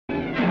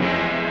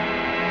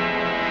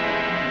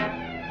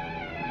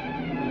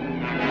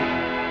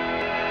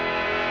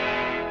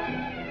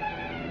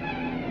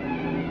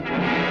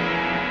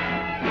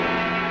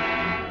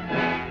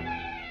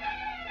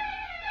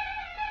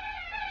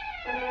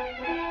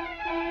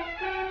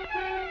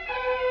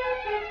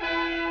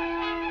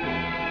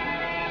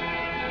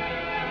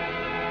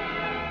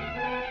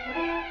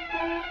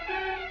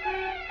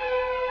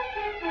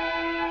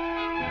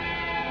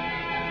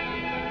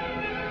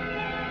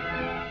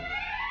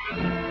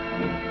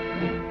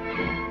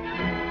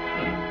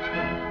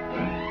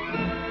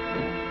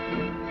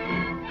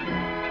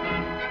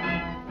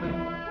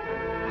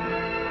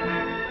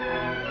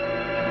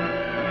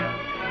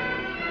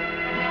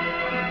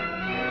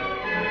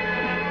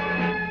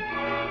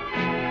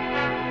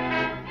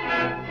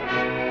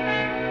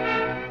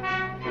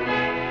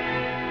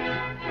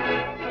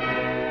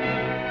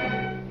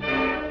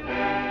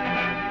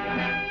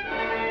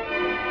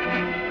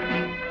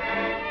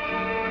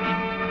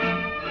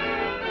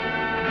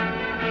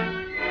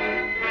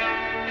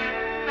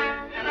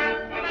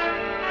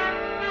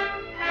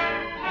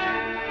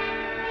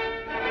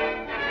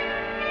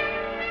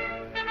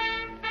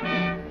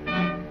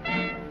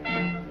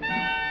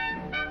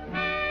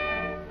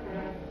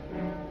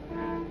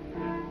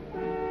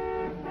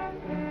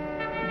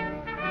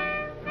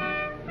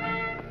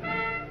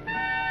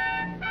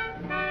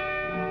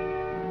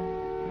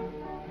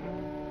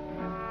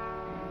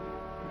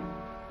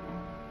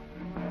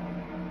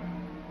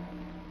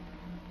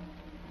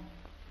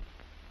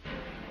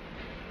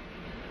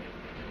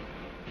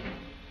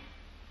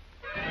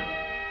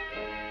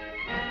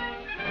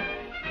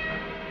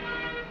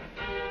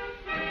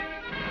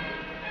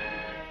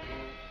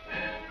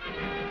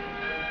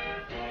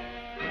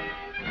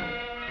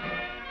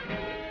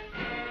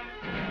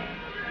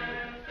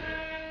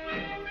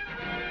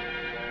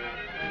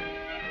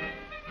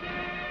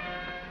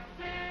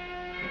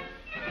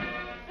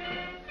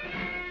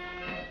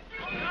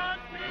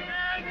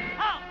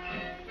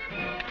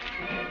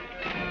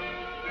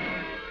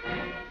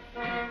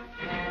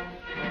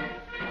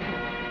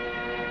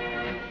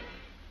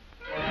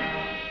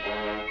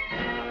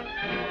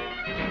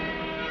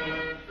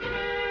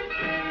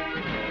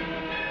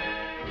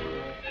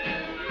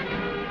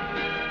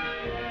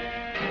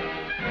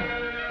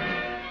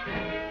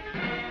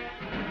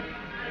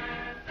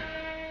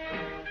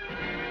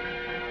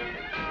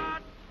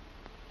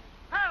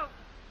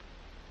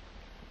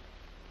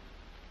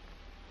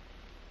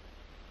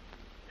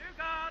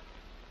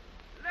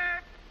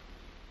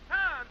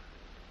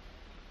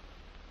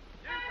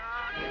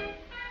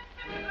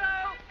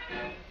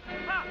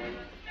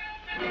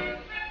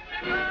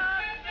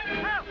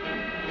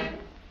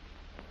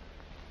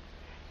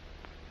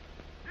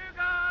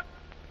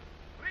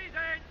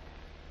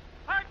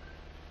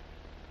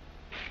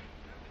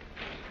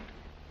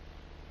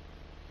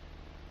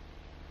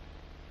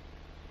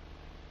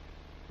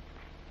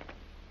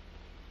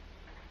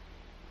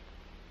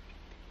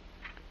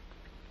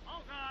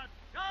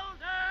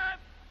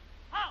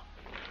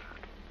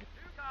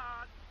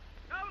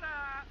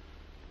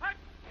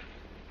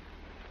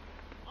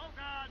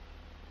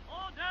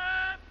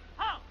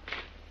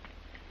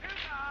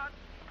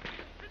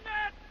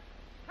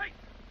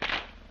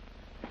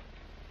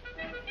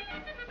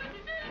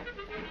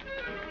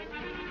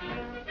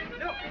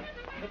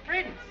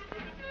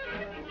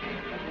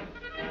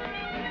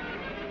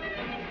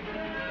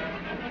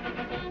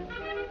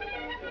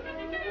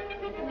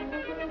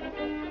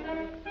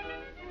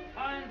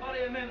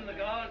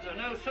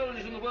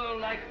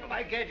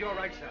By gad, you're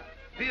right, sir.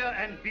 Beer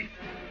and beef,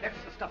 that's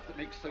the stuff that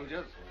makes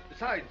soldiers.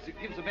 Besides, it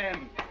gives a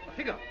man a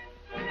figure.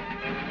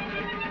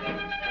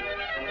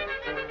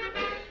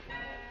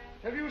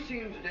 Have you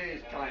seen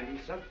today's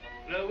Times, sir?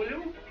 No, will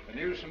you? The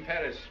news from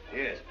Paris.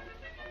 Yes.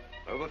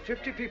 Over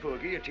 50 people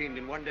guillotined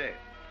in one day.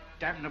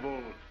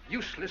 Damnable,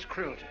 useless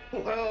cruelty.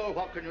 Well,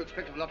 what can you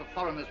expect of a lot of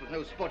foreigners with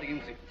no sporting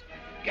instincts?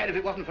 Gad, if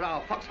it wasn't for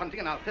our fox hunting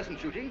and our pheasant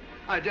shooting,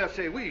 I dare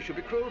say we should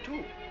be cruel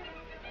too.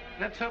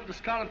 Let's hope the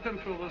Scarlet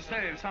Pimpernel will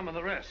save some of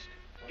the rest.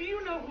 Do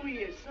you know who he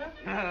is, sir?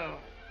 No,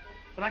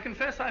 but I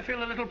confess I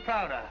feel a little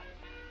prouder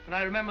when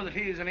I remember that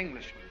he is an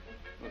Englishman.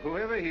 Well,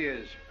 whoever he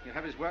is, he'll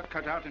have his work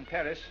cut out in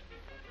Paris.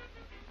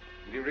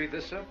 Will you read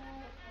this, sir?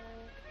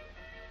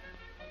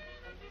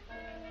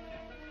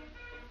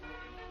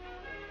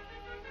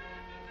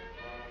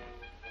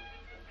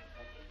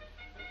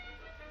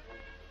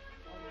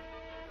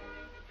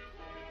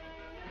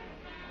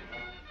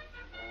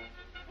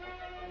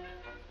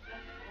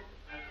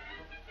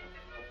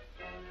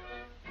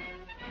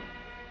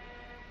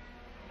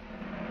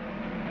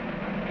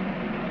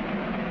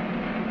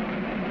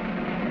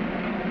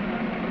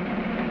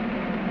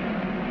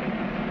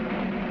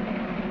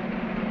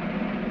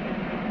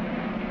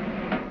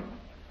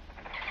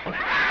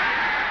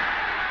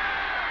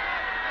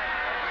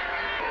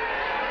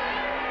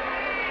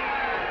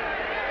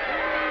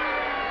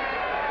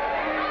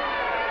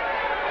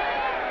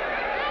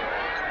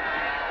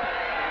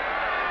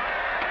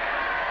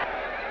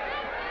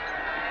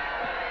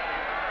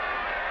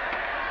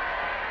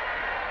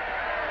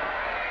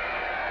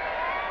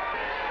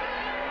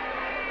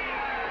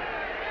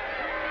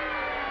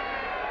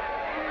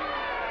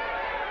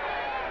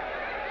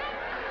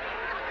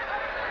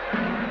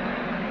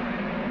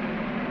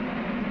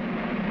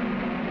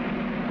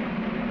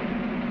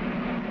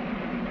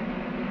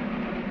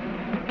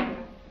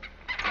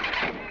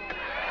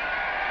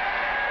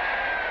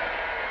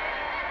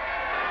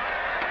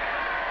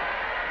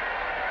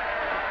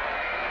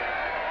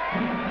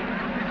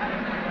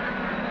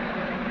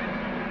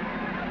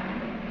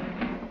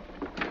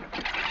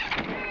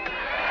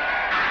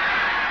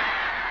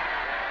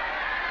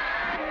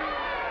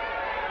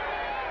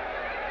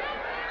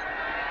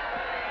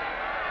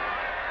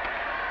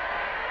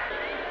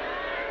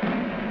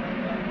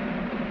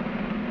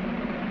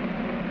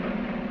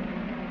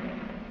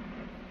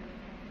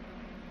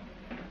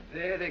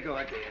 There they go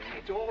again.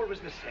 It's always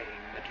the same.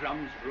 The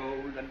drums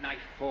roll, the knife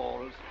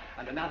falls,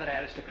 and another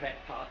aristocrat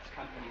parts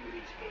company with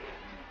his head.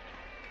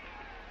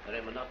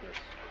 Very monotonous.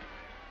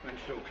 And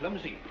so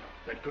clumsy,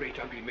 that great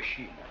ugly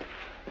machine.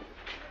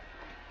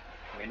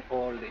 When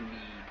all they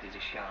need is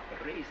a sharp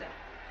razor,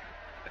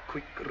 a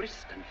quick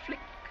wrist and flick.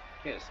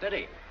 Here,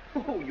 steady.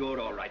 Oh, you're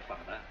all right,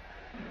 Father.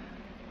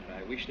 But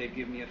I wish they'd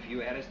give me a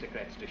few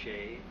aristocrats to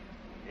shave.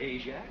 Eh,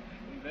 Jacques?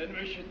 Then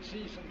we should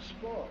see some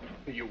sport.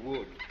 You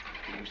would.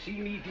 You see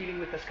me dealing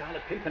with the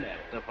Scarlet Pimpernel.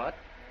 The what?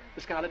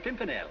 The Scarlet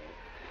Pimpernel.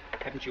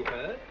 Haven't you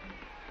heard?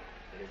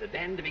 There's a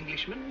band of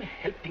Englishmen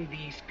helping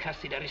these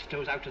cursed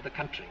aristos out of the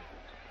country.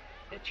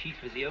 Their chief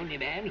is the only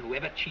man who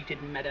ever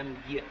cheated Madame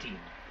Guillotine.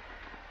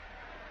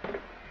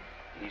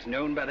 He's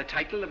known by the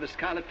title of the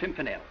Scarlet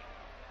Pimpernel.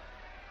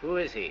 Who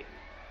is he?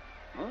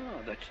 Ah,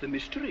 that's the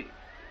mystery.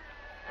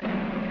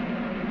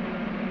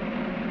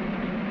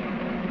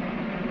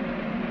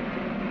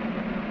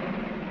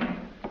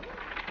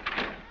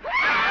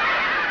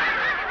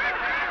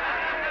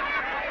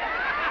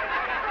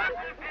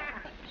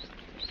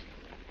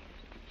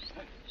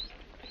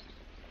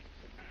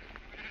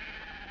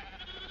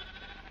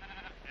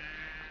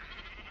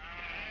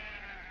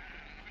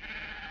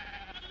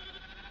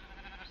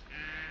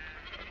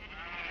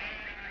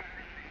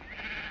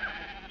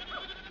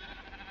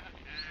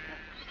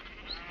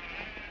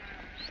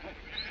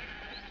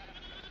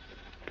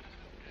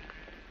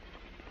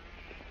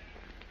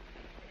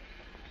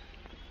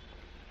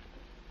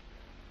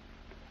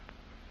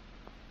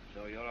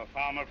 So you're a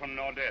farmer from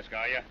Nordesk,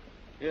 are you?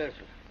 Yes,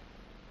 sir.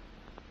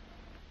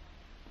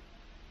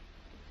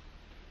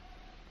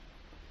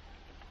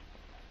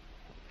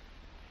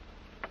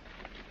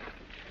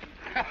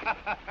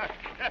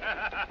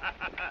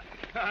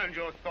 And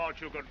you thought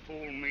you could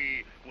fool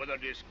me with a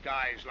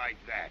disguise like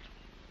that?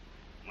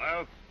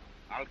 Well,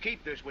 I'll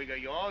keep this wig of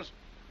yours,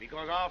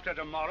 because after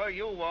tomorrow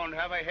you won't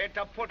have a head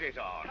to put it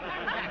on.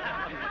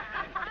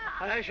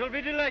 I shall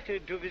be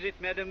delighted to visit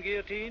Madame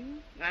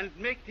Guillotine and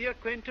make the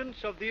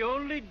acquaintance of the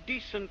only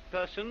decent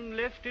person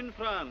left in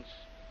France.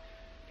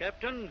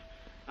 Captain,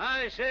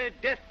 I say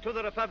death to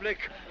the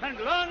Republic, and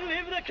long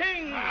live the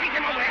King! Take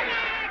him away!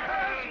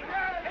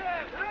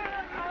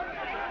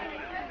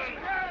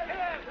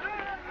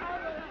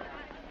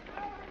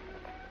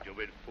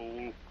 Stupid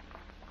fool.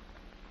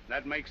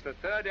 That makes the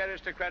third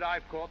aristocrat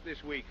I've caught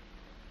this week.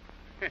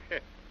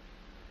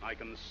 I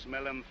can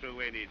smell him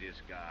through any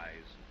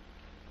disguise.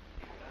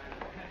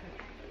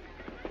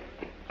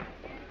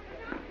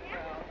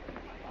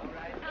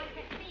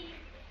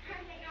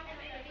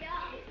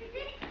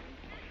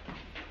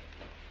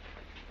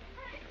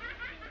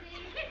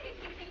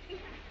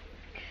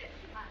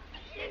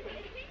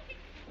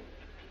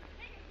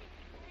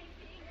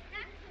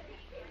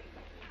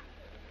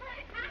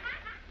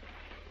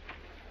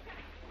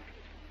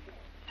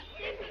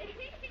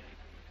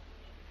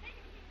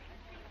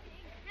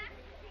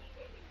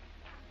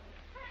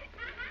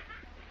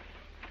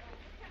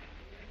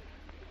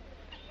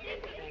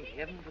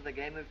 heaven for the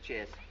game of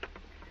chess.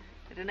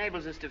 It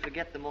enables us to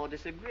forget the more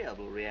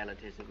disagreeable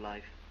realities of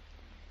life.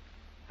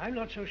 I'm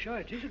not so sure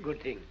it is a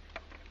good thing.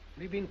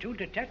 We've been too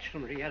detached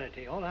from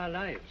reality all our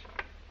lives.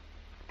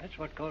 That's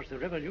what caused the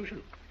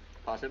revolution.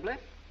 Possibly.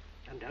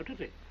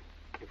 Undoubtedly.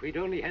 If we'd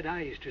only had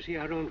eyes to see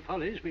our own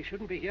follies, we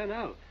shouldn't be here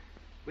now,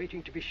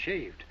 waiting to be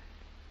shaved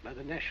by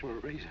the national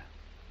razor.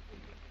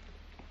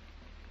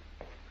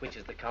 Which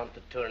is the Count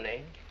de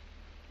Tournay?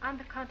 I'm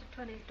the Count of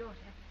Tournay's daughter.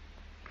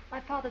 My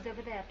father's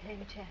over there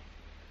playing chess.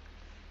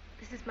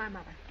 This is my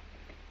mother.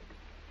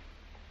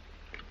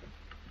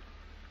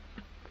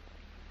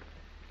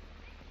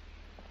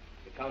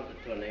 The Count de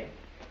Tournay.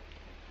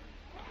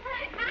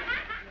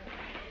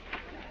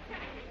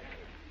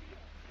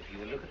 If you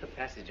will look at the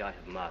passage I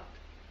have marked,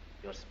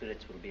 your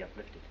spirits will be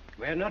uplifted.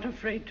 We're not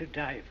afraid to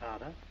die,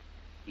 Father.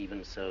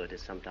 Even so, it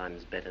is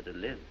sometimes better to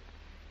live.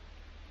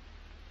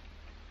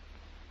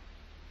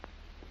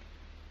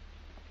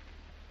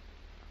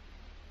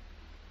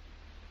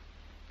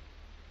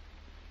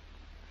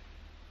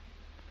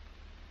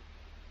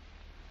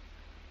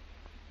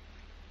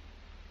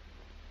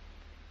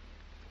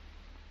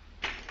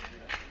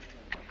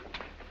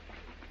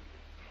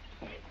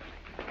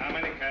 How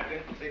many,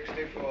 Captain?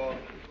 64.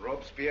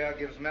 Robespierre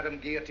gives Madame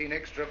Guillotine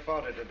extra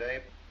fodder today.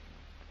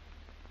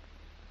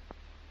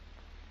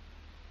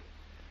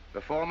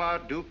 The former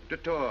Duc de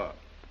Tours.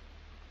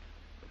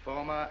 The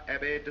former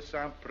Abbé de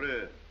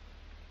Saint-Preux.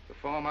 The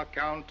former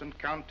Count and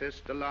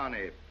Countess de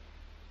Larnay.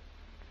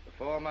 The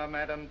former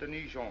Madame de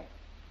Nijon.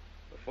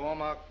 The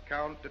former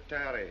Count de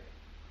Terre.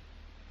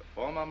 The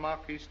former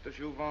Marquis de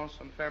Jouvence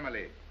and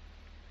family.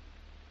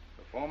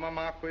 The former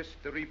Marquis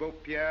de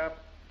Ribeaupierre.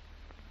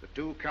 The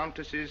two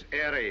Countesses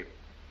Airy.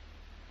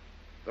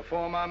 The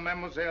former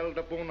Mademoiselle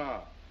de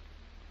Bonnard.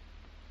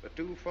 The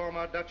two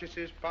former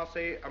Duchesses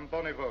Passy and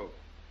Bonneveau.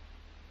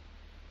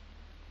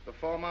 The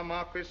former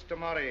Marquis de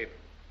Moray.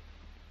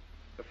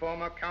 The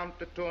former Count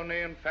de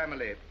Tournay and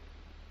family.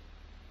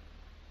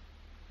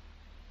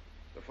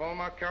 The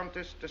former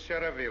Countess de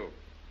Chereville.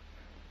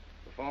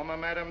 The former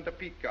Madame de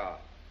Picard.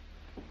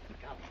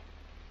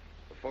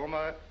 The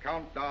former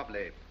Count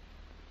d'Arblay.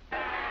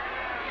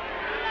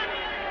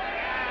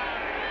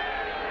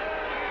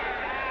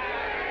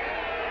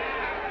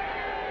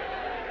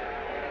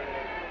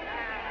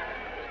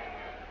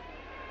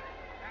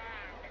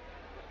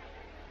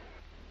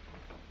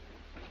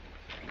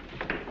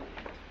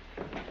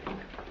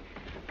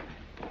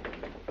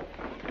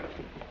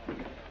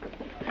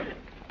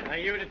 Are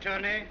you de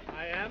Tournay?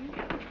 I am.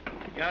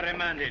 You're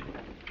remanded.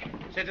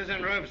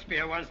 Citizen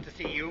Robespierre wants to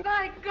see you.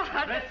 My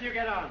God! Rest you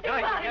get on.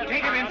 Everybody-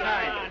 Take him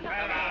inside.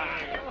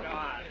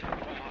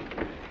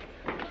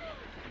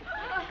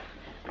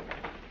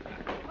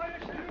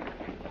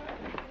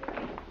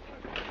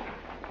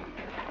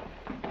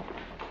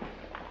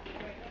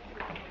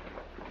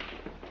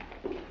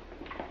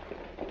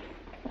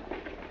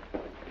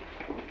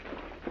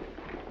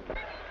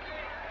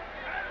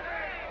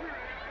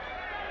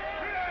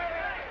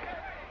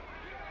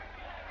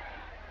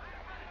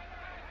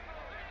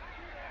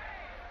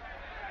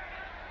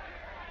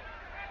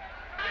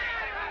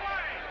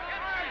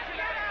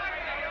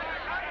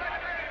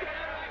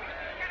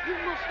 You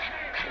must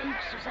have courage,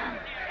 Suzanne.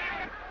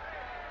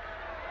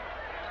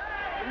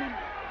 Remember,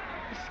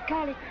 the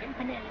Scarlet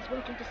Pimpernel is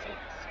waiting to save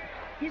us.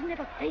 He's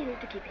never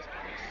failed to keep his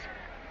promise.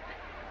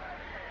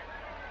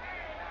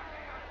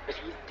 But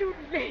he's too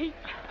late.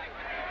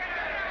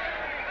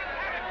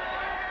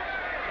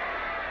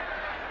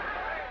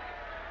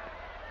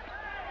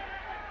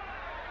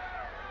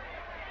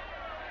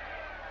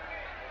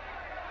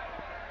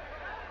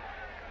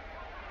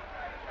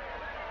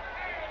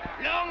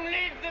 Long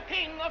live the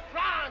King of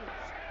France!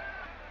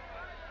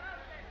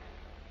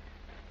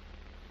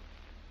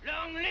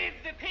 Long live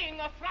the King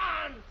of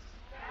France!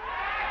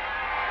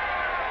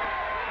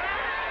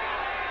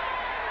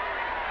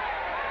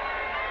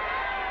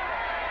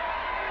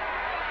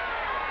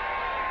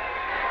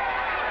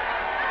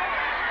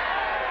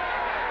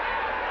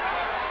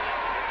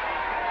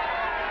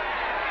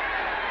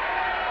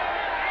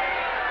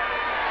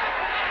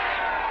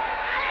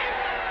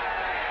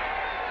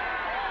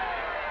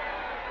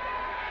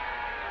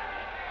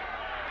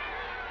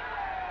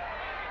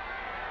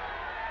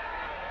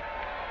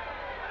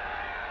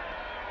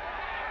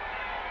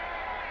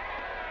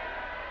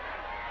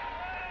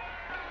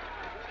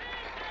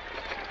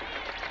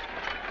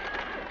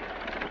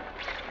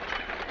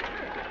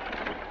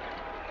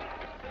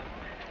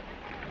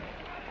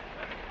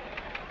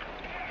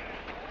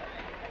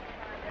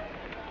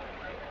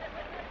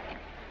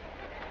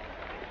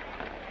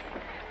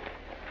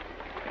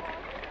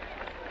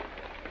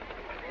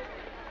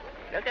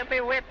 Look at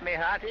me whip, me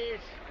hearties.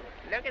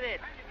 Look at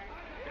it.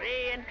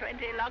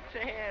 23 locks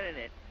of hair in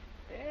it.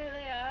 There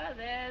they are.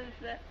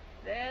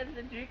 There's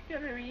the Duc de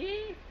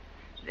Louis.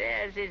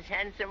 There's his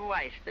handsome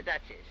wife, the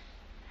Duchess.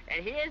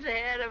 And here's the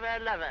hair of her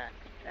lover,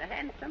 the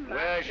handsome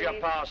Where's your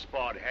Massey.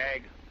 passport,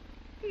 hag?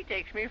 He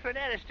takes me for an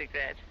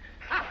aristocrat.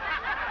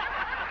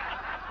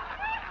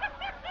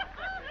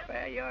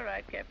 Well, you're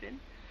right, Captain.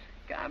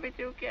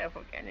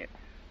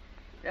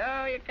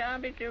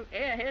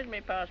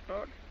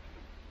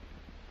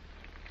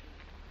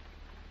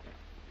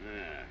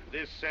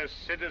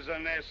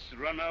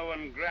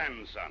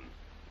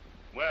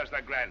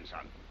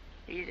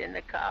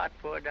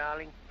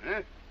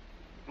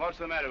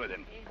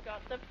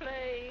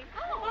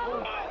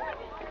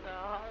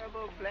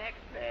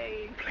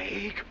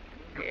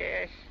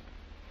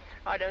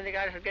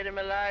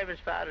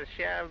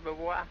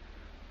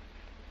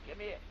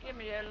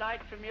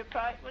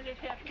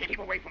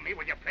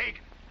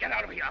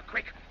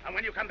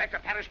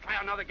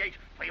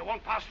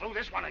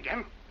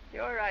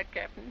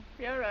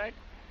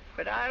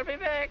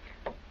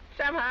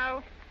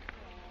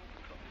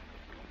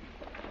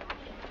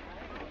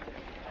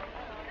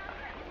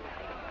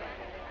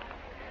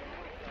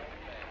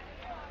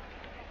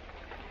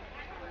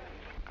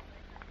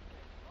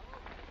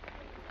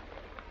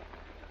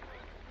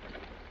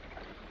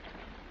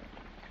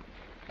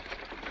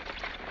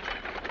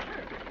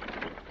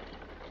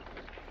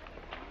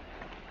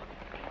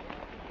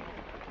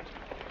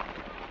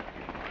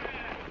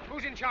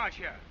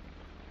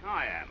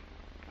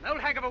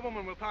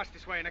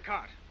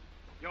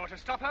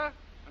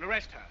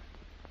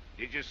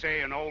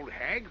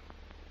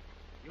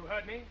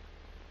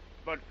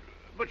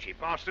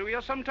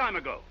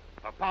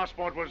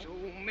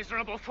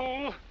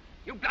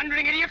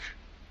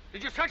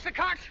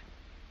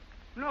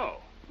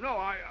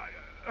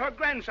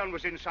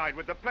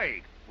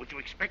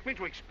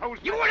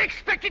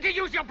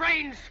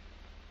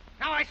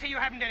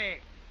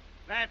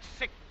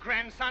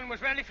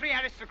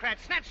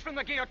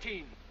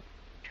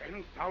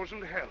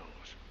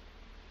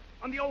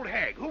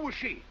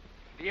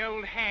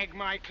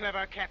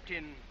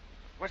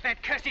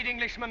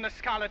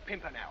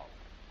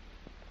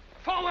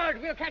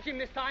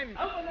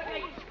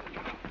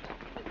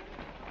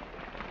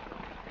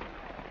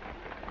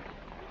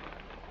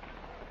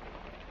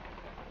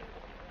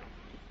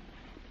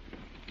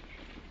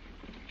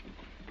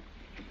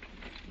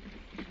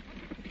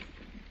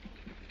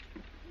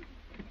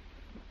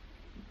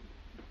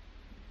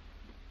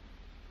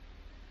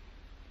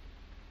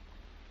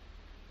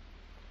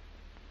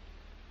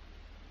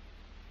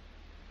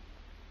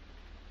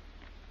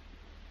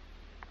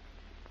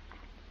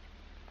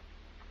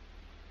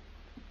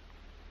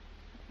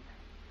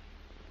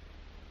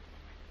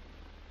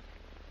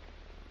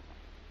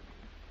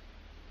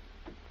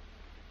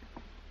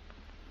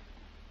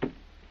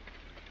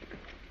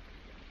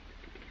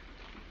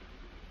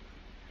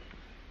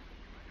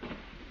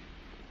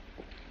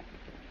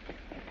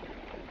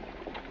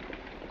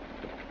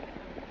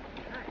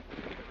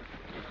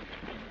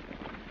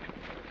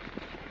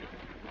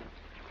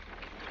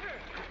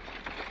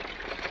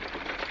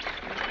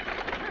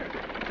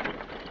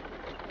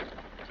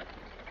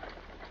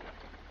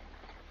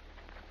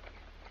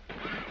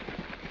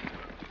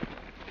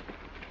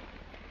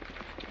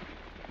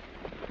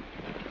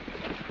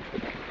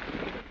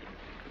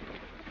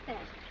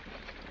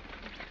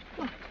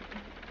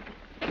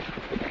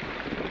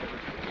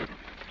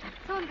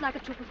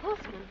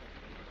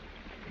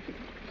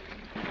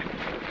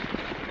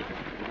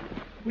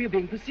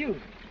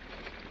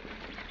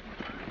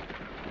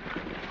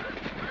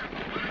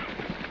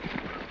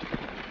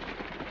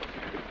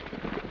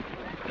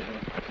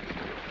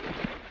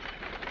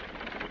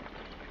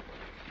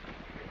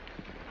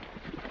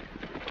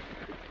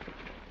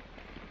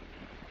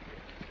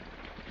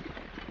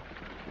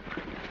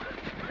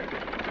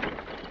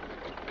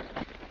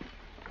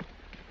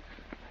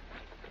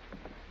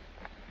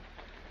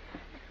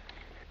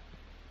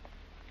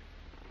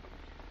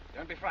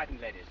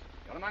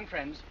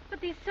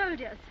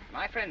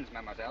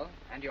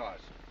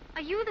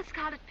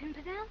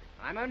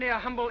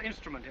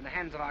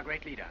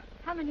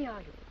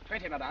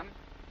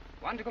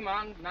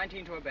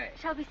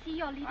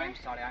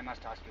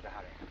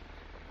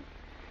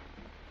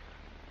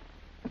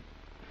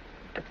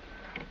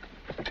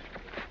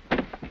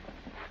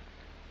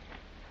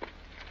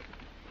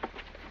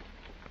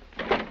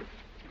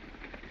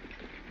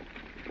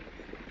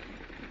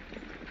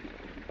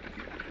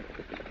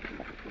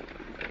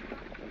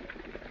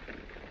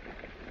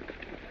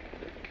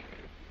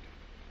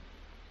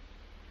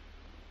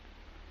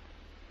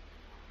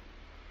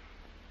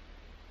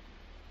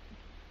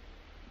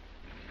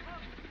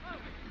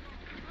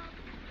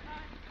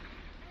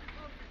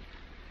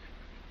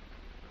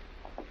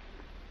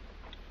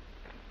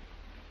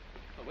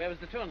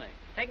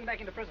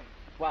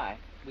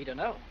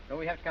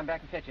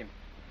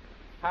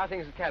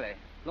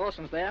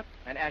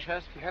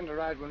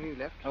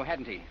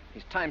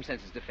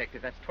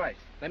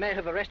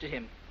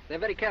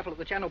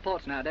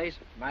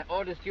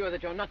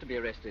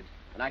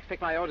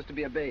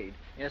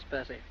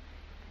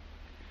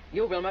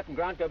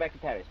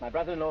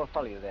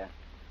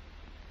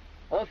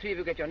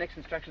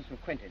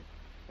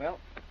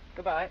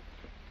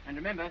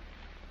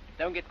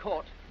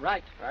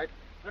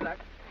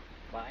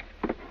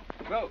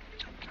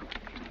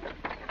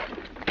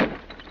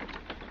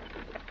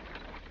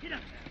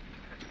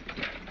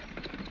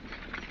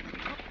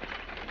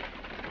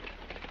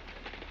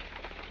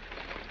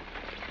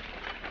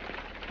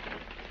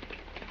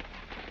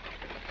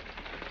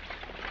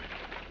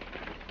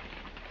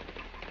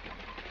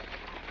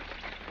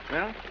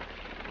 Well,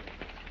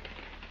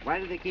 why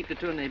do they keep the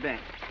tournay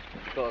back?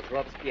 Because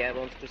Robespierre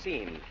wants to see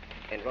him.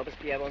 And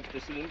Robespierre wants to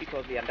see him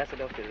because the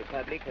ambassador of the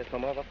Republic has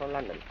come over from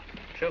London.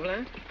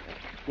 Chauvelin?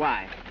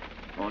 Why?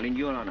 All in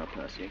your honor,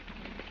 Percy.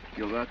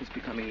 Your work is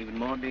becoming even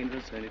more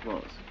dangerous than it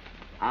was.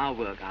 Our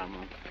work,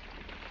 Armand.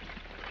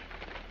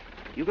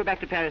 You go back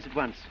to Paris at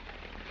once.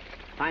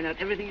 Find out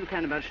everything you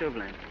can about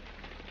Chauvelin.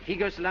 If he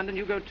goes to London,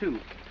 you go too.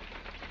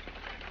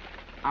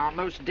 Our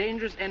most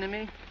dangerous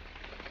enemy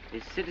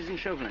is Citizen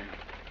Chauvelin.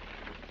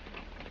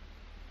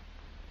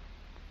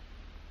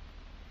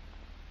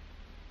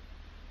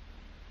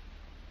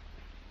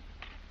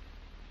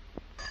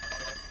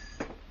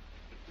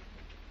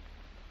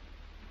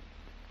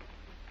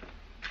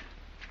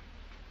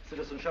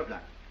 Citizen Chauvelin.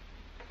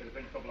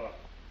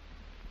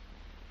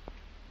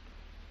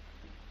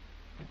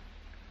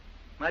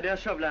 My dear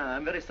Chauvelin,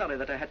 I'm very sorry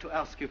that I had to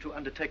ask you to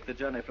undertake the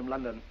journey from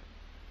London.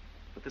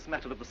 But this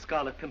matter of the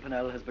Scarlet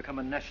Pimpernel has become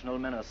a national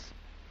menace.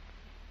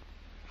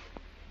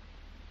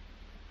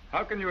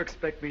 How can you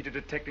expect me to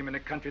detect him in a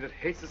country that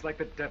hates us like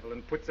the devil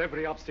and puts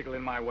every obstacle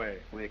in my way?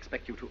 We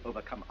expect you to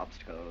overcome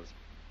obstacles,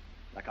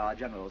 like our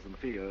generals in the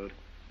field.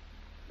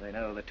 They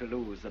know that to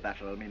lose the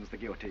battle means the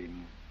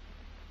guillotine.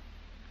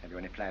 Have you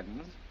any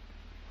plans?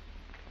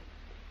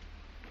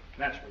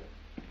 Naturally.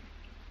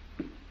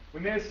 We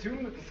may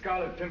assume that the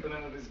Scarlet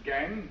Pimpernel and his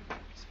gang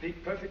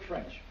speak perfect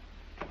French.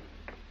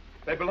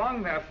 They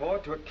belong, therefore,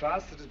 to a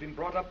class that has been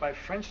brought up by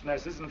French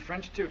nurses and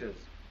French tutors.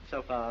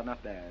 So far,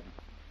 not bad.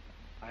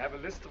 I have a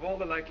list of all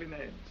the likely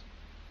names.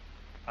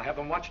 I have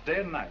them watched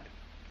day and night.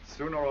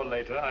 Sooner or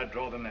later, I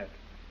draw the net.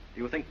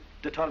 You think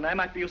de Tournay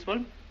might be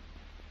useful?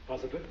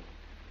 Possibly.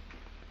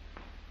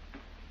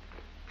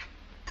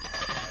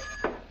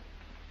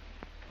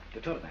 De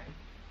Tournay.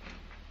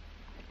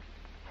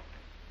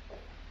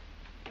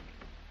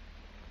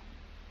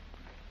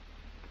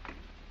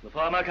 The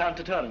former Count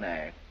de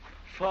Tournay,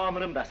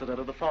 former ambassador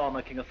of the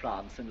former King of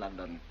France in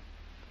London.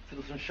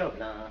 Citizen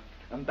Chauvelin,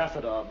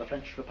 ambassador of the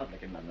French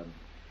Republic in London.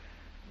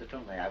 De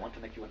Tournay, I want to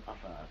make you an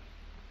offer.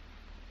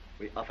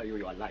 We offer you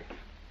your life.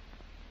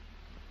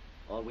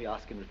 All we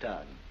ask in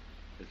return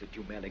is that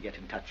you merely get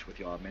in touch with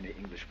your many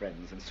English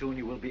friends, and soon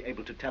you will be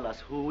able to tell us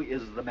who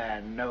is the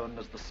man known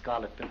as the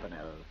Scarlet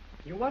Pimpernel.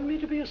 You want me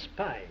to be a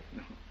spy?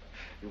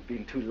 You've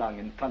been too long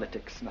in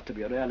politics not to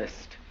be a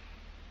realist.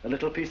 A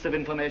little piece of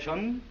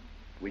information,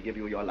 we give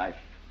you your life.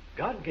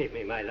 God gave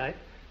me my life,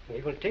 and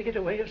he will take it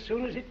away as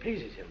soon as it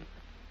pleases him.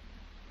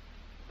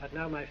 But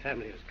now my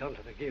family has gone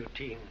to the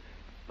guillotine.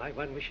 My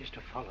one wish is to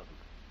follow them.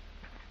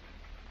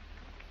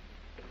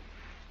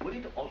 Would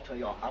it alter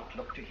your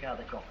outlook to hear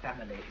that your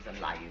family is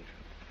alive?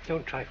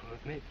 Don't trifle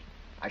with me.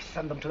 I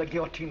send them to the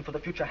guillotine for the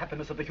future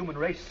happiness of the human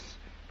race,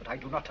 but I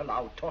do not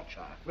allow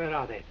torture. Where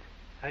are they?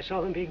 I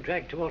saw them being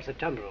dragged towards the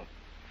tumbrel.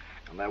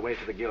 On their way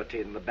to the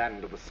guillotine, the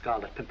band of the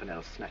Scarlet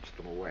Pimpernel snatched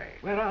them away.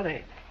 Where are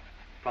they?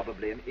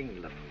 Probably in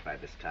England by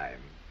this time.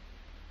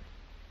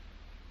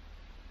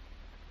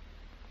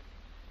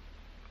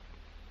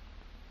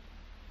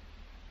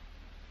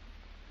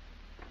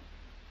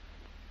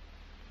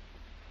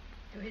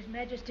 To His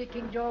Majesty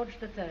King George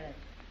III.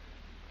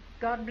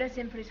 God bless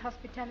him for his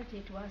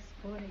hospitality to us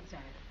poor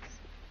exiles.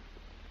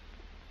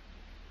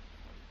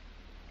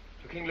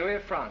 To King Louis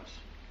of France.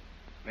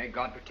 May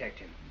God protect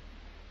him.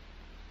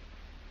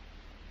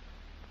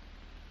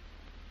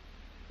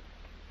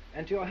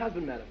 And to your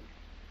husband, madam.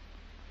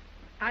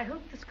 I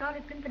hope the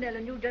Scarlet Pimpernel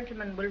and you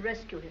gentlemen will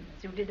rescue him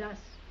as you did us.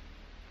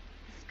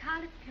 The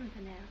Scarlet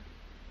Pimpernel.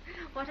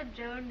 What a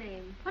droll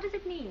name. What does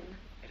it mean?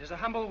 It is a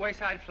humble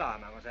wayside flower,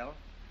 mademoiselle.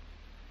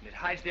 And it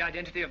hides the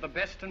identity of the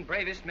best and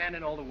bravest man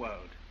in all the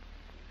world.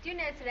 Do you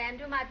know, Sir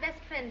Andrew, my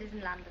best friend is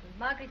in London,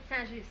 Margaret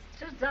Saint-Just.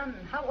 Suzanne,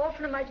 how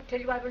often am I to tell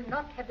you I will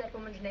not have that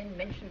woman's name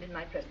mentioned in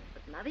my presence?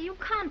 But, Mother, you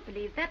can't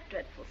believe that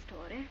dreadful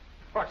story.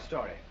 What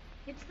story?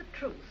 It's the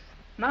truth.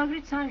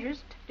 Margaret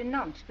Saint-Just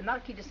denounced the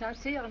Marquis de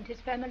Saint-Cyr and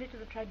his family to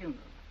the tribunal.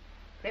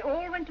 They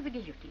all went to the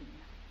guillotine.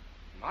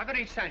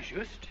 Marguerite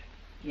Saint-Just?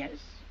 Yes.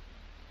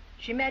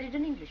 She married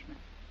an Englishman.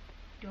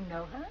 Do you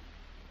know her?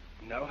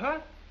 Know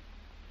her?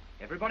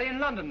 Everybody in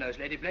London knows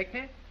Lady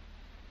Blakeney.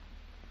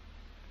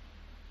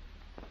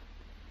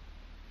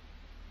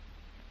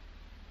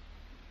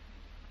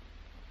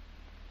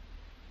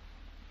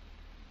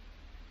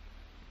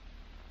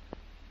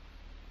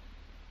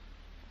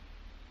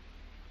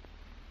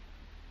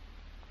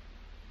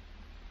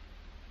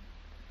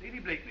 Lady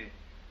Blakeney,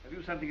 have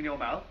you something in your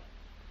mouth?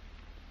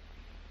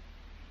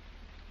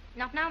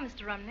 Not now,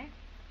 Mr. Rumney.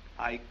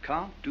 I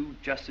can't do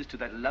justice to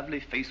that lovely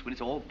face when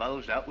it's all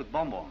bulged out with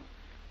bonbons.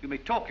 You may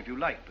talk if you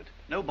like, but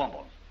no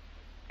bonbons.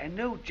 And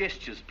no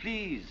gestures,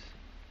 please.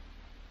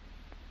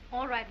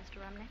 All right,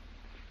 Mr. Rumney.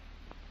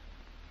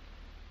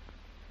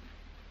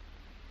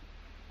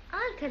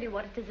 I'll tell you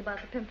what it is about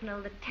the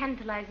Pimpernel that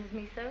tantalizes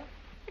me so.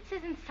 It's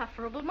his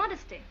insufferable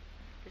modesty.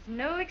 There's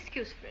no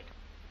excuse for it.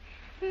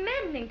 It's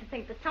maddening to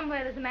think that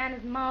somewhere there's a man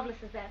as marvelous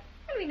as that,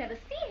 and we never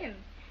see him.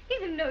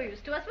 He's of no use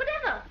to us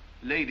whatever.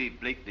 Lady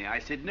Blakeney, I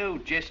said no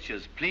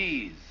gestures,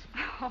 please.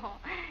 Oh,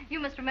 you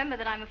must remember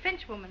that I'm a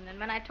Frenchwoman, and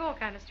when I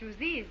talk, I must use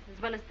these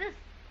as well as this.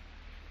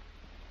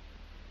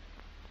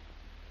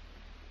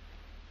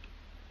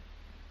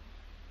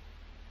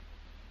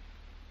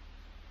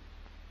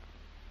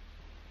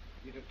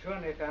 The de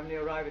Tournay family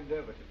arrive in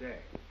Dover today.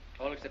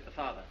 All except the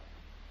father.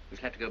 We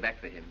shall have to go back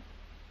for him.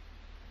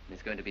 And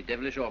it's going to be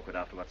devilish awkward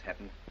after what's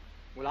happened.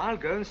 Well, I'll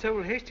go, and so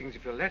will Hastings,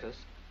 if you'll let us.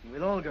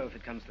 We'll all go if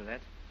it comes to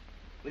that.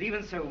 But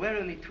even so, we're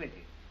only 20.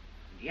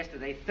 And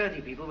yesterday,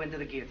 30 people went to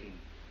the guillotine.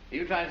 Are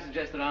you trying to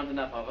suggest there aren't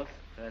enough of us?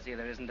 Percy,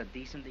 there isn't a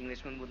decent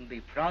Englishman wouldn't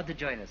be proud to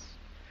join us.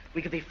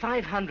 We could be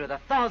 500,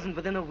 1,000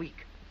 within a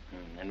week.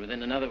 And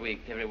within another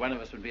week, every one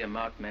of us would be a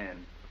marked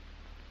man.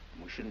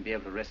 And we shouldn't be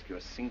able to rescue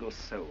a single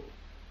soul.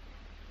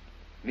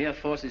 Mere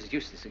force is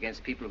useless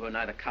against people who are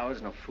neither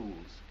cowards nor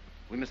fools.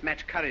 We must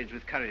match courage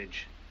with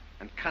courage,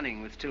 and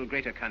cunning with still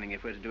greater cunning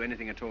if we're to do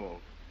anything at all.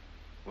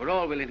 We're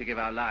all willing to give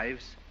our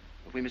lives,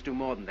 but we must do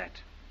more than that.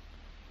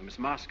 We must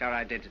mask our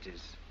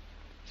identities,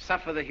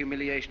 suffer the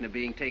humiliation of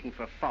being taken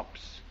for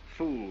fops,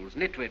 fools,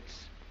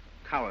 nitwits,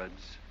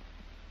 cowards.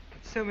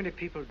 But so many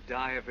people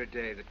die every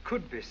day that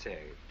could be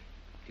saved.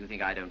 Do you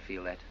think I don't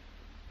feel that?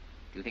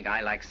 Do you think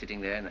I like sitting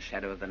there in the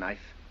shadow of the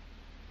knife,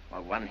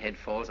 while one head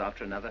falls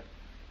after another?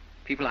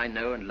 People I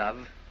know and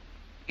love,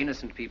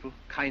 innocent people,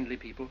 kindly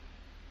people,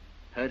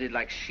 herded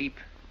like sheep,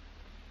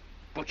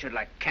 butchered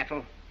like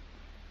cattle,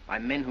 by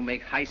men who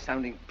make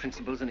high-sounding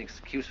principles an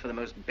excuse for the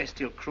most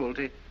bestial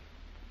cruelty.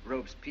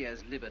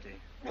 Robespierre's liberty,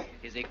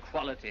 his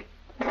equality.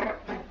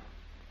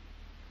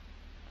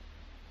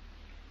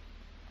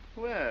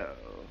 Well,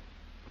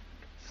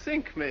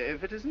 sink me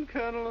if it isn't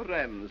Colonel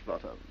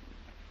Ramsbottom.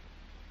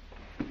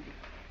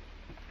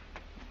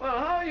 Well,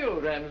 how are you,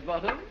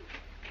 Ramsbottom?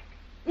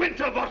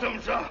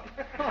 Winterbottom, sir!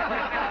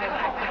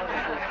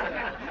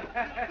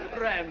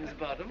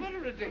 Ramsbottom, what a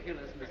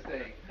ridiculous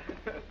mistake.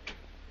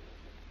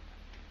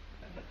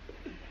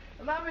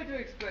 Allow me to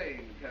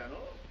explain,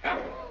 Colonel.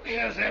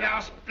 Here's that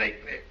house,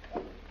 Blakeney.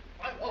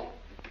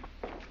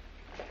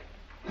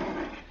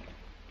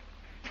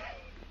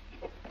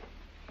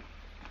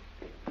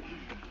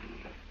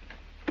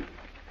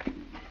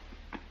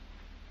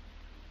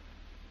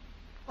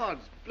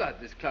 Odds blood,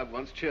 this club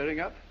wants cheering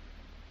up.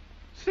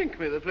 Sink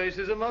me, the place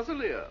is a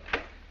mausoleum.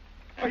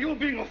 Are you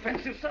being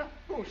offensive, sir?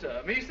 Who,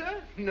 sir? Me,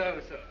 sir? No,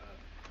 sir.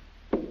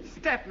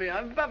 Stap me,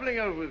 I'm bubbling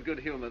over with good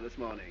humor this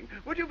morning.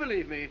 Would you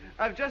believe me?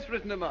 I've just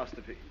written a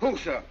masterpiece. Who,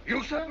 sir?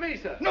 You, sir? Me,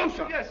 sir. No,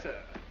 sir. Yes, sir.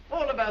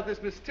 All about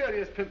this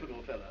mysterious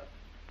Pimpernel fella.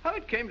 How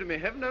it came to me,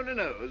 heaven only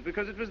knows,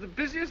 because it was the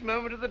busiest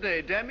moment of the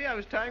day. Damn me, I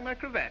was tying my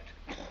cravat.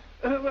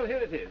 Well, here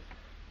it is.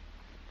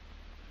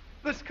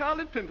 The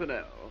Scarlet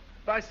Pimpernel,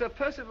 by Sir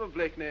Percy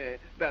Blakeney,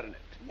 Baronet.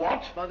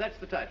 What? Well, that's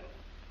the title.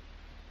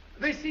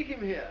 They seek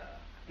him here.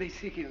 They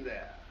seek him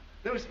there.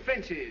 Those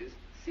Frenchies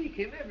seek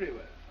him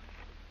everywhere.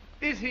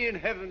 Is he in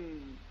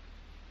heaven?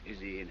 Is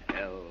he in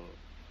hell?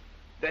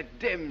 That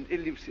damned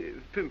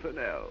elusive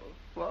Pimpernel.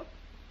 What?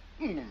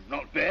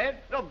 Not bad.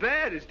 Not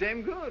bad, it's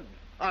damn good.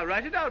 I'll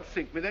write it out,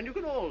 sink me, then you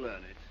can all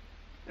learn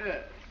it.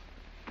 Yes.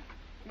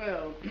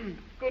 Well,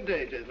 good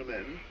day,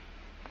 gentlemen.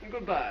 And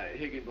goodbye,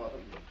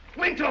 Higginbottom.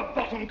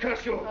 Winterbottom,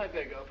 curse you! I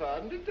beg your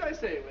pardon. Didn't I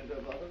say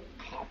Winterbottom?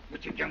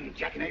 Half-witted young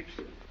jackanapes.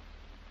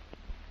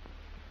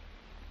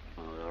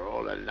 Oh, they're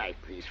all alike,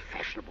 these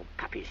fashionable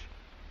puppies.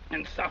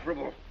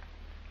 Insufferable.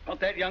 What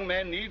that young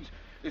man needs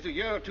is a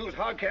year or two's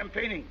hard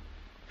campaigning,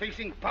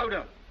 facing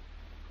powder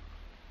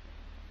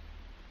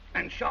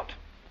and shot,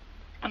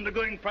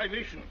 undergoing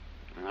privation.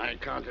 I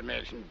can't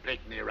imagine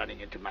Blakeney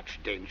running into much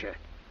danger.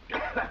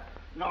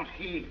 Not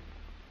he.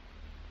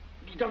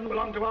 He doesn't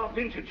belong to our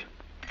vintage.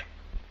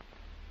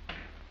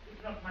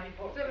 It's not my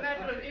fault. It's a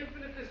matter of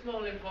infinitely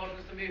small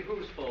importance to me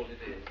whose fault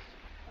it is.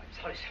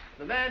 I'm sorry, sir.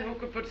 The man who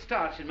could put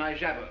starch in my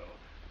jabot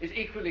is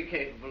equally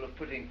capable of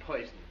putting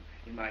poison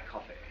in my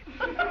coffee.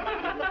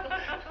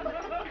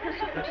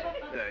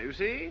 There, you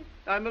see?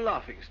 I'm a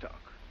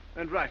laughingstock,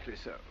 and rightly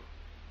so.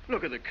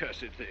 Look at the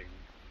cursed thing,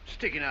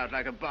 sticking out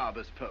like a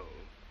barber's pole.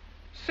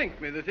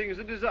 Sink me, the thing is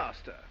a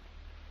disaster.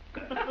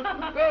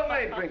 Go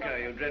away, Brinker,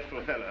 you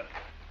dreadful fellow.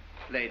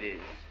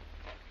 Ladies,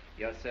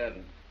 your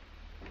servant.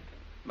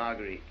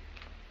 Marguerite,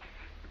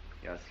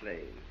 your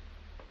slave.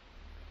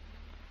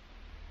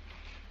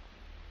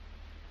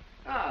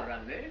 Ah,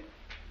 Runley.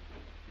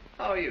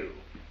 How are you?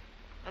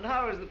 And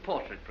how is the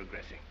portrait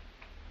progressing?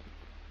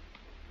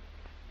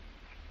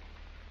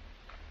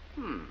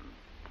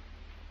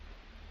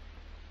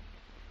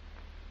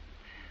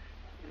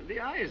 The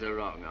eyes are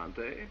wrong, aren't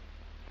they?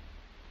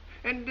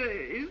 And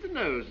is the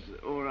nose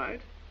all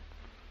right?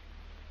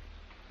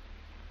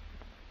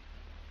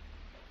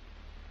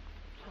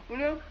 You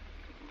know,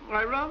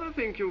 I rather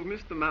think you've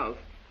missed the mouth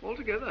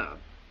altogether.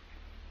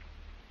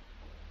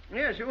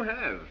 Yes, you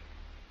have.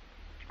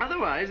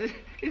 Otherwise,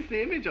 it's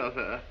the image of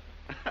her.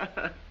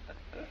 I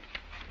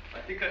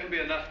think that'll be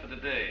enough for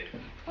today.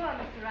 Poor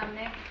Mr.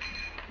 Rumney.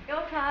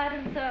 You're tired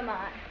and so am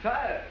I.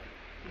 Tired?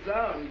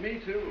 Zounds, me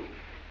too.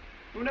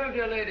 You know,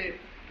 dear lady,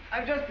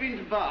 I've just been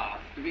to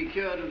Bath to be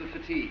cured of the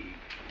fatigue.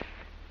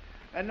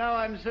 And now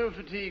I'm so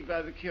fatigued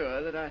by the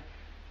cure that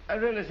I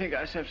really think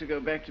I shall have to go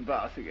back to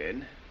Bath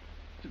again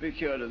to be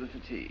cured of the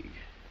fatigue.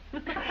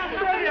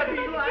 Hurry up,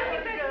 people. I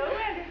want to go.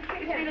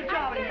 It's been a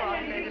charming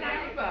party.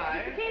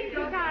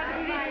 Goodbye.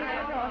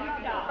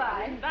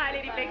 Bye,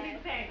 Lady Blakeney.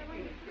 Thank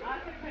you.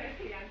 Uncle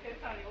Percy, I'm so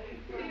sorry.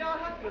 Your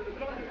husband.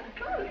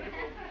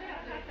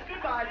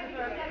 Goodbye,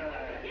 Sir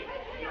Percy.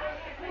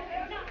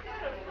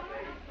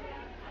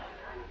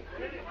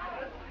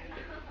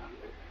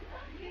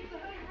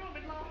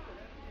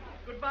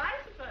 Goodbye,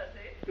 Sir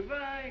Percy.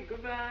 Goodbye,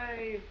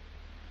 goodbye,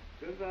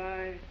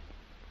 goodbye.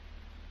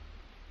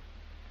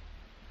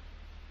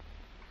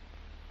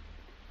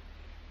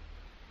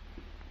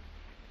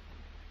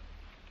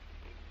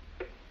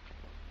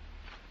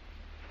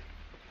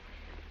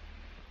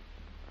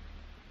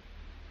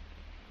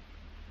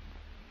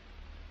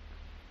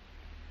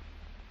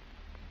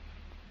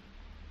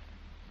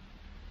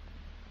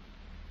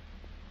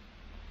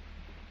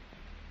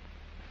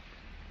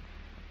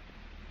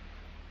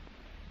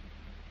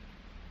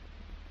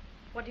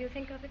 What do you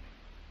think of it?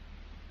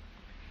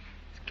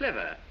 It's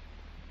clever.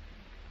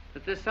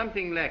 But there's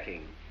something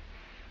lacking.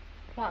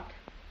 What?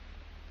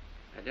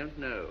 I don't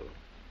know.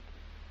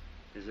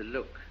 There's a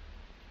look.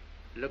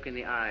 Look in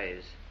the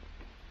eyes.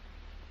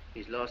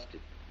 He's lost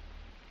it.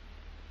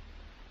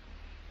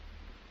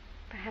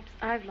 Perhaps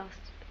I've lost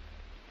it.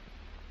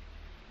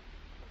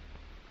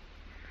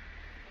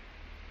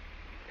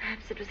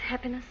 Perhaps it was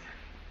happiness.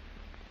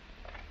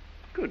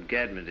 Good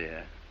gad, my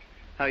dear.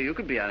 How you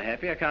could be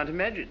unhappy, I can't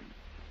imagine.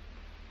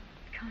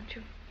 Can't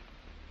you?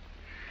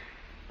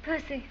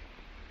 Percy,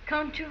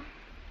 can't you?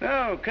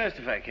 Oh, cursed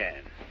if I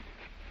can.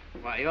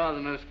 Why, you're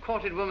the most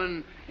courted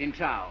woman in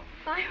town.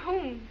 By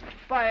whom?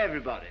 By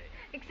everybody.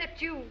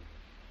 Except you.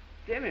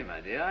 Dear me,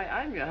 my dear,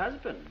 I'm your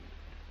husband.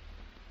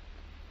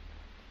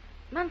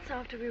 Months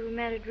after we were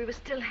married, we were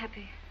still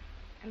happy.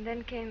 And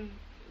then came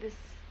this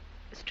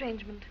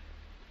estrangement,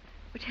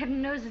 which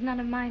heaven knows is none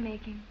of my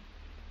making.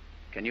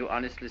 Can you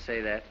honestly say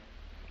that?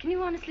 Can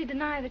you honestly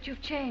deny that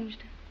you've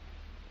changed?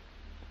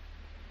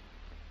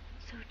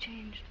 So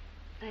changed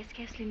that I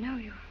scarcely know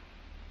you.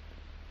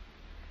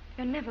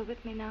 You're never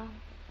with me now.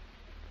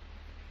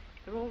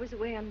 You're always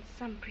away on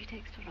some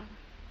pretext or other.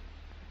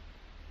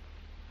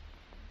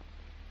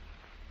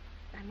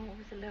 I'm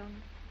always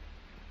alone.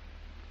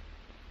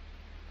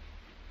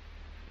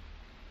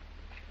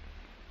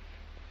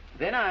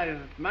 Then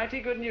I've mighty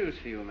good news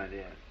for you, my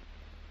dear.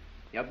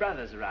 Your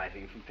brother's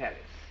arriving from Paris.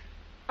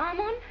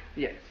 Armand?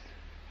 Yes,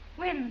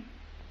 When?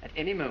 at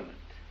any moment.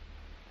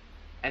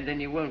 And then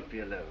you won't be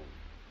alone,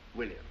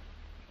 will you?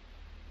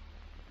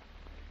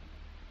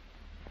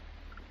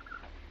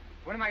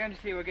 When am I going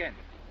to see you again?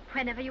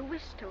 Whenever you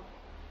wish to.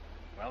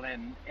 Well,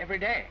 then, every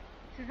day.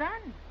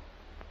 Suzanne.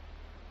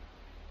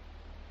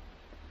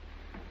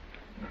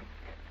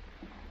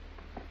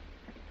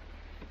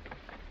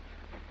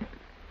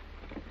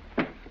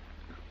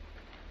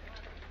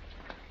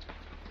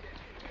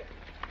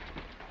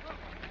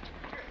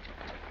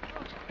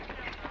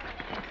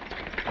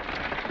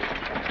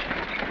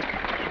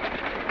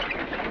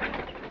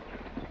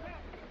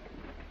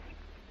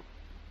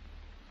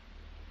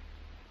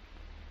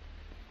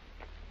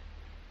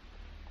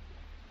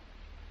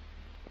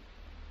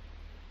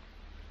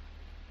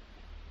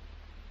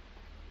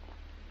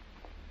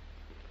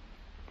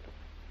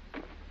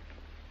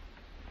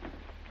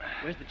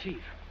 Where's the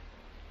chief?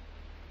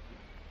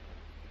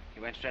 He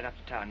went straight up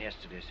to town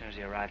yesterday as soon as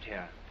he arrived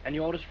here. Any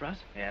orders for us?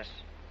 Yes.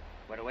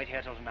 We're to wait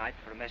here till tonight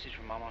for a message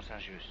from Maman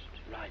Saint-Just.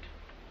 Right.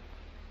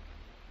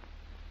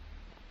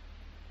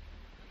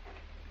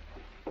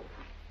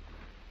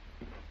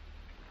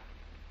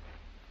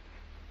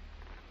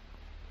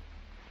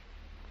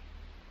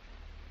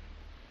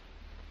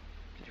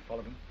 Did you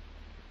follow them?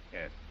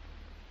 Yes.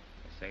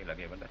 The sailor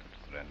gave a letter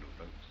to the Randall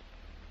boats.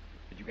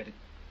 Did you get it?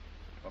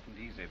 It wasn't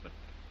easy, but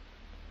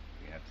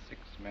we had 6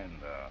 men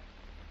there.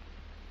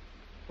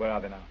 Where are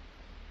they now?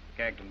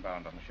 Gagged and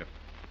bound on the ship.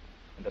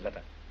 And the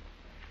letter?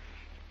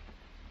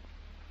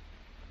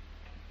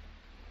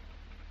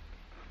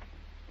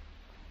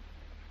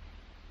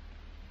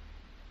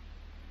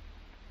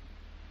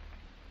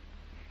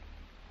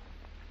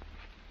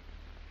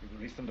 We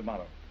release them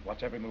tomorrow.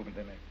 Watch every movement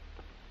they make.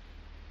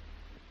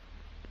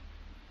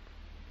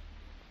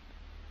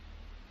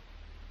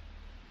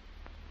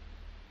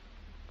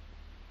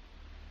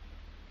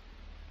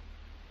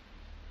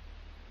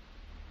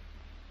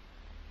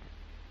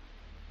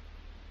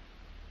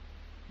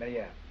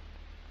 Maria,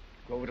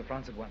 go over to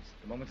France at once.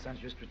 The moment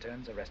Saint-Just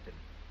returns, arrest him.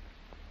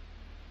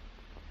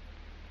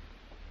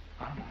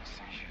 Armand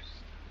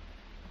Saint-Just.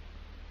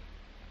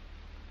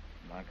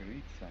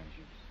 Marguerite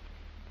Saint-Just.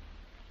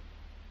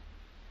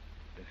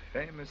 The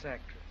famous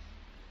actress.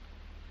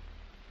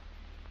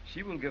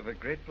 She will give a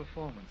great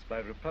performance by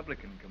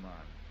Republican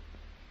command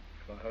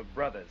for her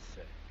brother's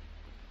sake.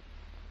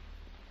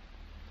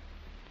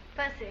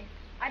 Percy,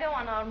 I don't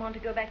want Armand to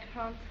go back to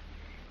France.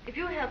 If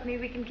you help me,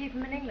 we can keep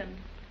him in England.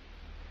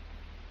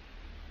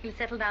 He'll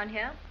settle down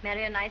here,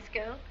 marry a nice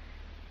girl,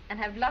 and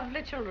have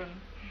lovely children.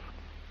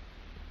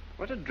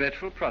 What a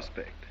dreadful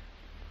prospect.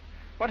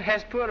 What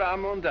has poor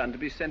Raymond done to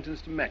be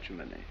sentenced to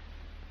matrimony?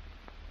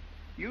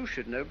 You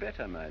should know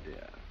better, my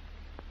dear.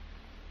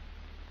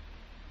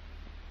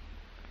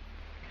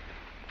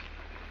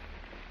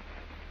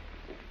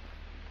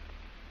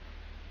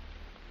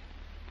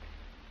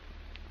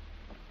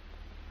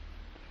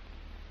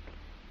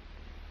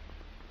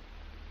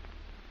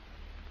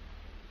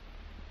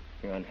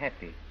 You're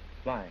unhappy.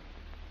 Why?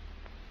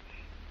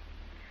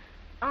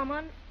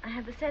 Armand, I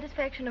have the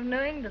satisfaction of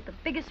knowing that the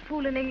biggest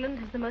fool in England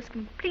has the most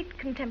complete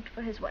contempt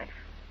for his wife.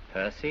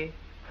 Percy,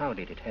 how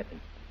did it happen?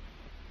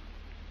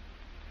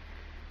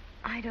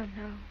 I don't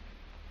know.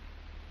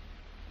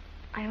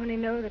 I only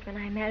know that when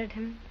I married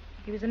him,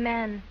 he was a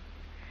man.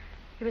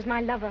 He was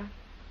my lover.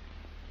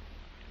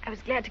 I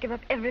was glad to give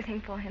up everything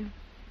for him.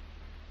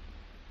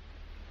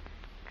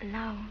 And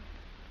now...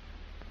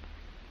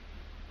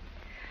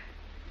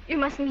 You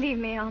mustn't leave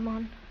me,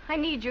 Armand. I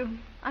need you.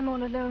 I'm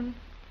all alone.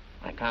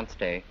 I can't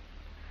stay.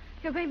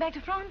 You're going back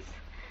to France?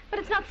 But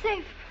it's not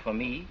safe. For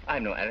me,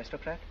 I'm no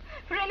aristocrat.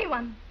 For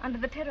anyone under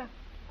the terror.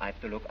 I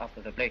have to look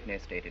after the Blakeney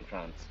estate in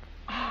France.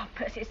 Oh,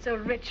 Percy's so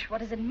rich.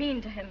 What does it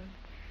mean to him?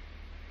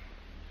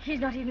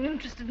 He's not even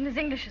interested in his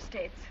English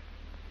estates.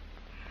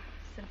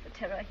 Since the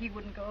terror, he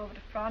wouldn't go over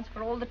to France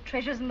for all the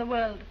treasures in the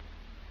world.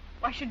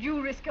 Why should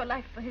you risk your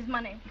life for his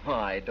money? Oh,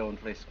 I don't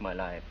risk my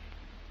life.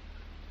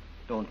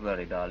 Don't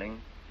worry,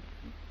 darling.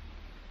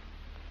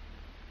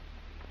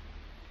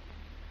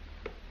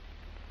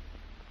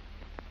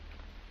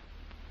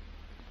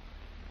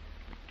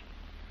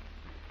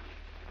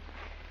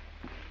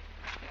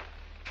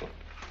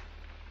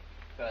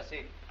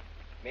 Percy,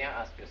 may I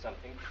ask you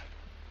something?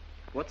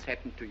 What's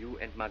happened to you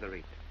and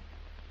Marguerite?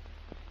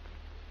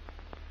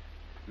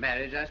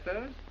 Marriage, I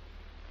suppose?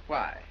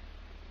 Why?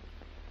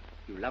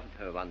 You loved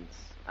her once,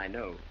 I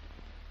know.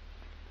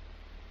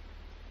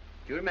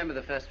 Do you remember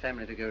the first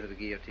family to go to the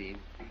guillotine?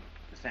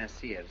 The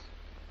Saint-Cyrs.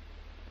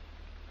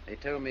 They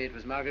told me it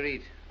was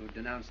Marguerite who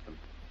denounced them.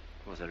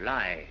 It was a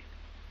lie.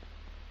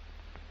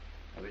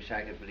 I wish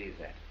I could believe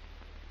that.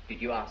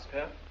 Did you ask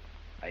her?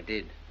 I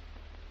did.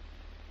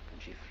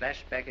 And she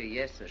flashed back a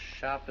yes as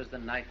sharp as the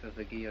knife of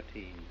the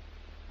guillotine.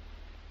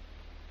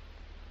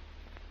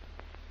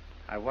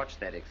 I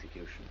watched that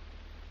execution.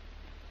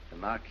 The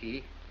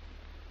Marquis,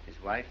 his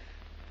wife,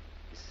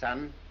 his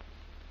son,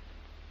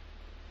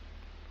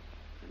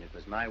 and it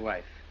was my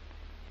wife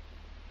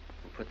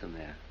who put them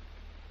there.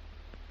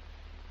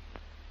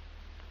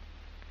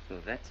 So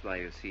that's why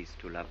you ceased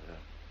to love her.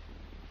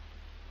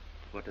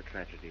 What a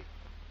tragedy.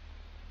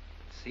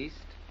 Ceased?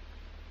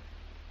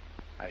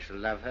 I shall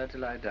love her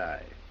till I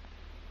die.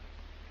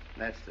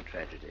 That's the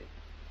tragedy.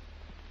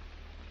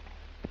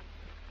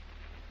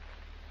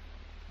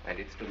 And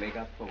it's to make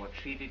up for what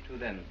she did to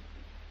them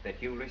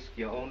that you risk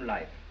your own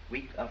life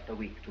week after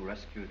week to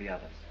rescue the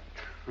others.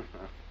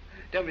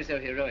 Don't be so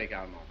heroic,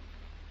 Armand.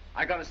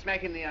 I got a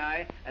smack in the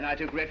eye and I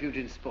took refuge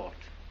in sport.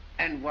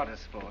 And what a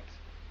sport.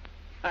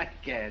 I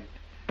can't.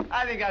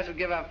 I think I shall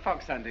give up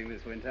fox hunting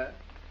this winter.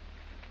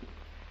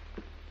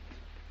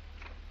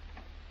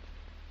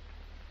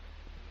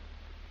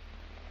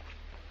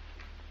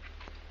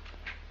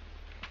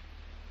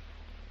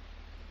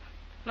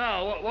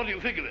 Now, what do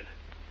you think of it?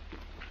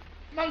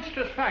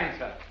 Monstrous fine,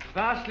 sir.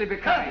 Vastly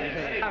becoming.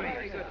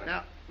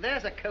 Now,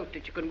 there's a coat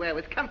that you can wear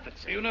with comfort,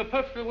 sir. You know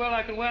perfectly well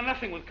I can wear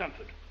nothing with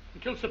comfort.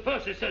 Until Sir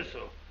Percy says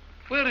so.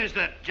 Where is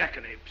that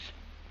jackanapes?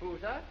 Who,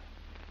 sir?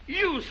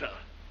 You, sir.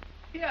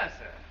 Yes,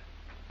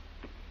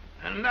 sir.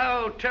 And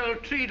now tell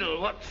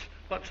Treadle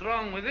what's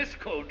wrong with this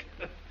coat.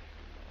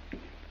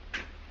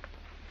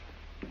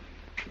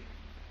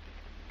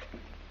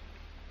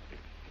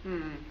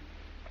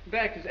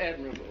 Back is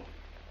admirable.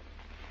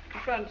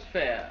 Front's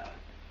fair.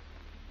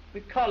 The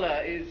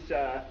collar is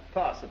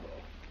passable.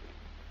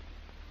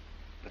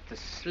 But the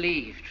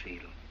sleeve,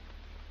 Treadle.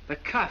 The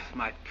cuff,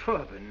 my poor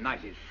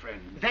benighted friend.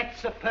 That,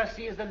 Sir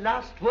Percy, is the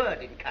last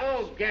word in cuffs.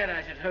 Oh, gad,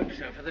 I should hope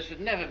so, for there should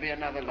never be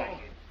another like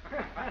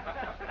it.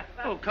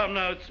 Oh, come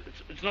now,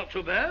 it's not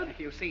too bad.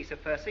 You see, Sir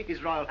Percy,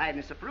 His Royal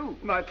Highness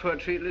approves. My poor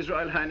Treadle, His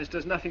Royal Highness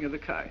does nothing of the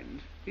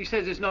kind. He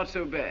says it's not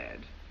so bad.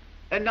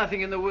 And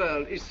nothing in the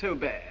world is so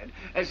bad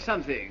as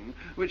something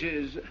which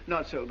is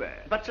not so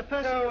bad. But, Sir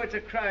Percy... No, it's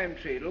a crime,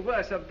 Treadle,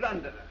 worse, a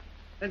blunder.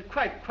 And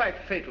quite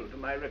fatal to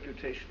my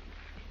reputation.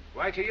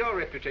 Why to your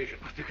reputation?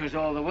 Because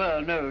all the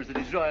world knows that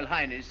His Royal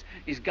Highness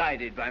is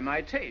guided by my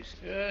taste.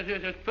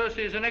 Yes,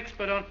 Percy is an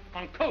expert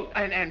on coats.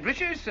 And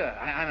riches, sir.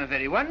 I'm a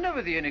very wonder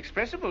with the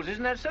inexpressibles.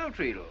 Isn't that so,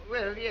 Treadle?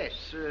 Well,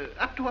 yes,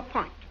 up to a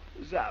point.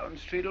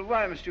 Zounds, Treadle,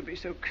 why must you be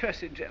so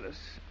cursed jealous?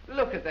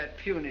 Look at that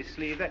puny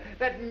sleeve,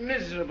 that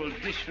miserable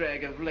dish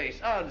rag of lace.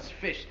 Odds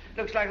fish,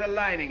 looks like the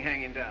lining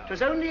hanging down. It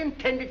was only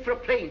intended for a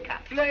plain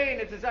cut. Plain,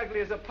 it's as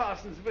ugly as a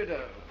parson's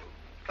widow.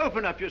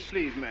 Open up your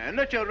sleeve, man.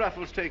 Let your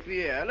ruffles take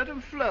the air. Let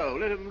them flow,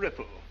 let them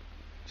ripple.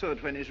 So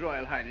that when His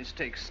Royal Highness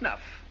takes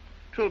snuff,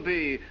 'twill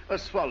be a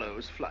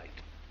swallow's flight.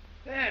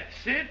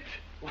 That's it.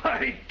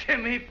 Why,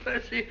 Timmy,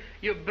 Percy,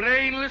 you're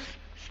brainless,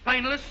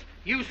 spineless,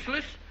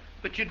 useless,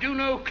 but you do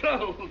know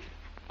clothes.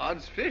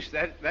 Odds fish,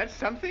 that's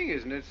something,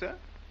 isn't it, sir?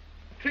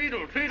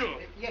 Treadle.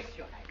 Yes,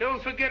 Your Highness.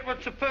 Don't forget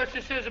what Sir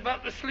Percy says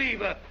about the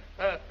sleeve. A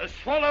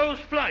swallow's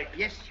flight.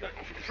 Yes, Your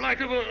Highness.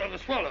 Flight of a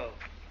swallow.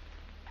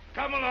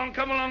 Come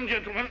along,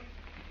 gentlemen.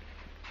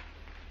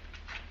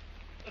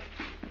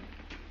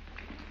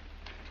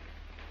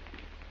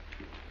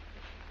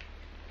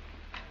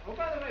 Oh,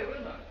 by the way,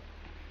 Wilma.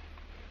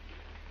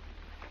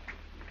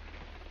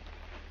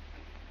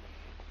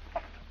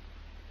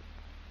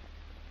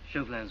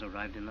 Chauvelin's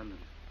arrived in London.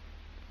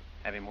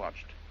 Have him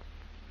watched.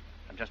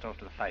 I'm just off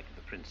to the fight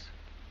with the prince.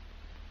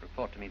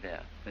 Report to me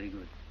there. Very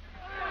good.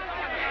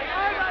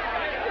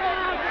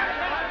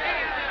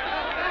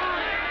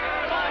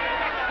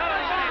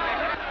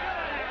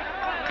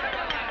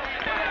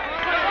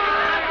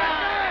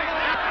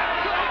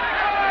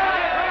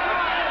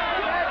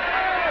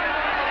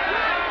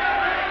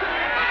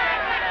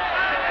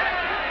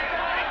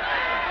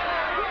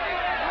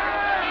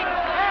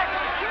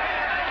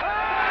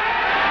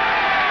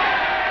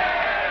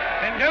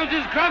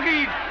 Mendoza's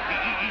groggy.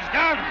 He's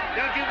down.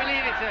 Don't you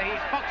believe it, sir. He's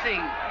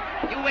foxing.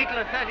 You wait till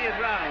the 30th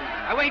round.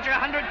 I wager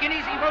 100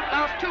 guineas he won't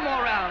last 2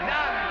 more rounds.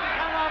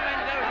 Come on,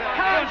 Mendoza.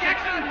 Come on,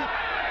 Jackson.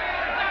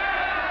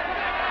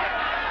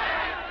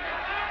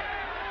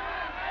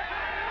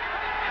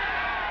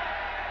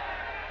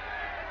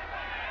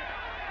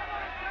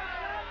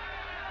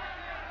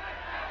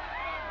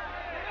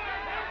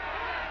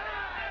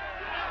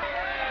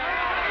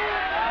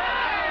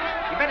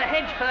 You better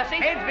hedge, Percy.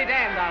 Hedge be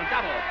damned, I'll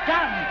double.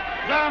 Done.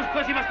 Zounds,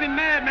 Percy must be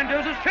mad.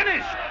 Mendoza's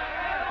finished.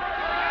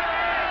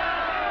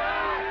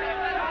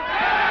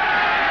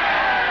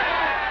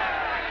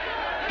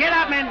 Get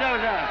up,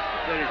 Mendoza.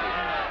 Where is he?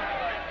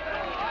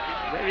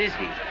 Where is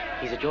he?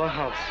 He's at your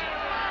house.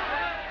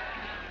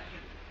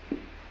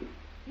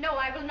 No,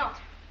 I will not.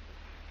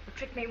 You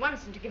tricked me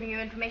once into giving you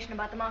information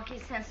about the Marquis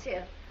de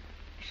Saint-Cyr.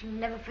 I shall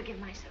never forgive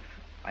myself.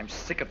 I'm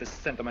sick of this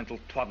sentimental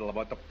twaddle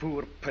about the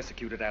poor,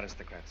 persecuted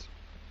aristocrats.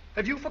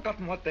 Have you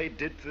forgotten what they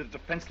did to the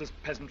defenseless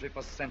peasantry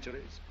for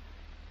centuries?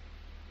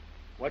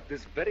 What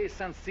this very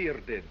Saint-Cyr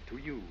did to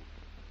you?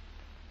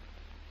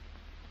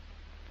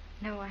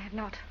 No, I have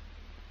not.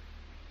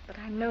 But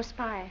I'm no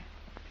spy.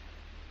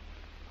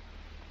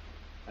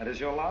 That is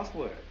your last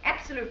word?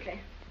 Absolutely.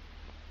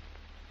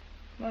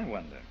 I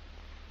wonder.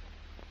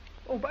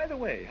 Oh, by the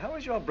way, how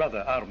is your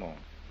brother, Armand?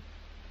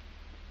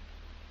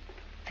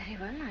 Very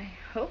well, I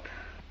hope.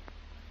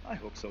 I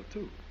hope so,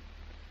 too.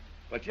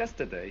 But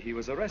yesterday, he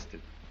was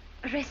arrested.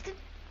 Arrested?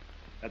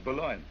 At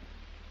Boulogne.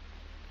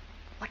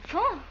 What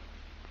for?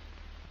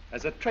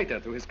 As a traitor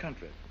to his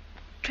country.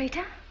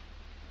 Traitor?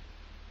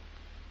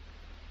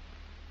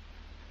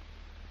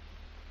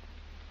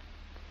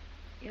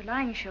 You're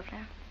lying,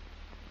 Chauvelin.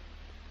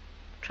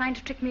 Trying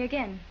to trick me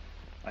again.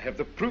 I have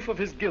the proof of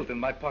his guilt in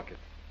my pocket.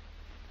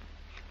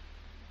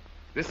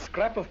 This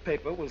scrap of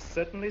paper will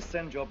certainly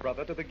send your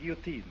brother to the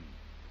guillotine.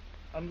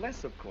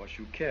 Unless, of course,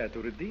 you care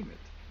to redeem it.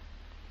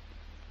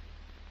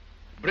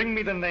 Bring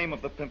me the name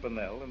of the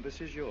Pimpernel, and this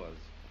is yours.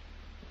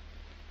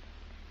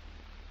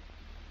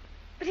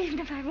 But even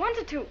if I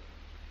wanted to,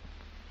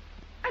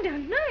 I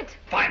don't know it.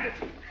 Find it!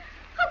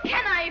 How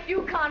can I if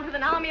you can't with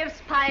an army of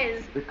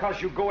spies?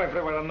 Because you go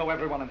everywhere and know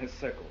everyone in his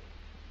circle.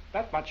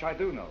 That much I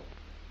do know.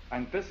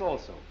 And this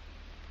also.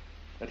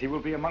 That he will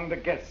be among the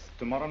guests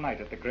tomorrow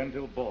night at the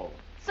Grenville Ball.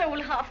 So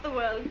will half the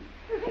world.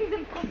 It's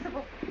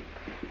impossible.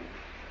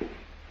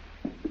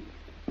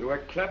 To a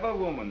clever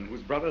woman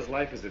whose brother's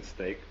life is at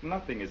stake,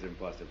 nothing is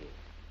impossible.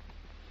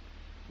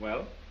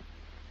 Well?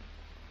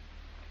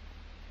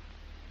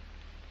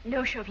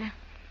 No, Chauvelin.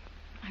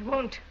 I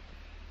won't.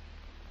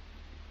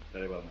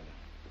 Very well, madam.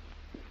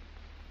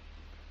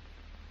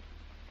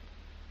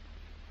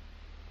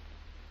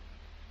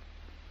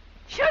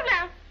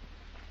 Chauvelin!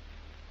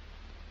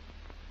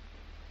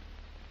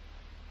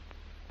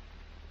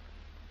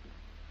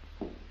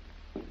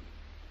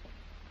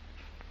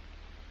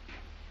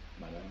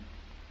 Madame?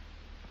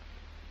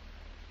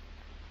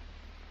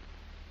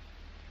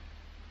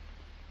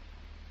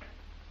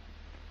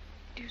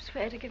 Do you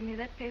swear to give me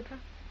that paper?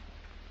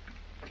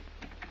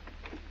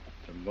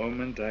 The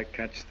moment I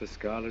catch the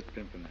Scarlet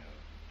Pimpernel.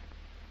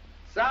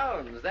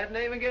 Sounds, that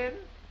name again?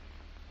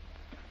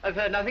 I've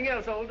heard nothing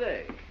else all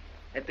day.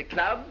 At the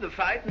club, the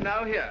fight, and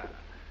now here.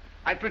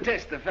 I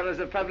protest the fellow's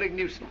a public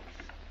nuisance.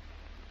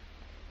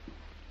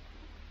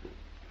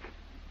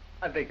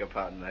 I beg your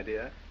pardon, my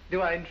dear.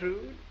 Do I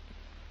intrude?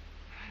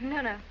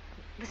 No.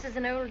 This is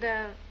an old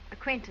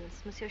acquaintance,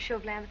 Monsieur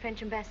Chauvelin, the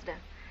French ambassador.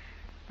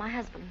 My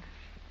husband.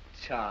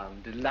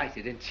 Charmed,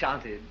 delighted,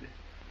 enchanted.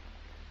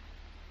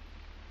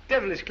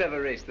 Devilish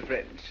clever race, the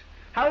French.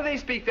 How they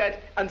speak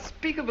that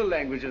unspeakable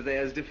language of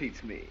theirs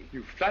defeats me.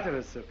 You flatter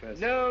us, Sir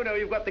Percy. No,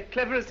 you've got the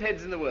cleverest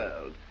heads in the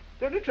world.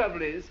 The only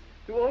trouble is,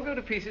 you all go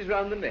to pieces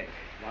round the neck.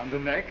 Round the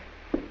neck?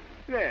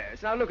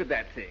 Yes, now look at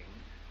that thing.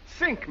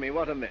 Sink me,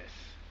 what a mess.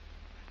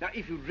 Now,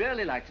 if you'd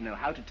really like to know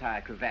how to tie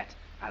a cravat,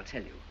 I'll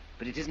tell you.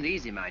 But it isn't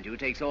easy, mind you. It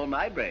takes all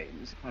my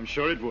brains. I'm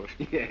sure it would.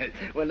 Yes.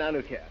 Well, now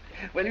look here.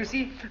 Well, you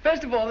see,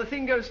 first of all, the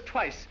thing goes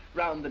twice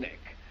round the neck.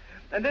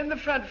 And then the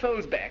front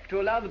folds back to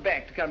allow the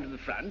back to come to the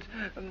front.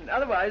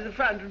 Otherwise, the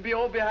front would be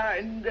all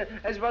behind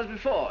as it was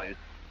before.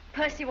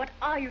 Percy, what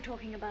are you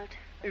talking about?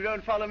 You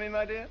don't follow me,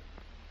 my dear?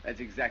 That's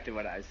exactly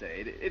what I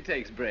say. It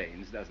takes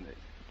brains, doesn't it?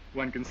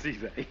 One can see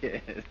that.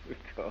 Yes,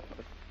 of course.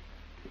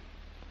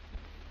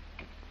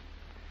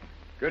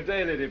 Good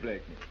day, Lady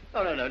Blakeney.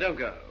 Oh, no, don't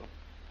go.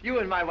 You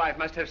and my wife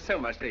must have so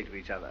much to say to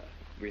each other.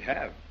 We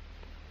have.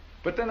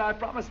 But then I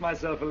promised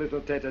myself a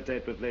little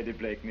tete-a-tete with Lady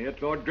Blakeney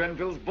at Lord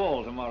Grenville's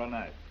ball tomorrow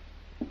night.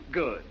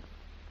 Good.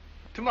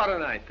 Tomorrow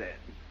night, then.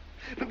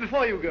 But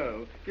before you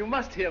go, you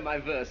must hear my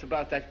verse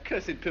about that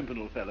cursed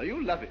Pimpernel fellow.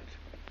 You'll love it.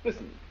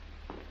 Listen.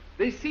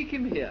 They seek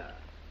him here.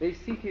 They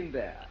seek him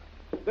there.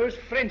 Those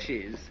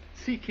Frenchies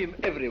seek him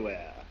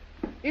everywhere.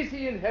 Is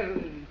he in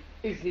heaven?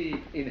 Is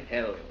he in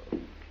hell?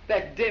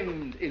 That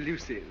demmed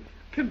elusive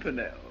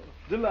Pimpernel.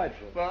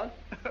 Delightful. What?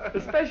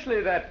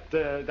 Especially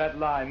that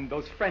line,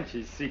 those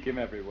Frenchies seek him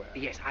everywhere.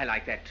 Yes, I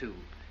like that too.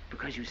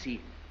 Because you see,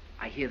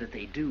 I hear that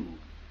they do.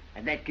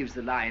 And that gives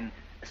the line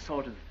a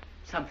sort of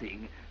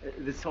something,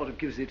 that sort of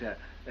gives it a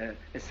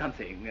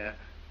something,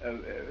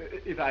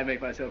 if I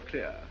make myself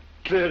clear.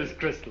 Clear as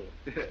crystal.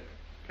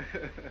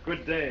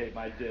 Good day,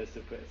 my dear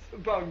Sir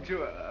Percy.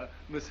 Bonjour,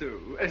 monsieur,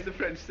 as the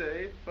French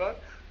say.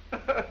 What?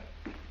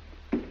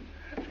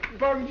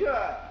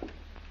 Bonjour.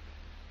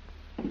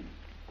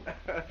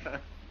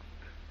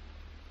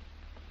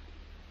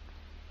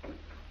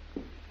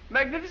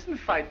 Magnificent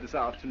fight this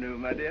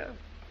afternoon, my dear.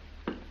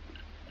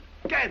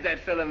 Gad, that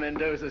fellow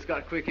Mendoza's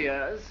got quick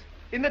ears.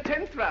 In the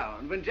 10th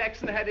round, when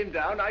Jackson had him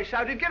down, I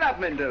shouted, "Get up,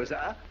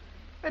 Mendoza!"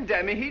 And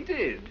damn me, he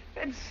did.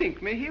 And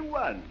sink me, he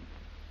won.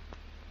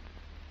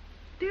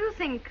 Do you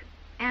think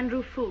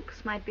Andrew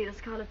Fulks might be the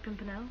Scarlet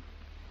Pimpernel?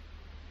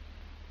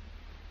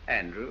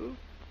 Andrew?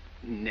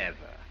 Never.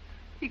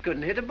 He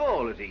couldn't hit a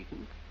ball at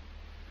Eton.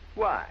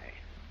 Why?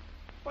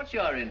 What's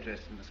your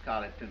interest in the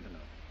Scarlet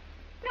Pimpernel?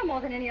 No more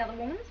than any other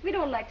woman's. We'd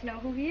all like to know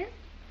who he is.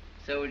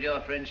 So would your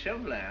friend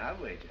Chauvelin, I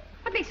wager.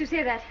 What makes you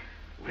say that?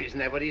 Well, isn't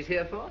that what he's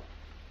here for?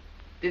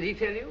 Did he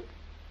tell you?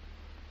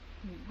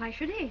 Why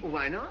should he?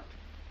 Why not?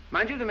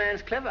 Mind you, the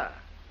man's clever.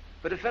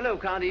 But a fellow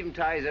who can't even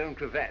tie his own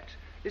cravat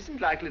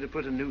isn't likely to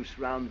put a noose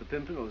round the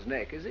Pimpernel's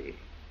neck, is he?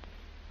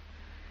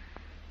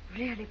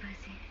 Really,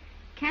 Percy?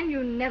 Can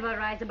you never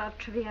rise above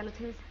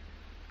trivialities?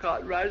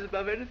 Can't rise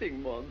above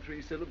anything more than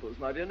 3 syllables,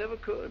 my dear. Never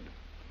could.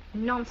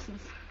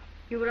 Nonsense.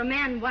 You were a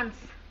man once.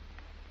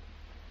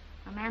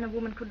 A man a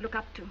woman could look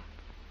up to.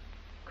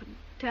 Could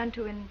turn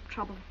to in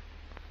trouble.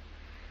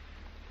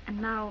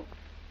 And now,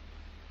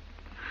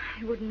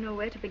 I wouldn't know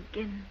where to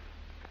begin.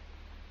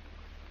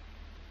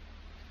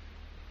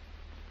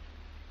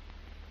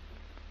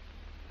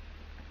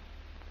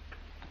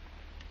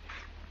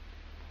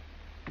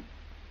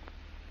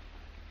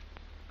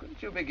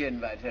 Couldn't you begin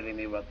by telling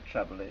me what the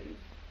trouble is?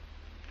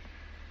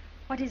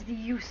 What is the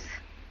use?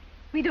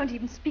 We don't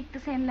even speak the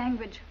same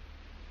language.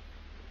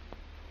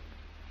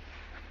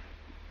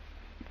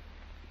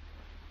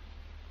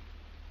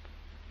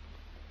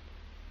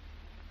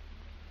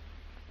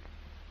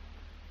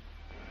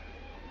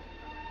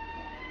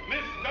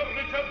 Mr.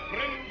 Richard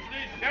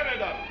Brinsley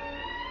Sheridan,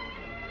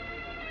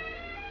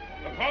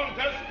 the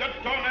Countess de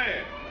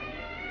Tournay,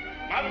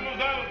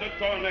 Mademoiselle de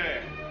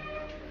Tournay,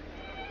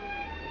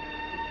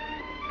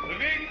 the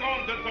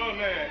Vicomte de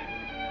Tournay,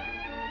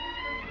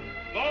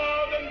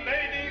 Lord and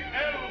Lady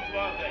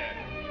Ellsworthy,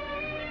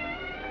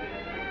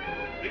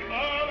 the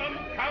Earl and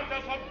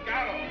Countess of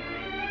Garrow.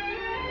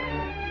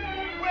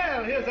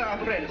 Well, here's our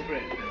friend's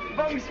friend.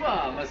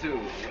 Bonsoir, monsieur,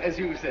 as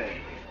you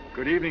say.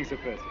 Good evening, Sir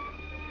Percy.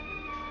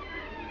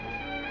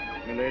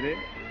 Milady?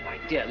 My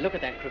dear, look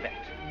at that cravat.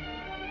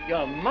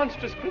 You're a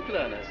monstrous quick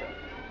learner, sir.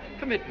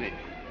 Permit me.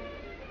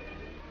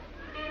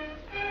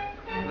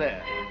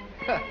 There.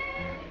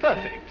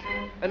 Perfect.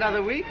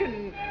 Another week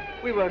and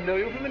we won't know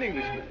you from an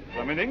Englishman.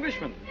 From an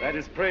Englishman? That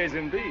is praise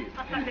indeed.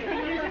 Oh,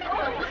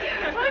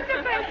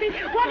 Sir Percy,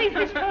 what is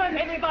this poem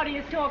everybody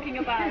is talking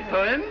about?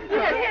 Poem?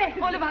 Yes,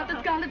 all about the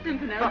Scarlet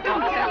Pimpernel. Don't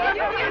tell us.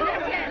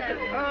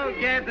 Oh,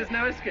 Gad, there's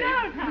no escape.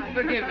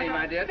 Forgive me,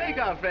 my dear. Take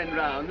our friend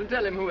round and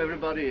tell him who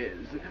everybody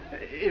is.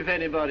 If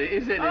anybody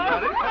is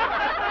anybody.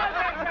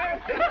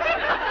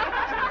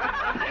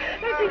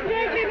 That's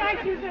exactly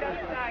like you, sir.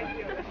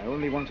 I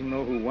only want to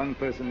know who one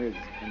person is,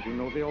 and you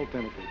know the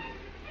alternative.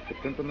 The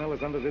Pimpernel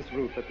is under this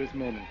roof at this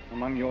moment,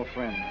 among your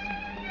friends.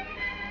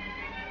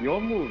 Your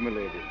move,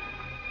 milady.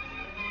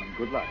 And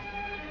good luck.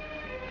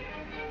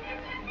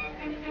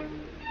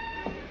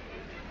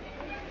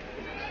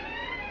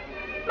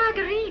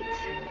 Marguerite!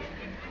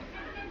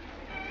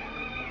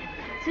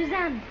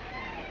 Suzanne.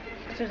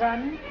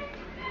 Suzanne?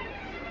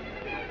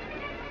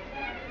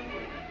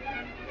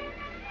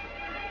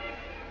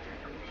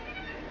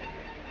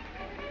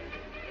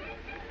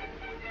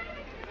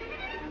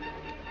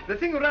 The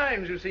thing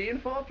rhymes, you see, in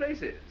 4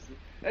 places.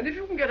 And if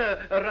you can get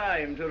a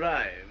rhyme to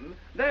rhyme,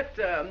 that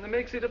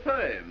makes it a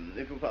poem,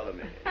 if you follow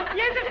me.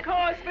 Yes, of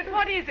course, but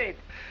what is it?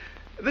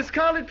 The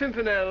Scarlet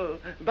Pimpernel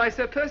by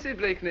Sir Percy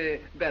Blakeney,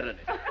 Baronet.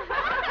 Oh,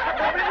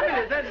 wait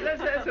a minute,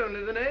 that's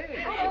only the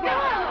name.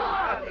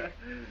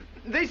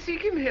 They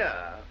seek him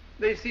here,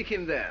 they seek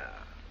him there.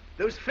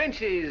 Those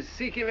Frenchies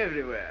seek him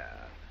everywhere.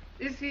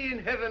 Is he in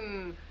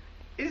heaven?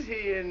 Is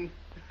he in...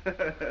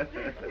 that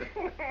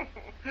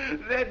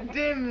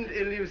dimmed,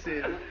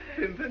 elusive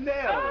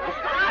Pimpernel.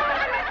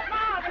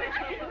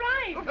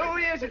 Right. Oh,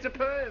 yes, it's a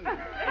poem.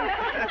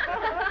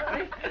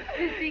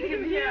 They seek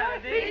him here,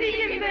 they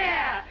seek him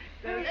there.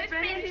 Those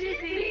Frenchies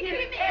seek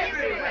him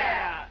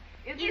everywhere.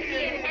 Is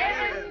he in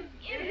heaven?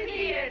 Is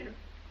he in...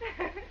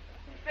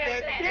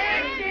 The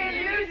dimmed,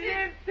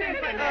 elusive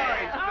Pimpernel.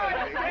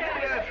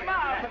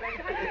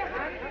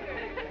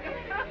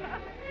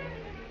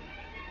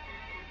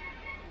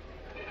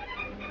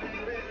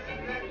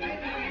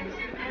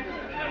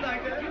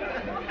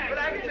 But I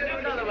can tell you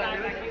another one.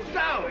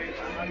 So,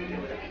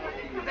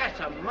 that's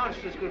a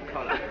monstrous good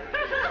collar.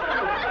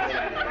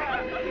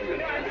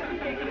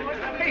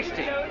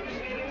 Hastings,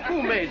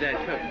 who made that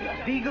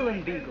coat? Beagle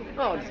and Beagle.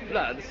 Odds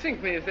blood,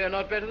 sink me if they're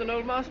not better than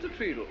old Master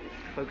Treadle.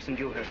 Folks in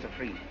Dewhurst are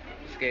free.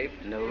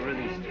 Escaped? No,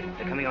 released.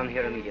 They're coming on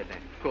here immediately.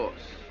 Of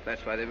course.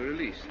 That's why they were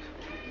released.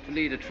 To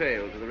lead a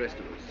trail to the rest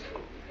of us.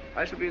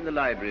 I shall be in the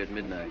library at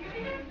midnight.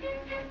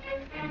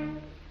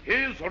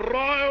 His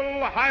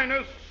Royal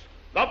Highness,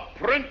 the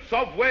Prince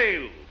of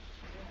Wales.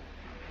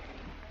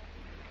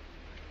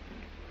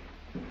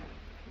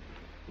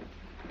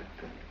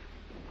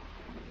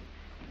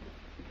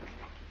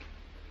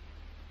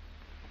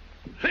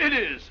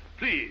 Ladies,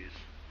 please.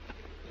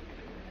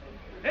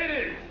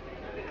 Ladies,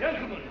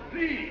 gentlemen,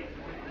 please.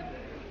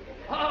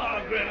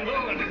 Ah,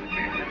 Grenville.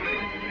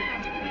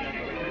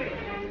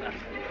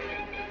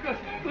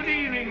 Good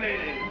evening,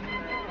 ladies.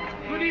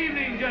 Good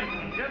evening,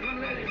 gentlemen.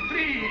 Gentlemen, ladies,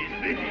 please,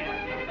 please.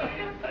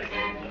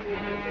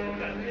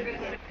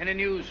 Any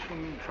news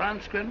from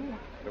France, Grenville?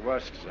 The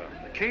worst, sir.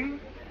 The king?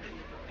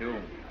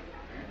 Doom.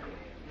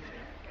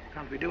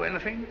 Can't we do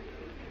anything?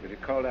 We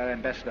recalled our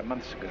ambassador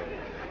months ago.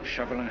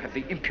 Chauvelin had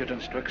the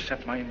impudence to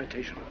accept my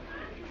invitation.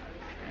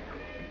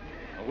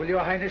 Will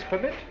your Highness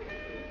permit?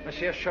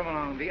 Monsieur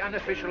Chauvelin, the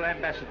unofficial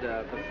ambassador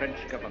of the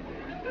French government.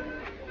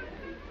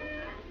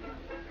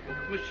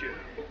 Monsieur,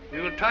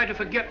 we will try to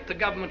forget the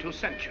government who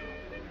sent you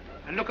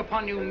and look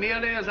upon you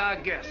merely as our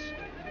guest,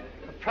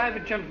 a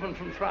private gentleman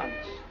from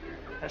France.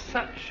 As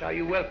such, are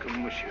you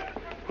welcome, monsieur.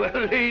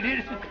 Well,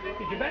 ladies,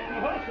 did you back the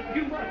horse a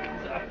few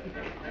months?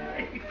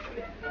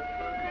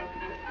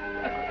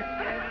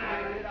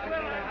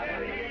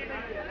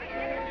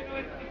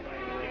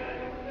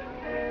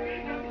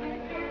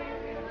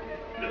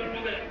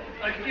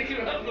 I kick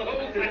you out the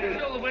whole thing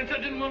till the winter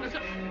didn't want to...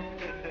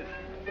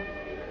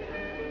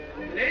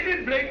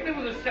 Lady Blakeney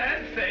with a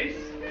sad face?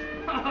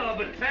 Ah,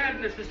 but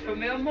sadness is for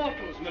mere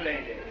mortals,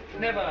 milady.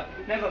 Never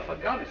for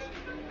goddesses.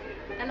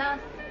 Alas,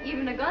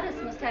 even a goddess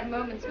must have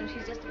moments when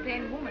she's just a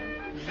plain woman.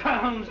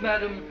 Zounds,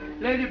 madam.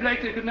 Lady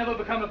Blakeney could never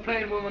become a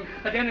plain woman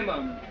at any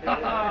moment. Ha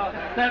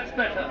ha, that's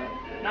better.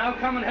 Now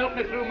come and help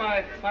me through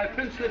my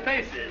princely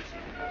paces.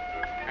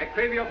 I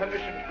crave your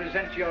permission to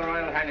present to your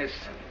Royal Highness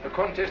the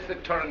Comtesse de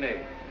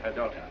Tournay, her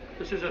daughter.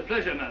 This is a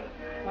pleasure, madam.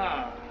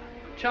 Ah,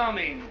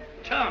 charming,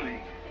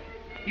 charming.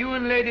 You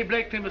and Lady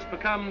Blakeney must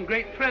become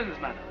great friends,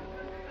 madam.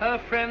 Her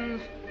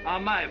friends are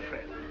my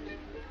friends,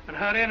 and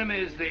her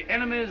enemies the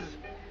enemies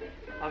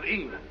of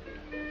England.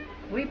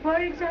 We poor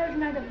exiles,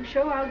 madam,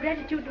 show our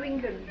gratitude to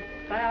England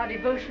by our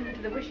devotion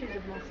to the wishes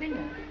of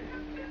Monseigneur.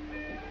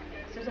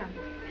 Suzanne.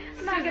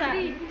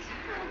 Marguerite.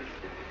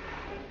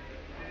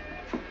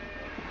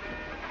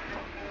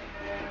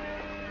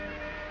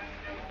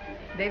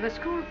 They were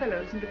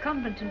schoolfellows in the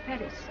convent in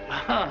Paris.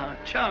 Ah,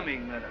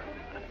 charming, madam.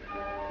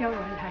 Your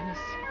Royal Highness,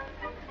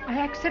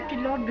 I accepted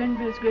Lord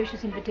Grenville's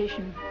gracious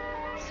invitation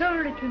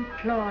solely to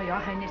implore your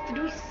Highness to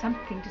do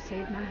something to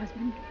save my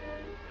husband.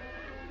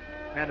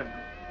 Madam,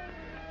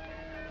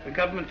 the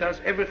government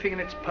does everything in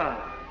its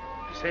power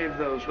to save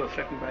those who are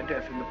threatened by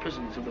death in the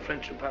prisons of the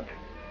French Republic.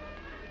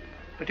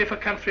 But if a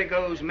country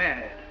goes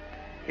mad,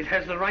 it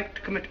has the right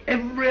to commit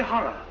every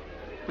horror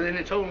within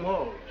its own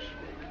walls.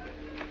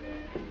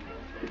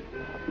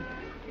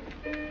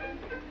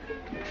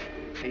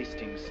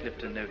 Hastings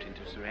slipped a note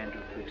into Sir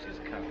Andrew Ffoulkes'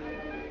 cuff.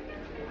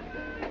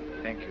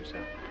 Thank you,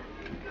 sir.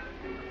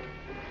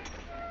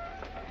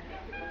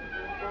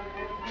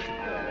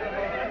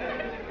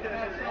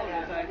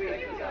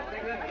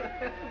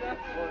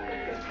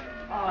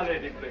 Ah,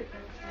 Lady Blakeney.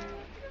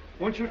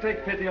 Won't you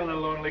take pity on a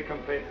lonely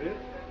compatriot?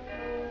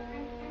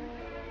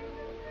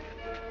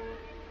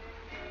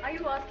 Are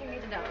you asking me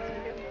to dance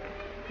with you?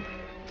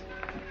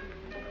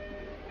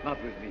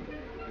 Not with me.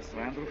 With Sir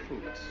Andrew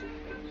Ffoulkes.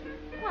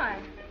 Why?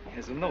 He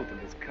has a note in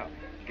his cuff.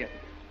 Get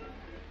it.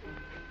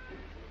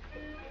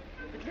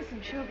 But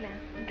listen,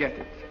 Chauvelin. Get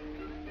it.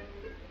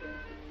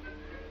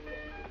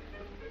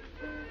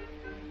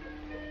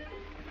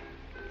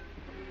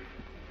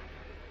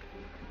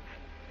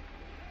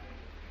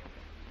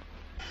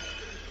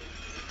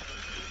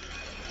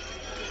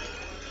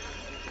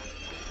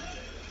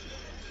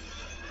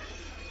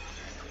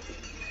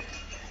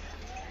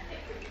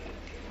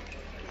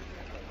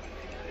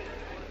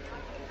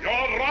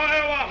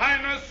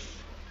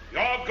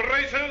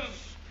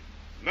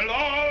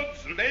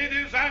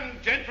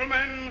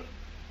 gentlemen,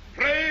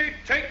 pray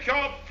take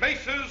your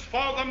places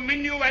for the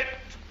minuet.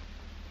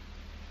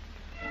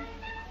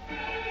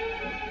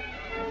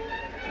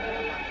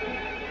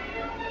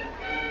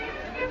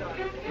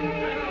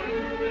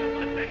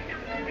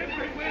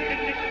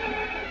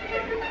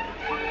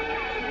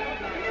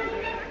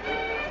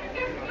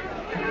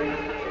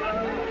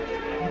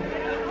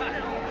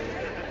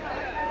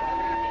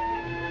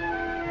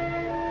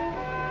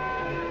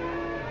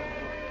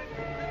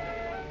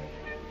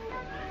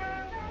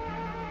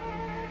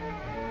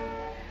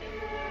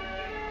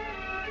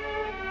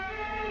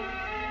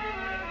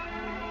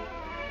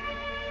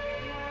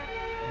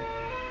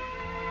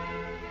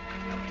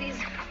 Please,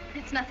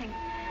 it's nothing.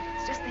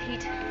 It's just the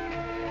heat.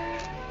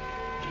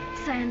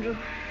 Sir Andrew,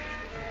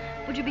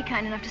 would you be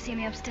kind enough to see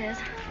me upstairs?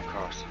 Of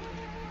course.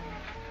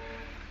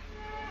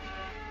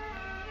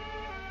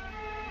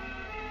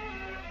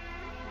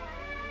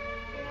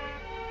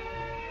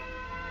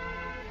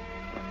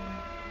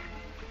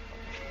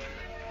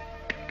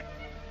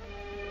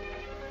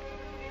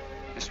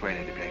 This way,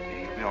 Lady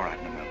Blakeney. You'll be all right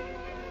in a moment.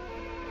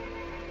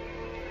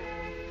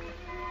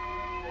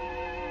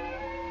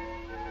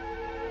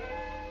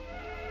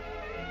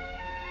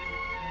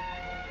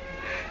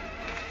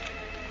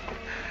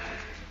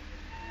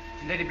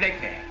 Lady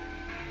Blakeney,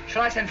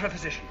 shall I send for a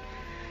physician?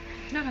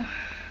 No, no.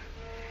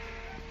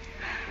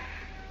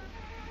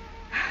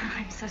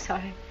 I'm so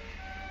sorry.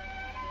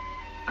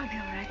 I'll be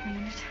all right in a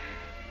minute.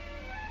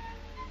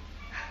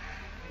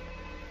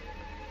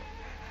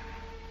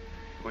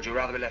 Would you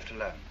rather be left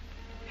alone?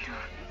 No,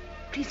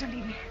 please don't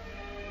leave me.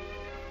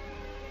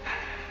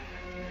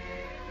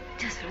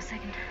 Just for a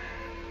second.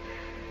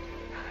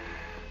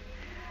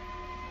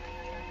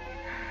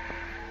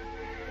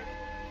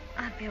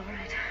 I'll be all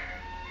right.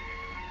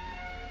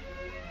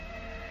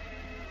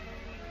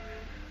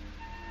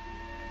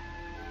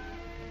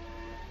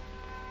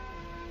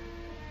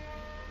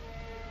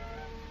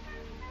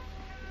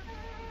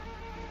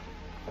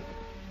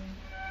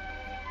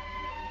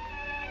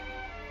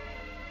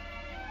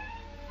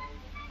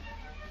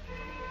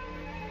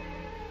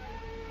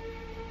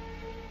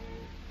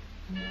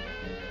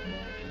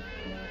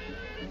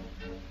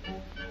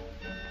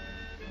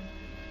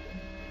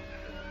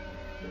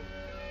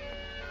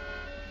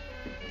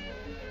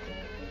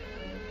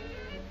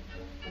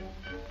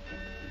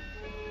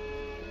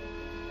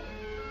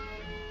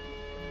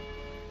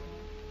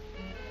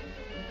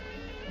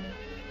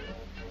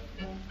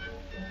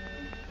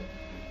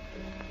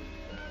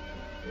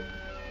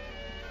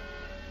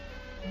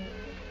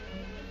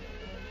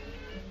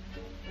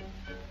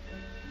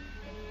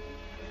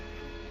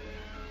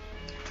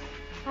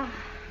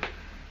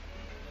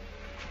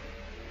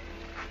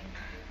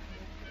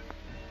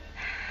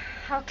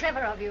 How clever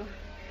of you.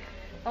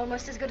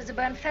 Almost as good as a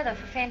burnt feather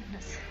for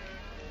faintness.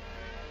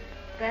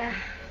 There.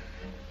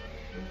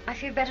 I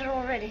feel better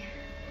already.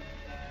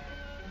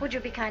 Would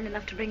you be kind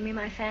enough to bring me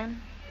my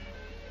fan?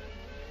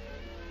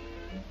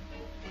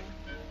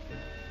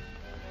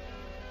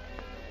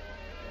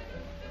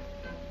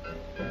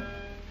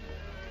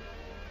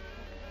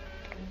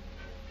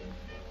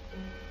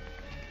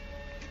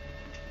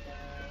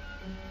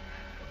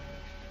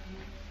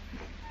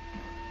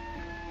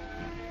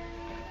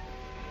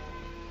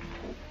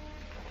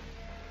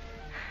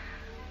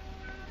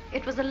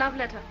 It was a love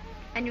letter,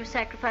 and you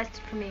sacrificed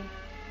it for me.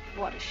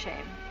 What a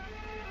shame.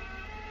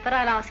 But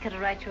I'll ask her to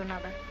write you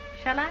another.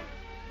 Shall I?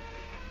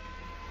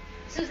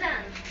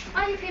 Suzanne,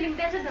 are you feeling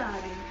better,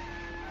 darling?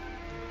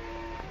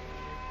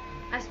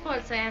 I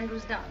spoiled Sir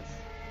Andrew's dance.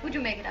 Would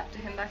you make it up to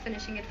him by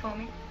finishing it for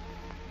me?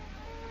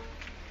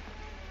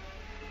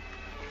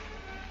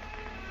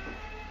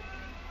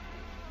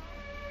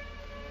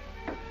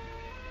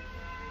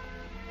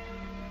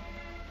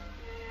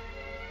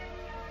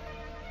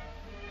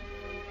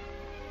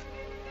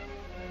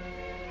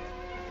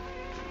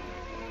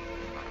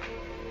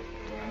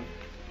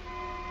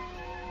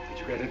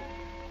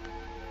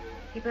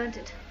 He burnt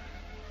it.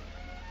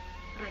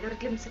 But I got a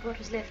glimpse of what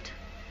was left.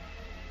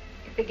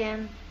 It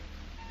began...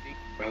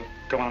 Well,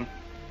 go on.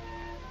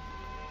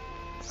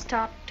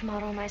 Start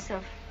tomorrow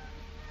myself.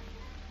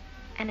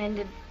 And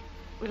ended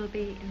will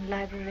be in the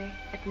library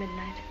at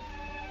midnight.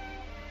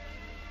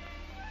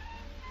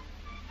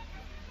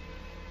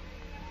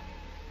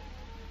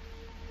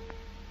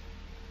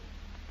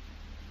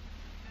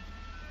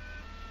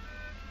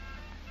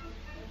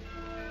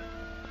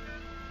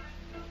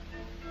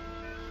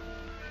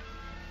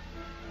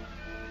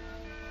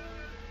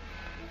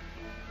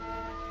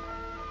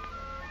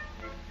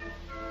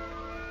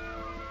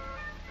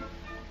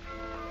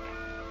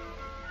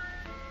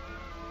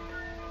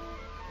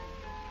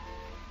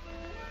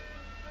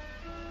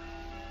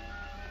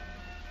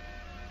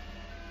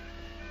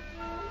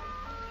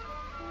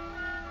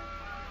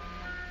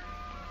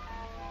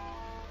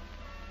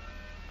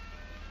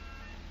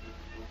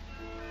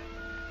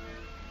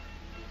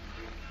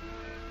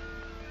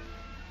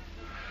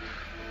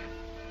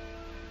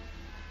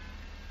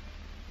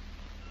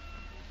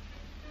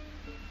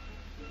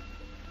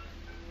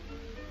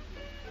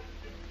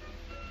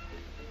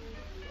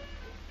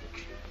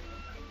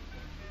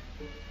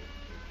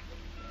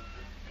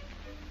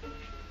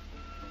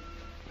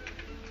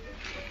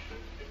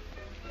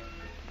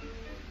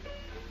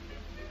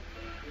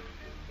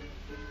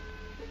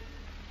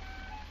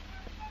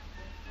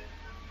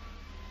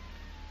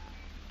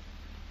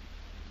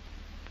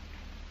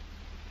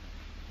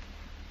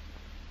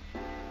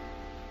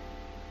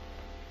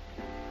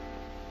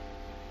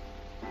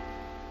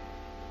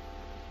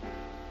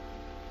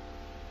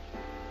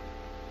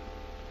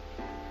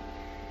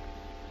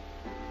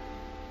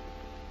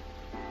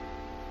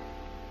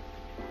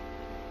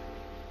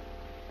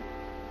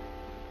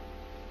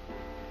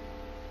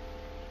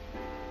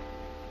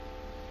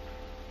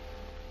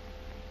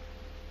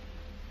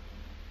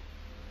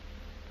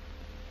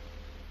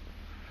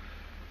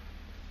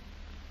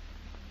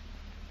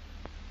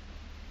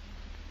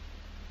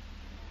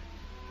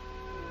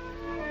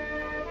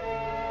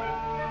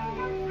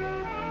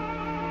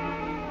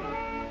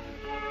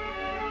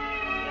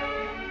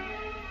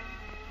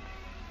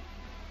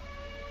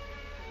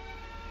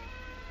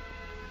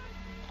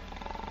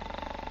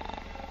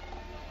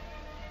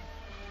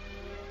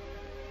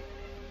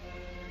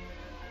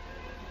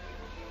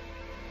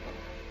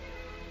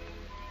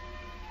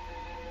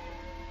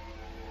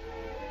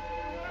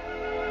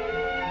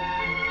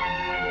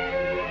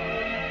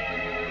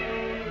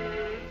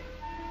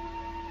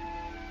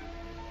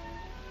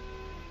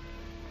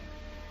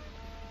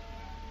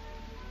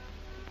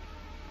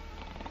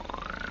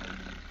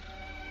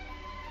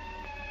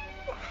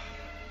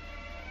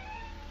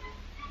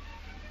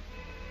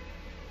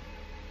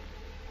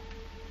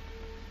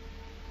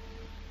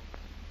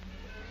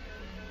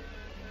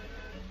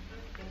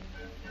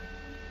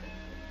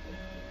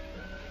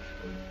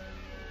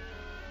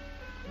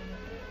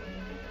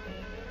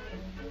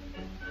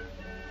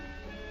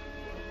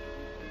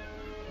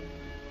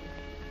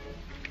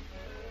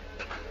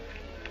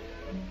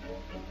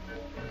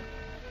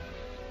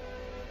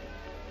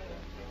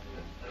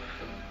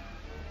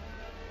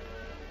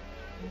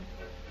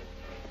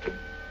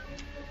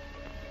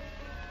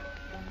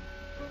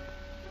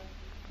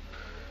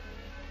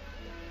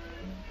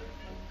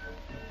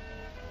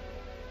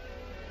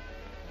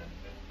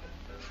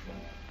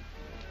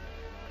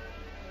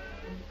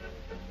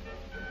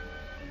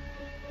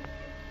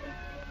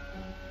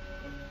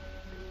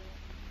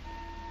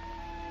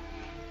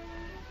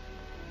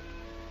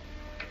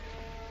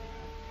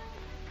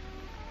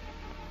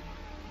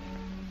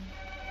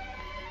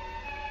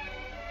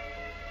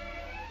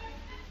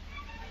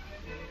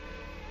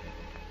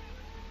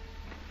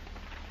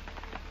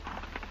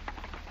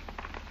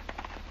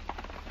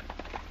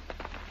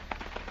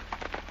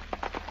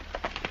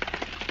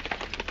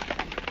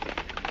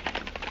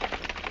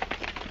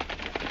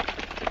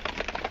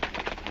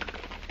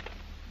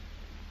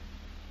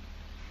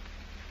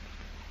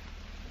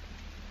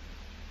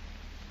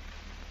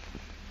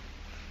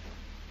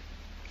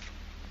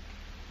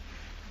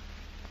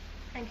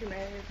 Thank you,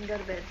 Mary. You can go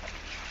to bed.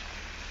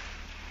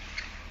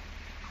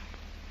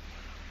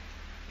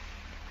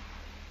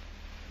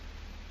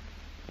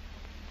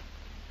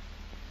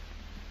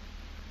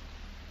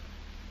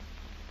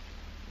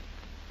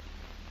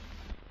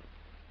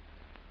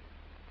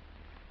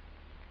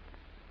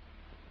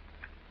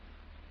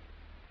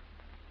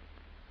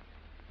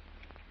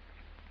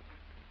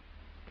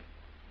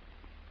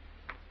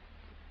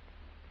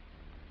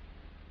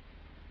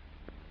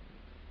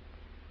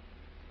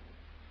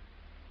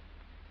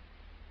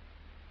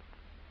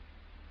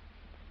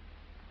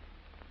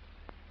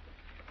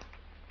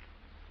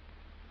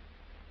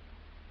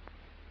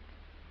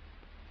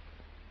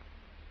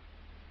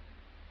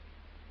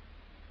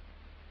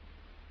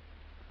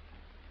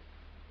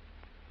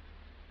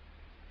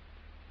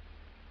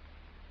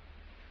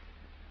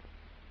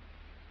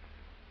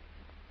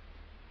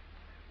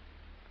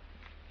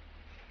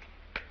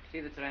 See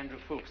that Sir Andrew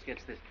Ffoulkes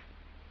gets this.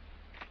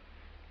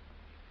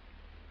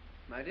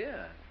 My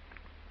dear.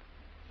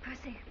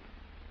 Percy.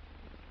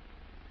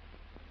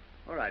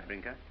 All right,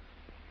 Brinker.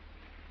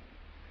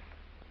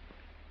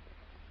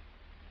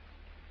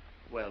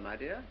 Well, my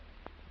dear?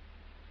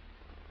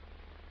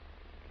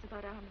 It's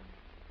about Armand.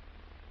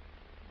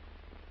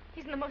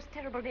 He's in the most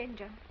terrible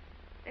danger.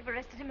 They've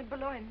arrested him at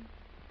Boulogne.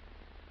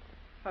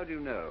 How do you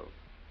know?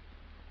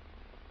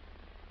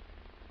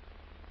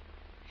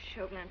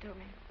 Chauvelin told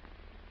me.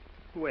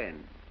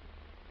 When?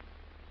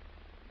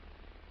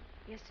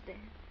 Yesterday.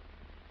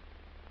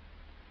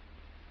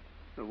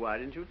 Well, why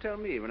didn't you tell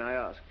me when I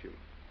asked you?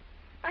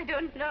 I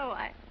don't know.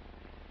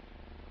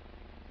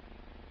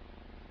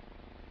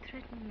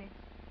 Threatened me.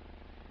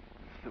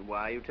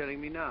 Why are you telling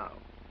me now?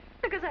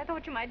 Because I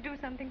thought you might do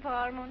something for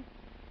Armand.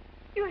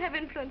 You have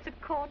influence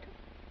at court.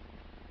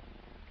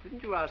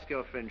 Didn't you ask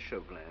your friend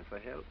Chauvelin for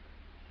help?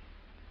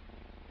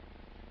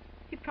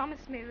 He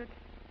promised me that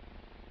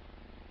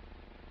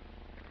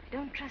I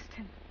don't trust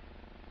him.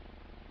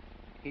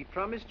 He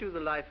promised you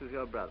the life of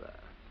your brother.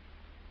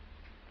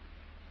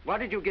 What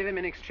did you give him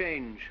in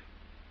exchange?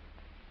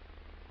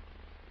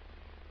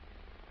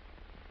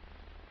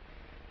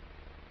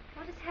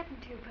 What has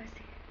happened to you,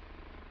 Percy?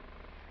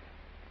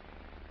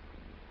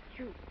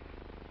 You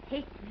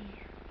hate me.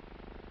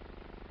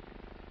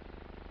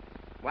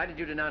 Why did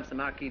you denounce the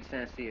Marquis de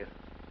Saint-Cyr?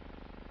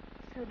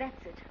 So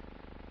that's it.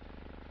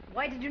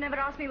 Why did you never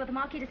ask me what the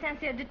Marquis de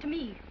Saint-Cyr did to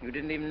me? You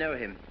didn't even know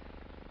him.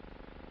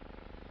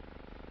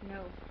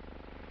 No.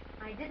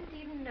 I didn't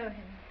even know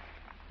him.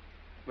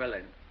 Well,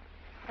 then.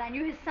 But I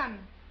knew his son.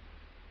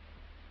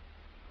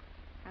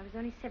 I was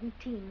only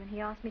 17 when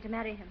he asked me to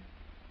marry him.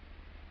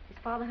 His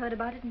father heard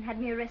about it and had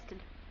me arrested.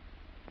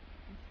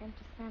 And sent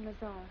to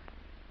Saint-Lazare.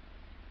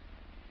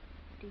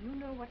 Do you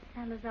know what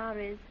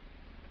Saint-Lazare is?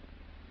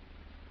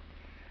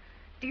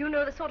 Do you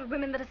know the sort of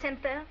women that are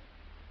sent there? I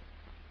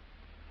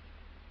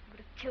would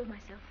have killed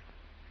myself.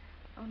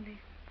 Only...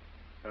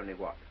 Only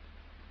what?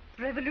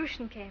 The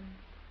revolution came.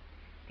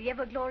 The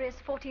ever-glorious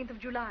 14th of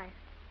July.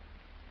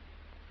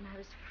 And I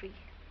was free.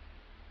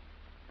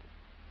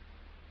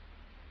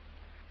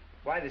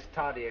 Why this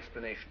tardy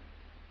explanation?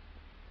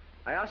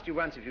 I asked you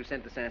once if you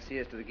sent the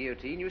Saint-Cyrs to the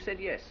guillotine. You said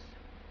yes.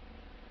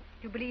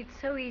 You believed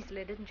so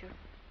easily, didn't you?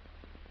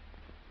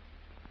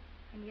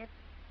 And yet,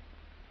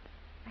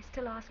 I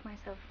still ask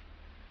myself,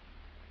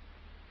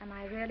 am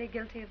I really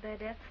guilty of their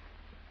death?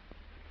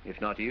 If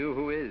not you,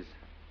 who is?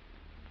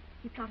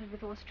 He plotted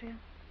with Austria.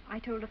 I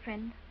told a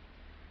friend.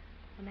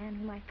 A man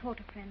whom I thought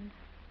a friend.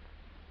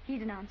 He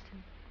denounced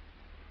him.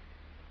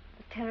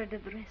 The terror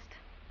did the rest.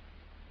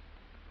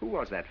 Who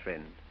was that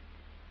friend?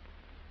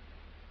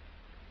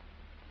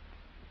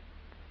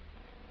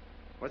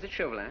 Was it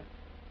Chauvelin?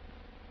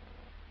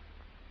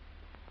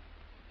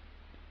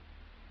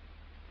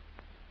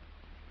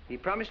 He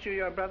promised you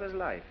your brother's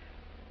life.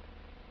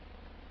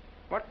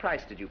 What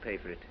price did you pay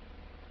for it?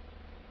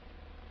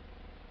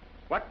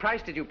 What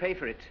price did you pay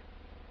for it?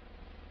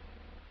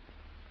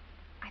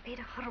 I paid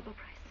a horrible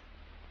price.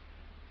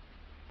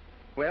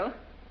 Well?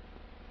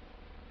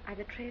 I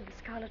betrayed the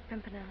Scarlet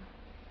Pimpernel.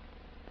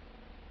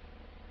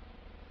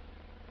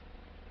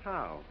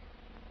 How?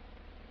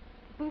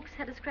 Ffoulkes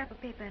had a scrap of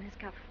paper in his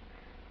cuff.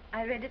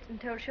 I read it and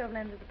told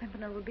Chauvelin that the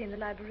Pimpernel would be in the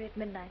library at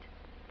midnight.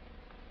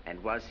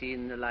 And was he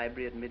in the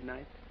library at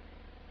midnight?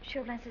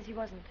 Chauvelin says he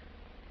wasn't.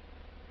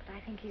 But I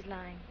think he's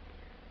lying.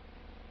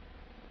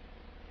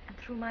 And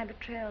through my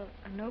betrayal,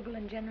 a noble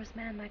and generous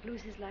man might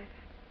lose his life.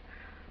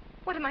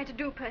 What am I to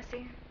do,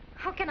 Percy?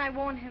 How can I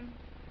warn him?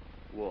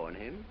 Warn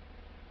him?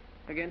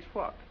 Against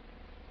what?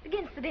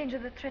 Against the danger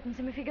that threatens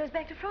him if he goes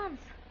back to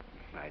France.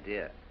 My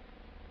dear,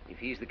 if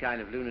he's the kind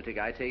of lunatic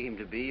I take him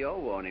to be, your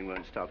warning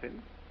won't stop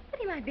him. But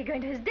he might be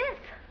going to his death.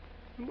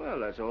 Well,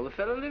 that's all the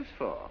fellow lives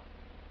for.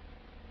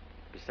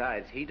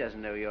 Besides, he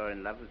doesn't know you're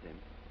in love with him.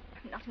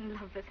 I'm not in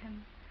love with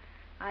him.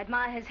 I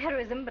admire his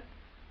heroism, but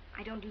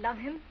I don't love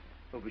him.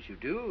 Oh, but you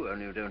do,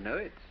 only you don't know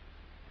it.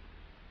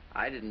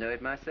 I didn't know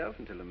it myself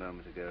until a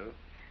moment ago.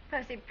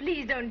 Percy,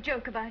 please don't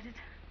joke about it.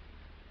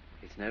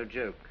 It's no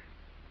joke.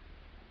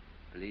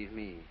 Believe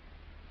me.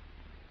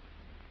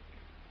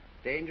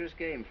 Dangerous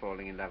game,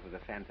 falling in love with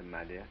a phantom,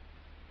 my dear.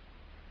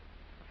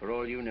 For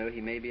all you know,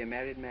 he may be a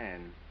married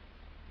man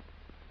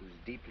who's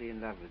deeply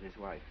in love with his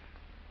wife.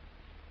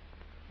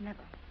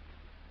 Never.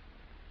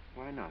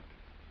 Why not?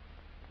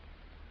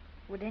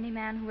 Would any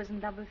man who was in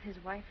love with his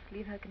wife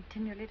leave her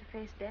continually to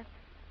face death?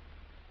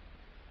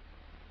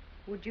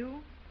 Would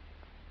you?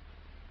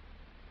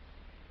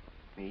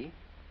 Me?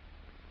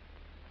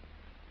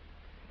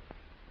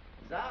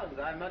 Zounds,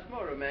 I'm much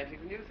more romantic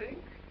than you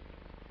think.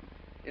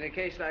 In a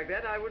case like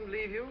that, I wouldn't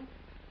leave you.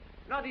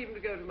 Not even to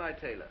go to my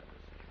tailor's.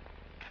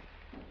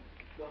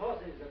 The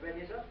horses are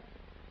ready, sir.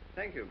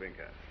 Thank you,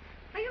 Brinker.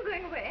 Are you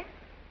going away?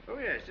 Oh,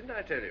 yes, didn't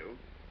I tell you?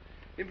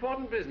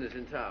 Important business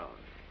in town.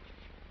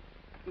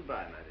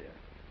 Goodbye, my dear.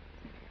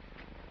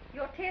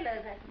 Your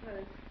tailors, I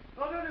suppose.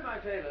 Not only my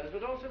tailors,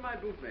 but also my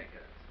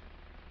bootmakers.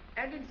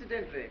 And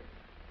incidentally,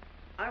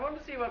 I want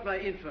to see what my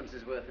influence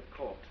is worth at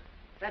court.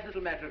 That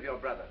little matter of your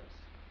brother's.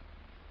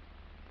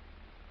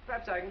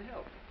 Perhaps I can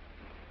help.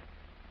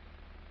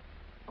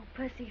 Oh,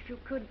 Percy, if you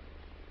could,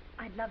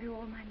 I'd love you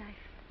all my life.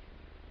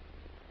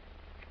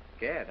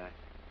 Gad,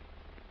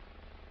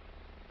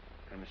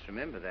 I must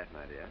remember that,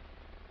 my dear.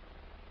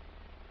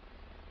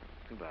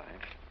 Goodbye.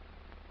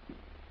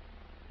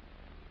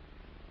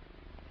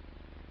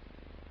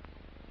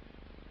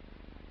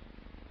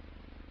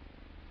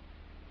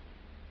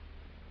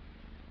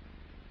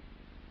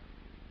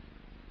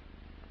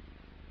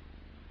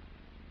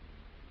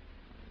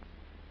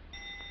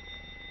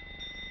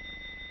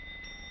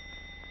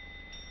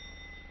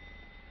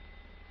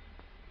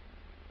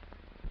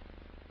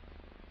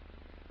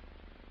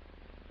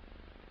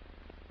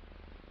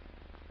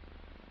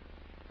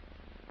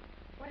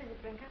 What is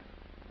it, Brinker?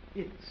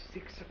 It's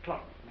 6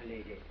 o'clock, my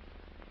lady.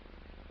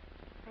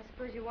 I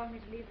suppose you want me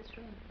to leave this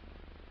room.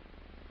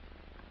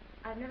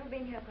 I've never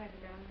been here quite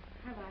alone,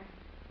 have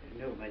I?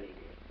 No, my lady.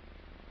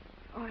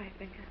 All right,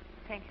 Brinker.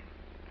 Thank you.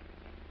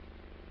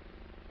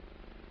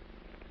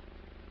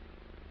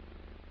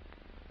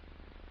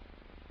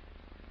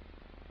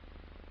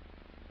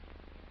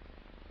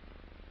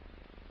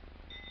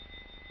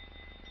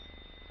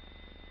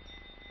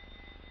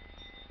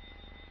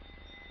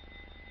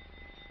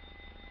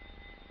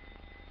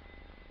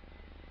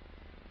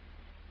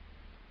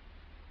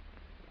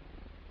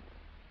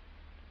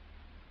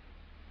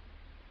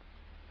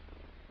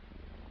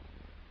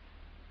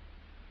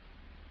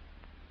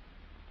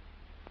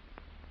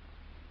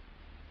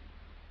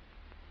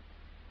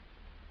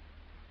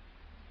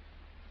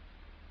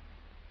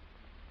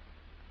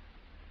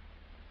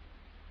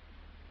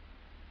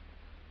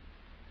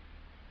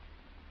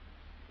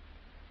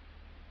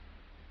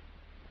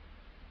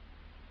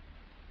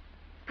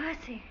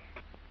 Percy.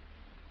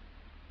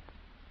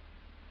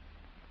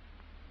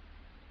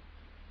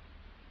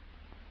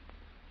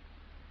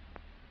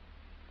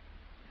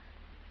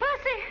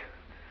 Percy!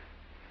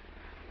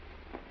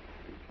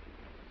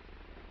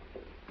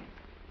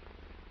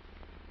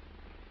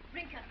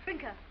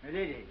 Brinker. My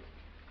lady,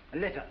 a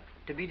letter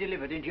to be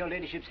delivered into your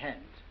ladyship's hands.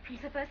 From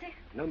Sir Percy?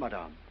 No,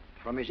 madame.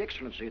 From His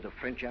Excellency, the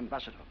French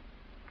ambassador.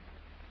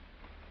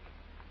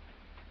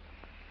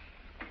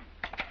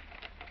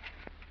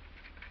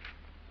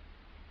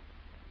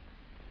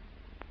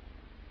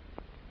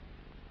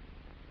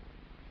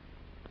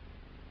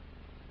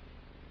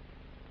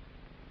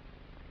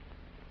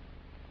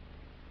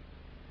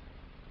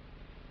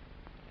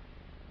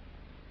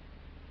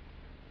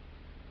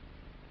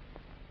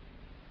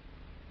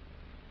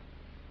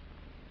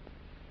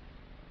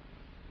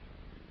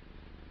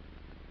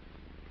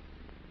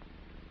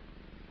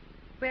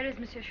 Where is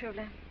Monsieur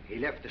Chauvelin? He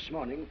left this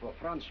morning for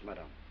France,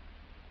 madame.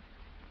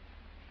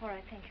 All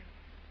right, thank you.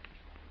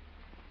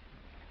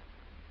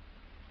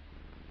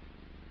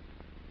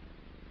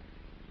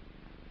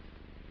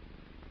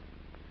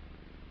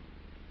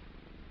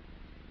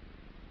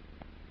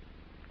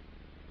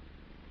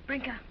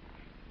 Brinker.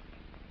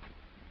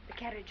 The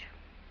carriage.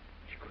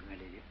 Good, my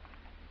lady.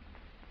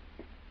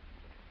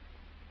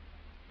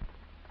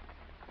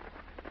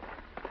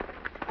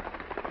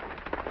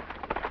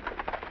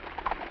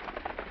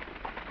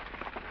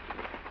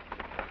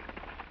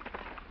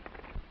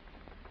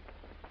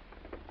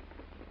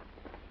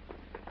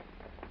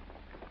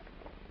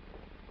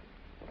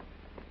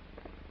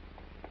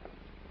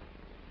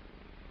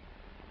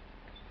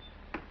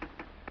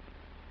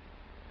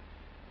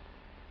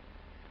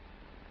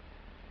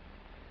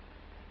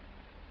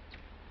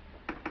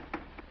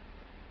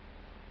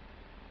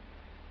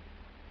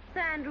 Sir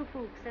Andrew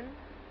Fulkson.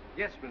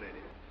 Yes, my lady.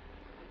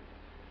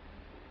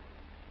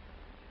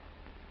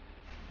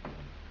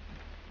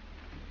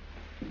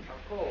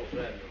 Of course,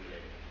 Sir Andrew, my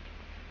lady.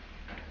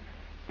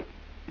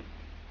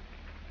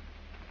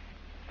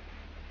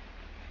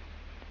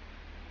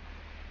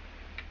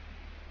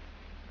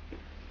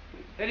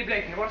 Lady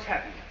Blakeney, what's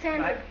happened? Sir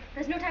Andrew,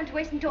 there's no time to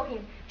waste in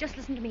talking. Just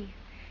listen to me.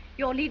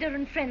 Your leader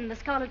and friend, the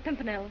Scarlet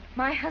Pimpernel,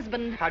 my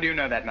husband... How do you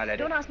know that, my lady?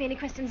 Don't ask me any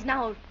questions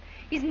now.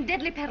 He's in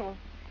deadly peril.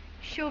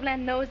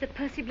 Chauvelin knows that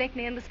Percy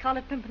Blakeney and the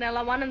Scarlet Pimpernel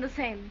are one and the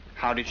same.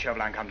 How did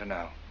Chauvelin come to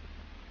know?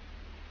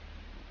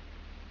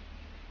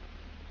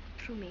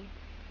 Through me.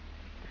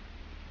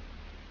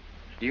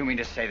 Do you mean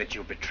to say that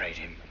you betrayed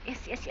him?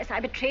 Yes,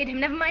 I betrayed him.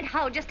 Never mind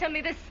how. Just tell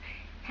me this.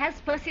 Has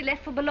Percy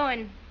left for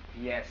Boulogne?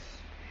 Yes.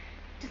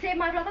 To save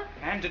my brother?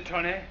 And de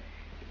Tournay?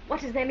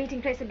 What is their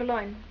meeting place at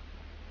Boulogne?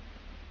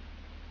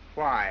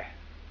 Why?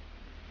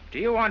 Do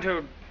you want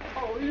to...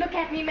 Oh, look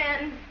at me,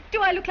 man.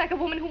 Do I look like a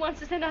woman who wants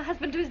to send her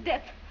husband to his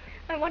death?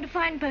 I want to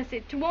find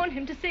Percy, to warn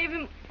him, to save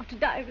him, or to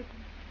die with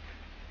him.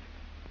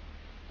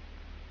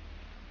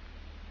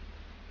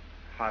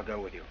 I'll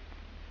go with you.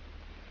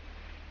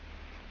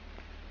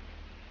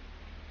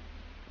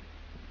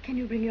 Can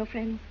you bring your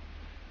friends?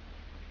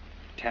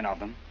 10 of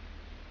them.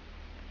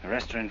 The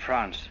rest are in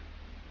France.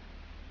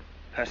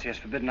 Percy has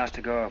forbidden us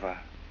to go over.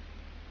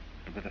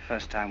 It'll be the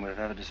first time we've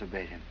ever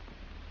disobeyed him.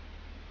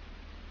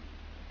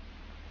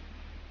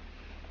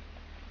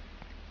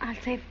 I'll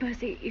save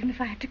Percy, even if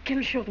I had to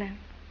kill Chauvelin.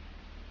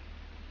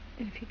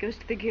 And if he goes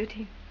to the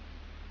guillotine,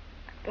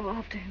 I'll go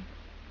after him.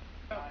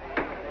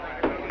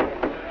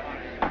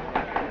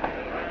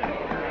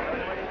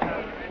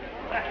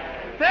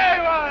 There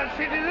you are,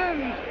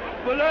 citizens.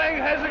 Boulogne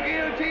has a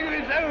guillotine of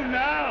its own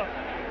now.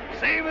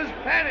 Same as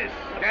Paris.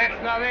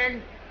 That's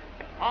nothing.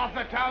 Half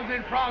the towns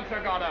in France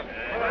have got them.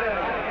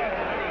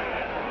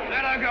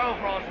 Let her go,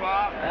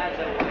 Francois. That's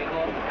okay,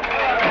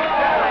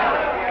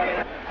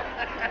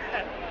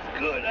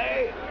 Good,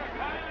 eh?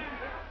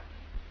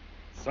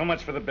 So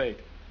much for the bait.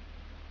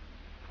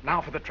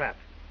 Now for the trap.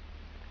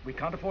 We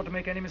can't afford to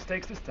make any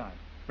mistakes this time.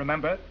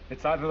 Remember,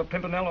 it's either the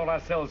Pimpernel or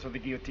ourselves for the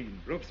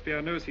guillotine.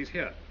 Robespierre knows he's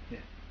here. Yeah.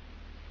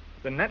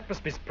 The net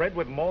must be spread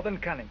with more than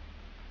cunning.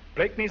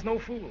 Blakeney's no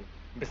fool.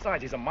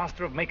 Besides, he's a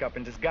master of makeup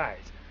and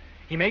disguise.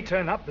 He may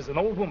turn up as an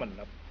old woman,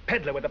 a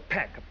peddler with a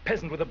pack, a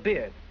peasant with a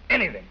beard,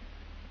 anything.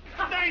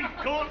 They've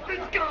caught the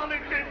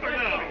Scarlet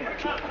Pimpernel!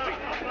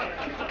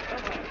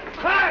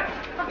 Fast!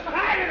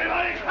 Fast,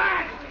 everybody,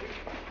 fast!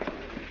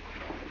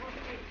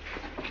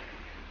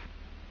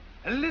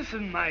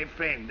 Listen, my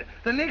friend.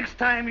 The next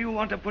time you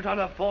want to put on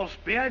a false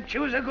beard,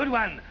 choose a good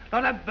one.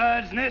 Not a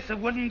bird's nest that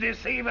wouldn't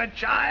deceive a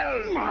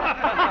child.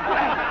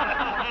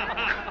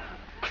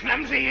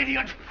 Clumsy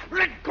idiot!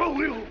 Let go,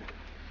 you!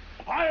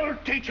 I'll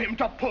teach him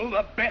to pull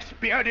the best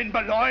beard in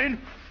Boulogne.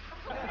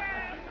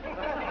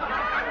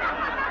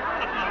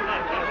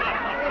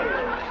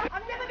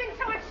 I've never been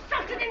so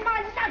insulted in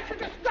my life, you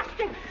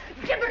disgusting,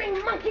 gibbering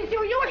monkeys.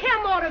 You'll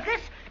hear more of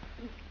this.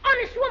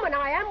 Honest woman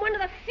I am, one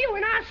of the few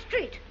in our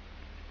street.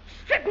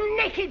 Stripped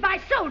naked by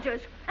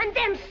soldiers, and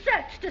then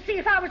searched to see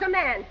if I was a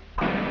man.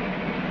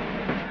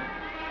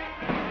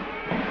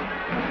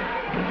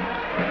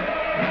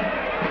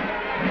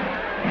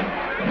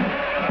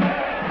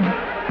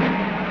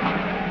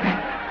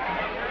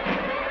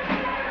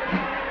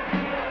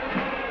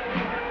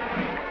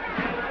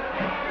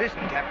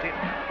 Listen, Captain.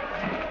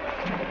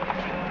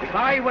 If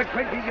I were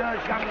 20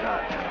 years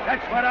younger,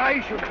 that's what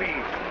I should be.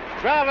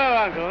 Bravo,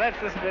 Uncle. That's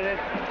the spirit.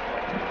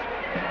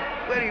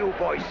 Where are you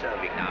boys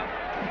serving now?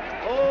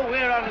 Oh,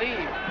 we're on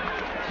leave.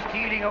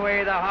 Stealing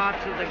away the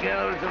hearts of the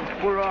girls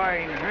of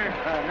Boulogne,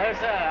 huh? No,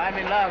 sir. I'm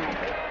in love.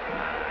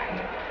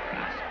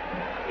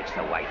 It's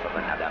the wife of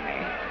another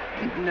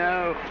man.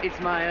 No, it's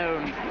my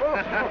own.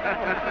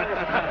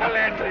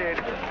 Splendid.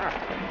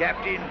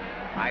 Captain,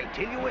 I'll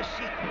tell you a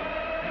secret.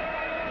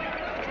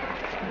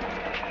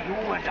 You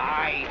and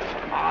I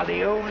are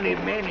the only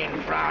men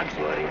in France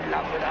who are in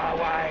love with our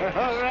wives.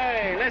 All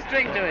right, let's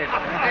drink to it.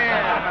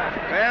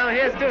 Yeah. Well,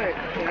 here's to it.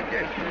 Here's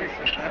to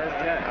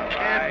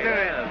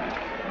it.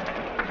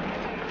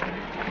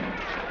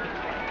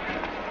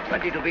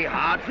 But it'll be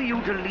hard for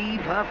you to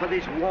leave her for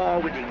this war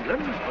with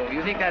England. Oh,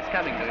 you think that's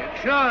coming, do you?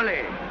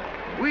 Surely.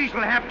 We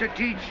shall have to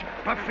teach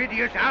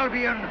perfidious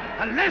Albion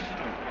a lesson.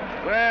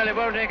 Well, it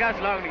won't take us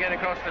long to get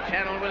across the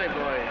channel, will it,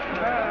 boys?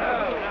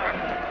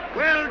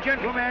 Well,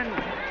 gentlemen,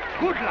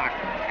 good luck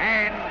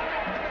and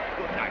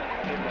good night.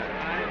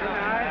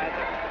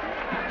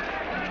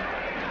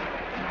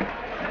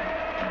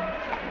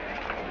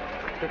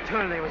 The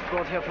Tournay was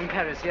brought here from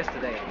Paris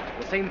yesterday.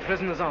 The same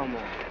prison as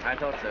Armand. I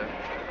thought so.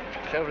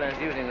 Chauvelin's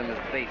using them as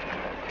bait.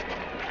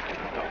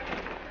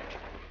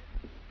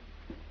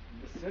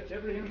 Search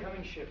every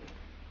incoming ship.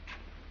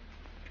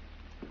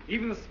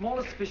 Even the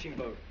smallest fishing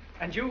boat.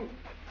 And you...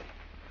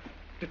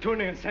 The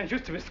Tournay and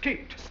Saint-Just have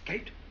escaped.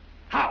 Escaped?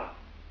 How?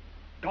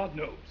 God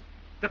knows.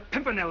 The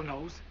Pimpernel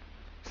knows.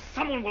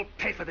 Someone will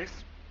pay for this.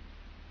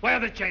 Where are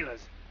the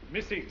jailers?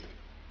 Missing.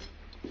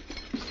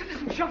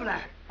 Citizen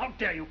Chauvelin! How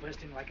dare you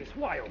burst in like this?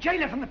 Why?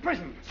 Jailer from the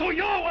prison. So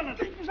you're one of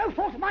them. It was no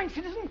fault of mine,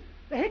 citizen.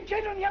 The head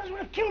jailer and the others would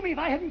have killed me if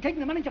I hadn't taken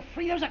the money to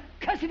free those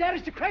accursed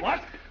aristocrats.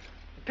 What?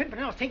 The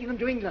Pimpernel's taking them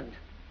to England.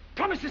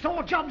 Promised us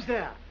all jobs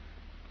there.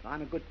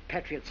 I'm a good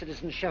patriot,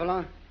 Citizen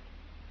Chauvelin.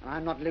 And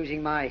I'm not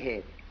losing my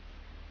head.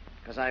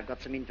 Because I've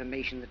got some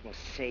information that will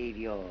save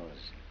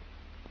yours.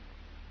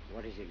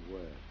 What is it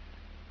worth?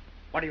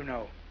 What do you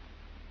know?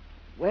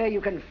 Where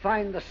you can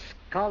find the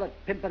Scarlet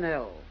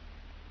Pimpernel.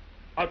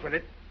 Out with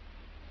it.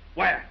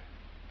 Where?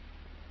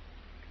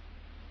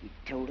 He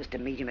told us to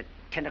meet him at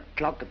 10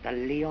 o'clock at the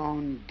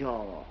Lion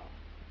door.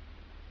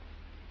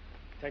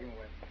 Take him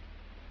away.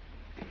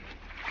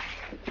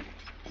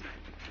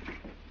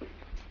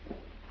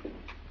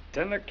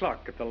 10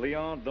 o'clock at the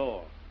Lion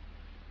d'Or.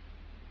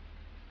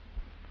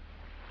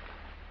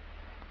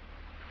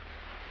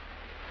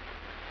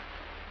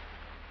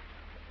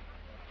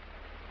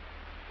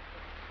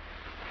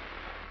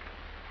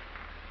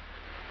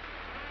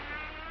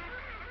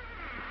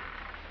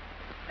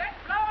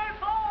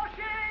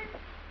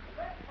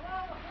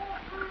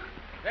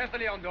 There's the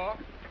Lion d'Or.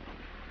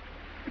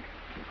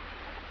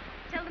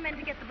 Tell the men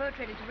to get the boat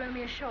ready to row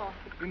me ashore.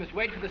 We must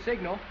wait for the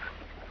signal.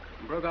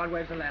 Brogard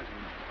waves a lantern.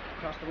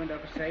 Across the window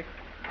for safe,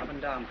 up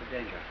and down for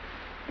danger.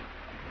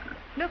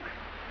 Look,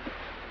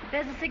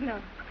 there's a signal.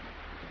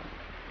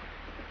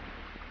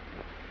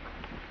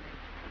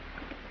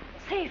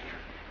 Safe.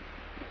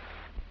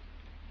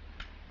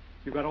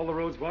 You got all the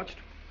roads watched?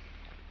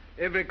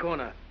 Every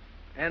corner.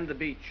 And the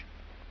beach.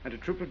 And a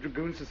troop of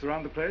dragoons to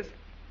surround the place?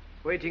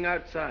 Waiting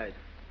outside.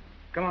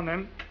 Come on,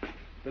 then.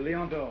 The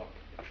Lion d'Or.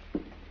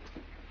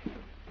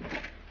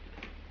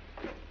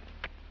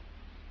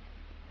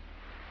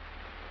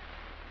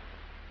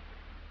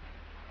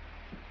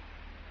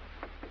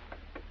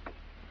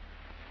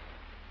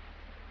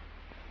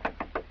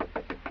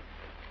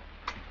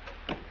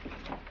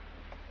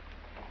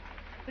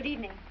 Good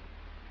evening.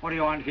 What do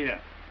you want here?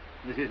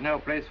 This is no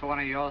place for one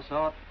of your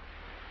sort.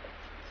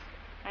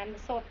 I'm the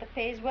sort that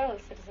pays well,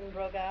 Citizen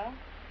Brogard.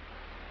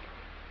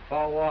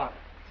 For what?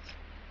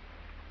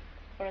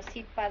 For a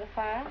seat by the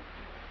fire.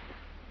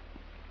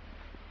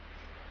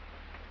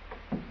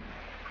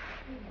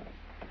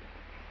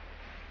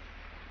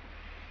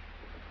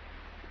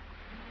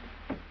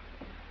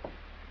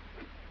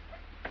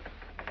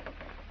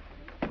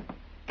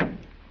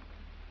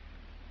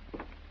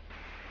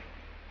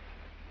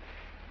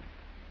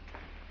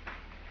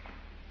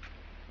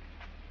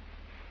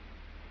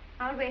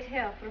 I'll wait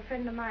here for a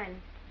friend of mine.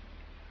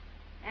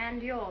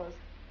 And yours.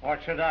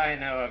 What should I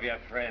know of your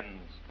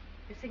friends?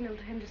 You signaled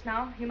to him just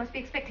now. You must be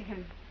expecting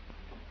him.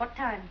 What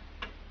time?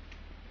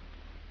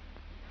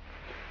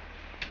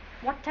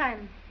 What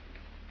time?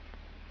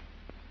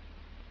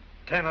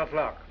 10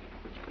 o'clock.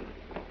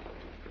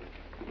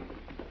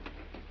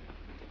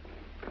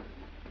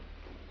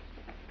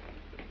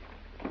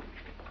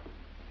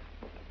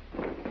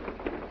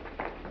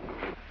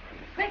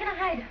 Where can I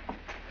hide?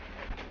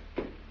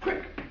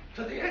 Quick,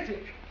 to the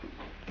attic.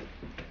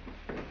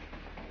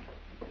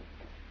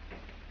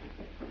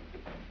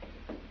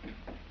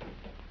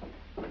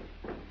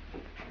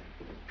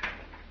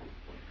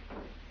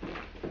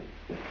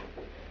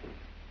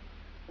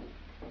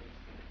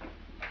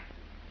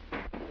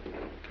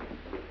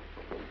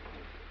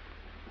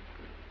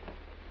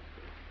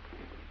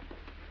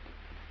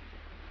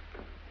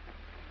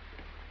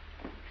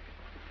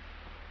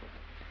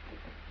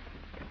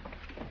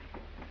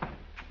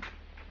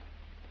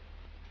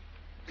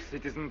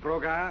 Citizen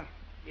Brogard,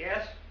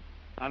 Yes?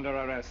 under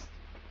arrest.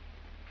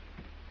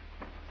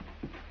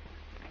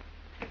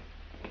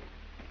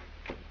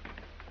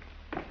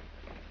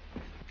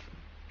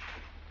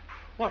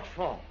 What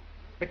for?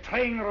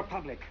 Betraying the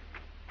Republic,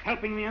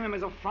 helping the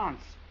enemies of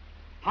France,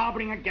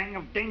 harboring a gang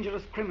of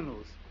dangerous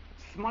criminals,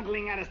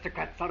 smuggling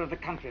aristocrats out of the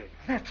country.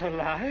 That's a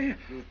lie.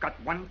 You've got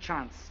one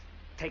chance.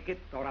 Take it,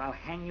 or I'll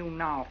hang you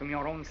now from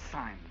your own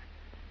sign.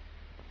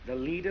 The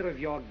leader of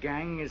your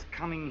gang is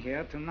coming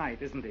here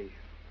tonight, isn't he?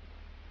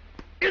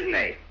 Isn't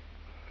he?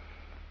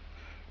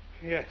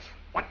 Yes.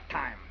 What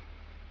time?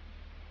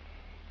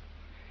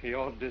 He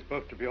ordered his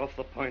boat to be off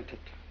the point at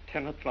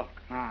 10 o'clock.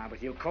 Ah, but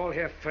he'll call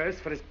here first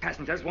for his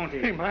passengers, won't he?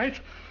 He might.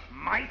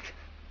 Might?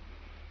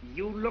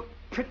 You look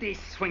pretty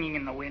swinging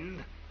in the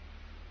wind.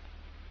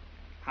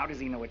 How does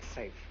he know it's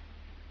safe?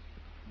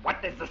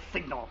 What is the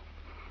signal?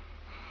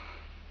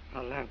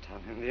 A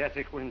lantern in the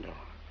attic window.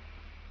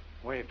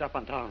 Waved up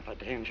and down for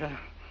danger.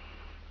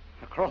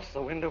 Across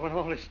the window when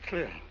all is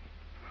clear.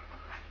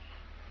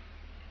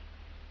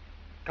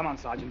 Come on,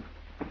 Sergeant.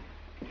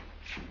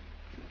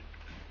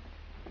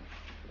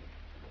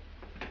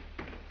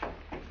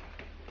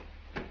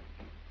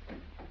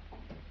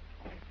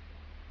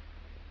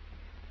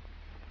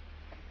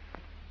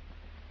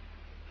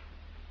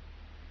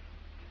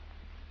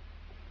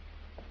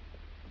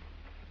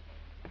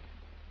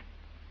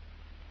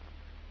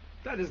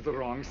 That is the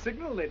wrong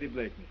signal, Lady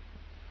Blakeney.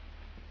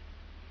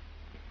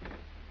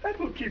 That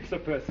will keep Sir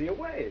Percy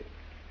away.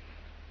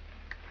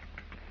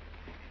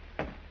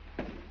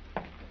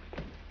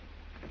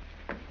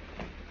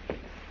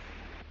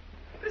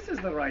 This is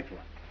the right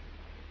one.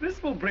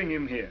 This will bring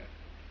him here.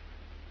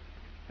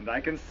 And I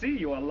can see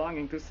you are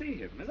longing to see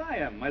him, as I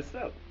am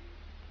myself.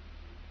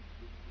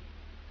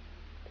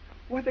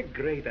 What a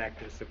great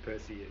actor Sir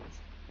Percy is.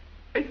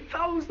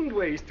 1,000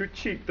 ways to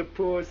cheat the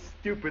poor,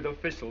 stupid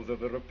officials of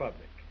the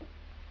Republic.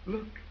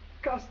 Look,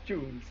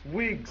 costumes,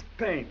 wigs,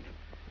 paint.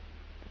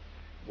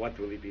 What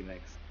will he be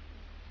next?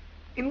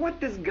 In what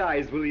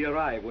disguise will he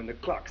arrive when the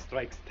clock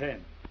strikes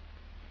 10?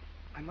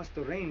 I must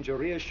arrange a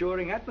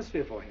reassuring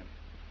atmosphere for him.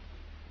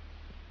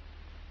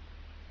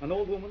 An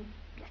old woman?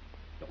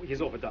 No,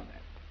 he's overdone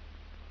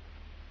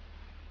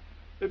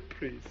that. A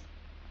priest.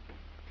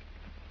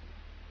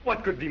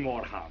 What could be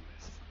more harmless?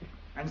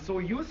 And so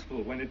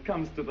useful when it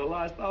comes to the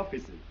last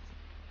offices.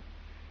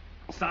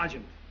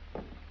 Sergeant,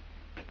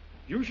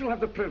 you shall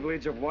have the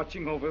privilege of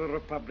watching over the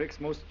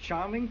Republic's most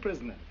charming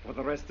prisoner for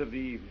the rest of the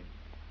evening.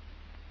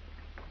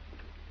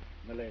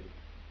 Milady.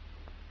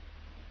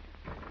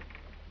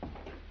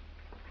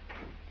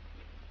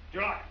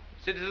 July.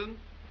 Citizen.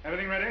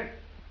 Everything ready?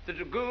 The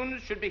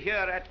dragoons should be here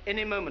at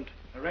any moment.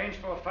 Arrange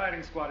for a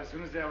firing squad as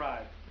soon as they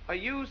arrive. Are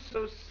you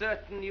so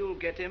certain you'll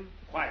get him?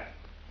 Quiet.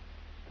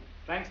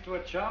 Thanks to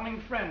a charming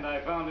friend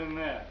I found in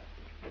there.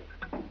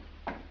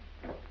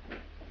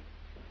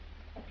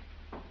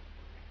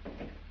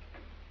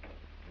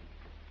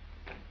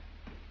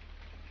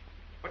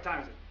 What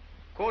time is it?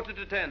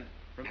 10:15.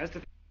 From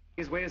Hester,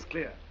 his way is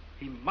clear.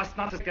 He must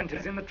not escape until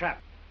he's in the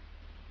trap.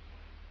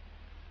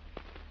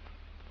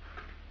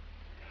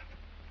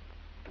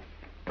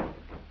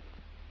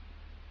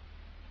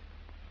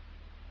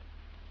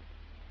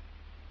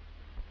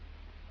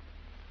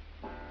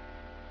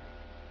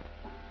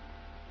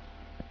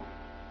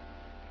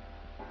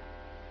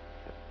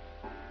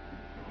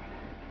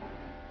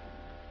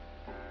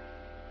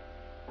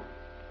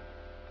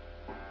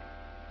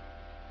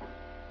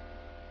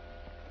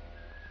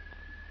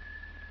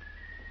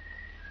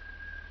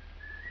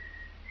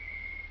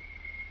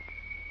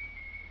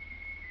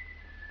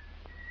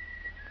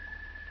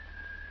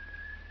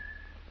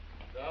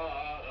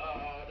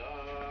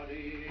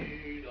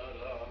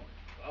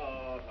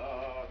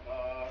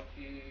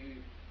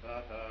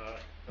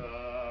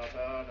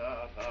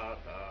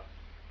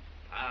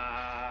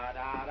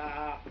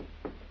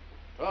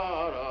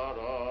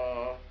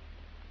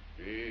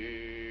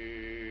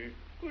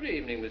 Good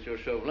evening, Monsieur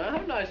Chauvelin.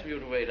 How nice of you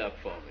to wait up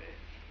for me.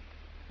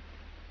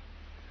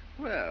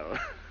 Well,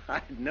 I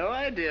had no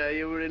idea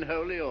you were in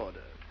holy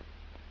order.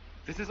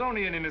 This is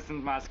only an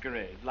innocent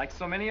masquerade, like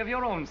so many of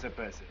your own, Sir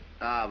Percy.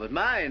 Ah, but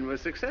mine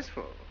was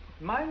successful.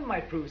 Mine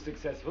might prove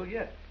successful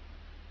yet.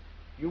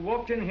 You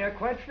walked in here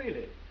quite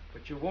freely,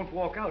 but you won't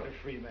walk out a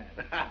free man.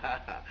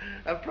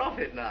 A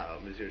prophet now,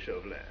 Monsieur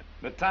Chauvelin.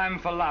 The time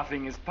for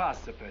laughing is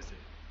past, Sir Percy.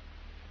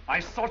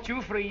 I sought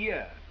you for a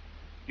year.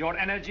 Your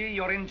energy,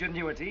 your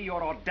ingenuity,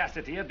 your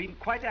audacity have been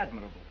quite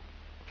admirable.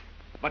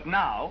 But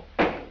now,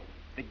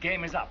 the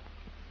game is up.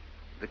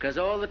 Because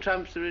all the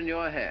trumps are in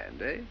your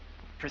hand, eh?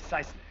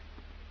 Precisely.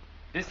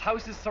 This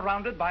house is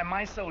surrounded by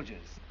my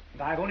soldiers,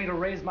 and I've only to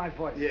raise my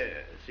voice.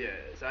 Yes,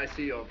 yes, I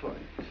see your point.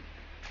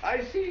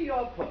 I see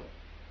your point.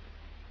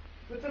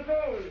 But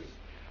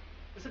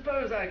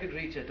suppose I could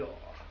reach a door.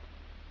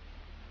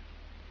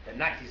 The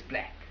night is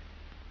black.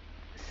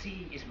 The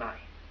sea is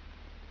mine.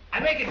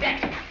 I make a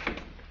dash.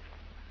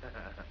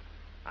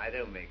 I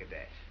don't make a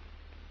dash.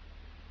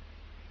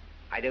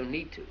 I don't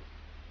need to.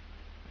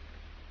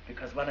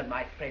 Because one of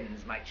my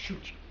friends might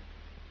shoot you.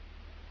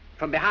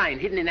 From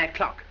behind, hidden in that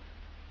clock.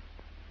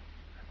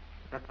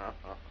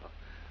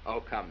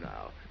 Oh, come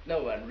now.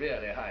 No one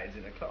really hides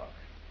in a clock.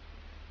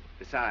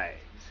 Besides,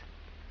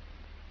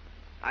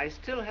 I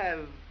still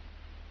have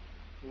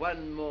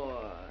one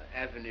more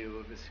avenue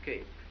of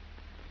escape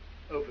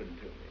open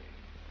to me.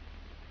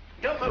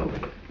 Don't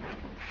move!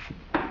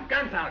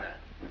 Gunpowder!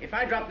 If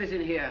I drop this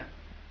in here,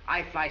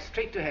 I fly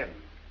straight to heaven.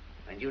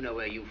 And you know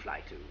where you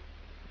fly to.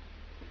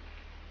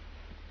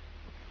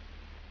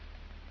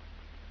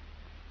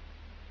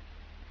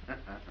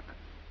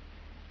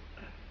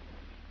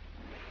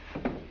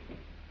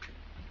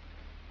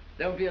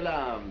 Don't be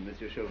alarmed,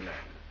 Monsieur Chauvelin.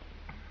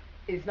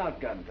 It's not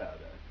gunpowder.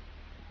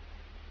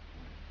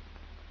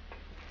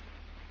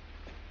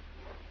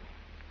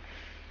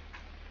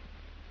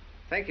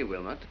 Thank you,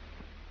 Wilmot.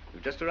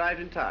 You've just arrived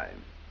in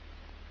time.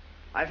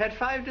 I've had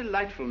 5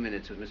 delightful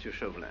minutes with Monsieur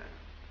Chauvelin.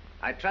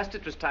 I trust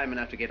it was time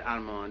enough to get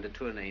Armand and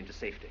Tournay into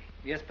safety.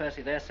 Yes,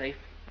 Percy, they're safe.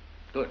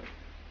 Good.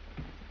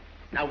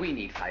 Now we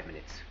need 5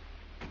 minutes.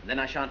 And then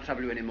I shan't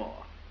trouble you any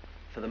more.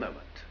 For the moment.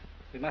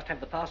 We must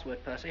have the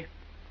password, Percy.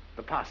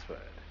 The password?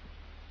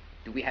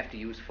 Do we have to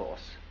use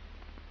force?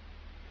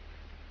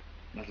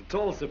 Not at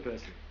all, Sir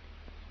Percy.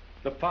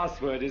 The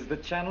password is the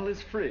channel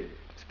is free.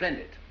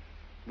 Splendid.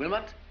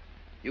 Wilmot,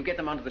 you get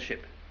them onto the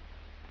ship.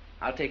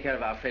 I'll take care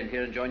of our friend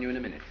here and join you in a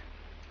minute.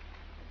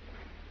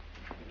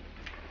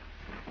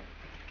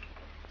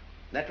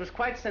 That was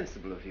quite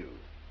sensible of you,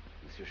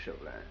 Monsieur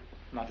Chauvelin.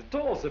 Not at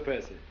all, Sir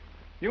Percy.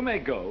 You may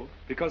go,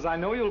 because I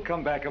know you'll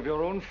come back of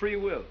your own free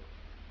will.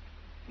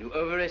 You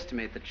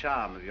overestimate the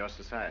charm of your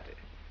society.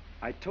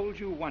 I told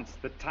you once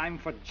the time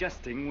for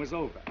jesting was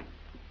over.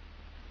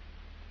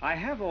 I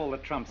have all the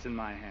trumps in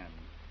my hand.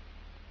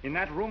 In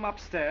that room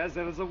upstairs,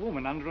 there is a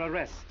woman under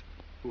arrest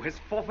who has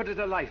forfeited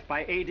her life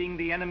by aiding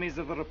the enemies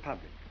of the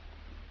Republic.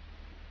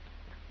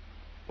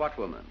 What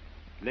woman?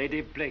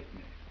 Lady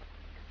Blakeney.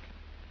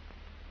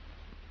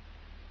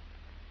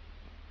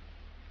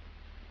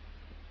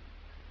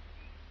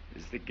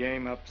 Is the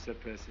game up, Sir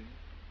Percy?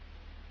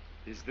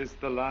 Is this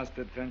the last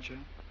adventure?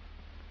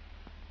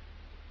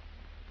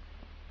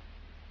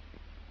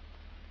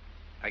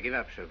 I give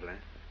up, Chauvelin.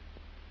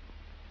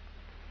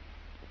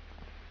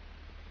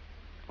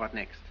 What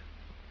next?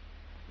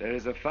 There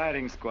is a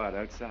firing squad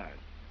outside.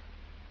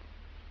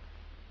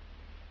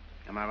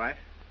 Am I right?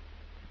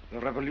 The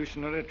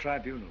Revolutionary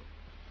Tribunal.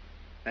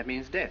 That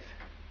means death.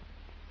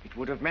 It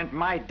would have meant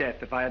my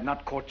death if I had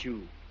not caught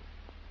you.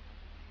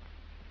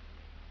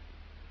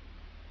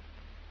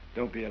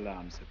 Don't be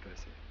alarmed, Sir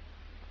Percy.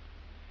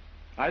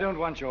 I don't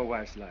want your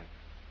wife's life.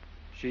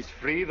 She's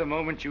free the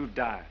moment you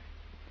die.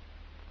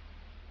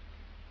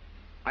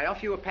 I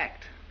offer you a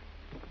pact.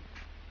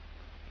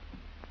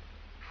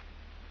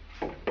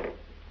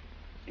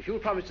 If you'll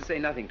promise to say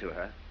nothing to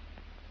her,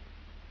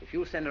 if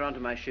you'll send her onto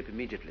my ship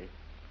immediately,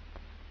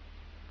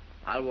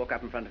 I'll walk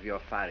up in front of your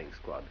firing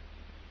squad.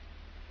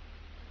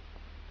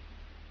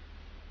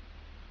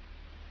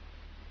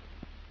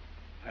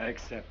 I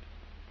accept.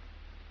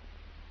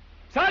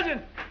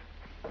 Sergeant!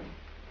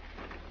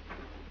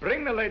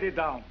 Bring the lady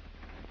down.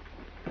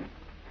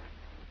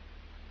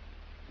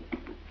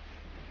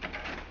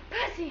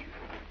 Percy!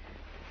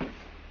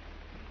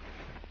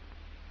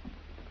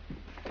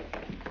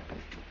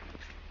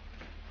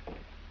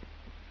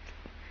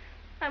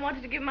 I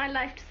wanted to give my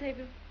life to save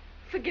you.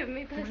 Forgive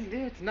me, Percy. My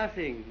dear, it's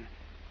nothing.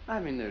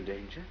 I'm in no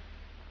danger.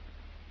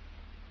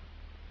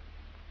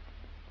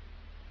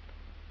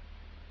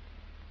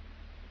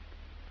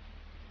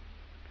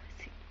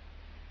 Percy,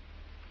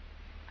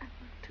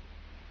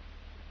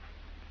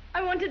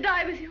 I want to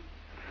die with you.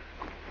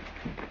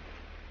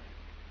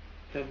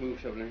 Don't move,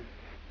 Chauvelin.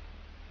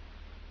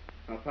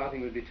 Our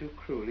parting would be too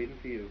cruel, even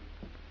for you.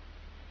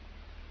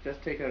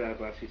 Just take her out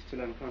while she's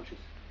still unconscious.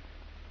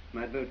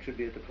 My boat should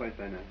be at the point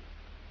by now.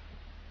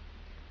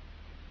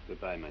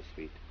 Goodbye, my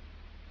sweet.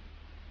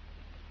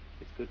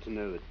 It's good to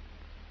know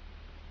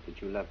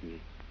that you love me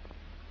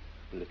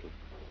a little.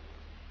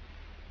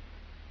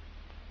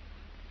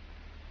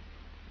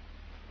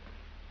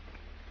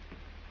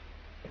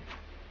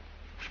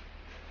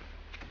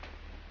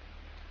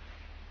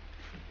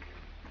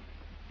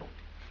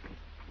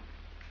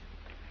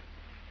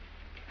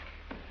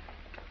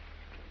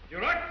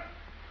 Duroc,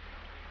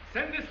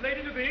 send this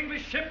lady to the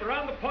English ship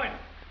around the point.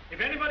 If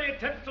anybody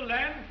attempts to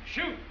land,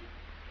 shoot.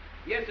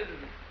 Yes, citizen.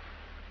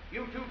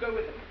 You two go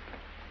with him.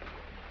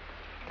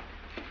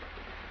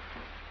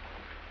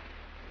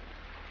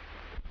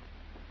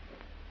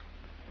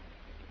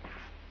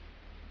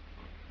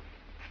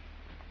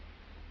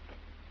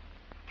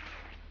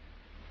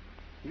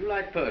 You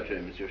like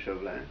poetry, Monsieur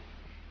Chauvelin?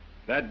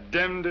 That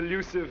damned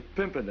elusive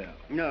Pimpernel.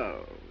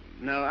 No,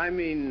 I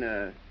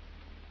mean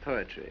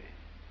poetry.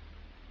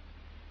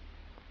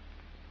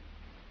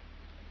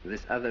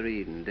 This other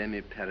Eden,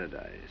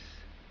 demi-paradise.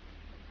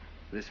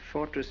 This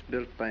fortress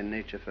built by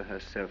nature for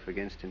herself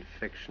against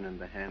infection and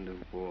the hand of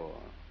war.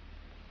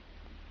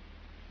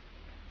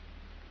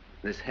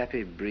 This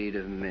happy breed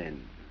of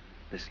men,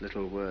 this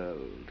little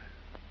world.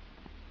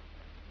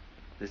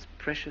 This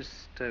precious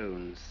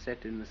stone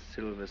set in the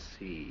silver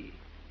sea.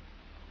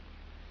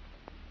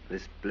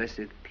 This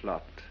blessed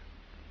plot,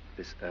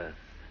 this earth,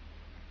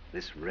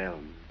 this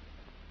realm,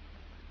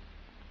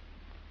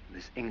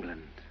 this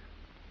England.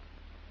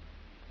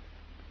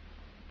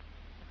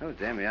 Oh,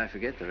 damn me, I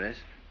forget the rest.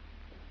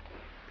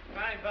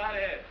 Fine body.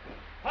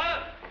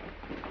 Halt!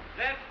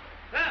 Left,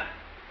 left.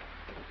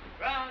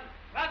 Round,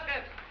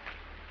 basket.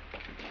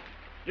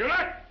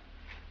 Duroc!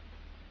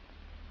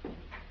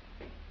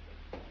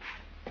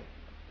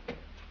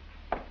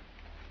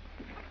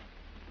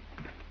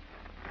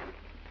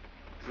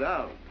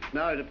 So,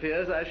 now it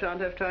appears I shan't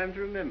have time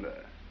to remember.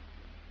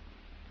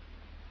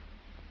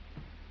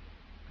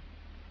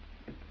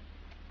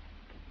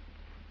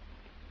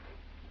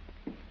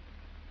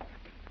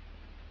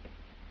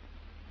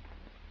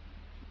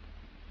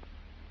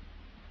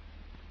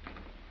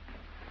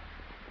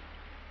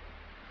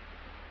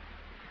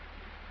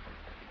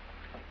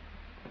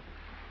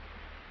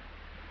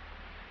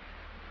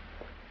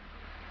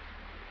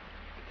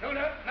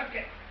 Shoulder, left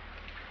get.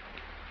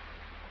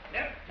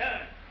 Left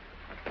turn.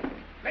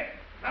 Left,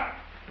 now.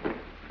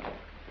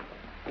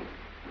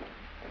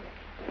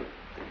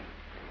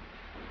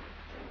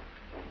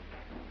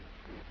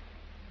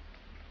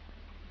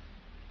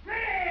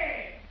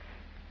 Ready!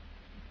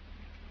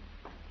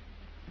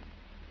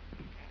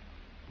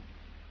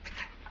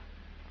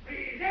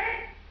 Easy.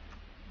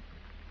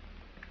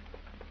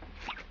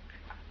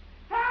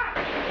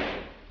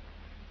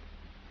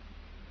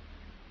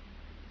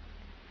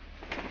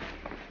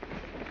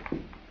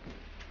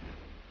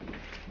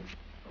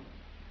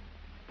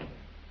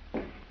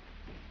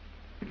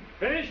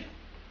 Finished?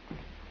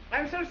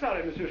 I'm so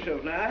sorry, Monsieur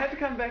Chauvelin. I had to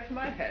come back for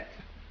my hat.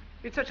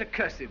 It's such a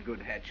cursed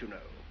good hat, you know.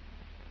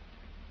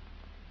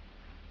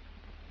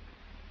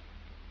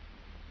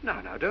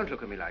 Now, don't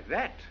look at me like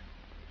that.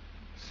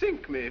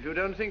 Sink me if you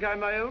don't think I'm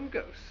my own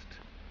ghost.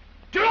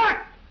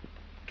 Duroc!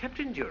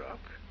 Captain Duroc?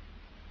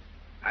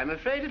 I'm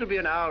afraid it'll be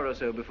an hour or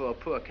so before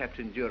poor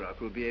Captain Duroc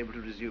will be able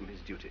to resume his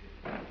duty.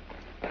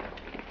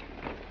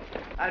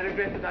 I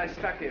regret that I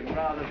struck him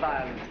rather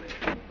violently.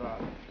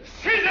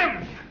 Seize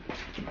him!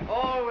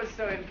 Always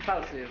so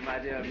impulsive, my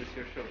dear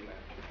Monsieur Chauvelin.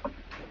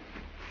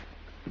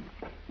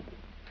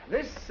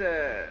 This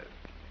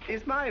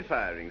is my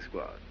firing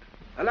squad.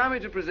 Allow me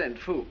to present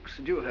Fuchs,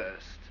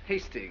 Dewhurst,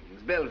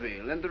 Hastings,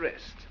 Belleville, and the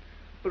rest.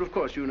 But of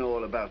course you know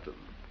all about them.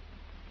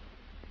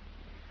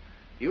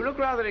 You look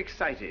rather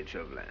excited,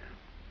 Chauvelin.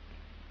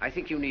 I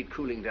think you need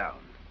cooling down.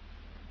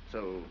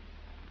 So...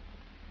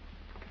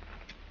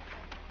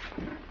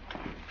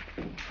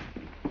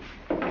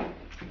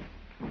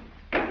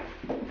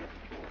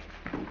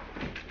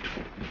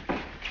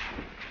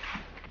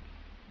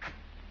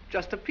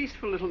 just a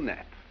peaceful little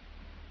nap,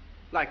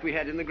 like we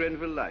had in the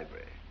Grenville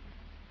Library.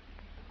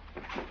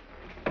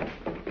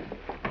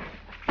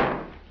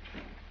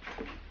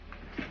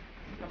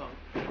 Come on.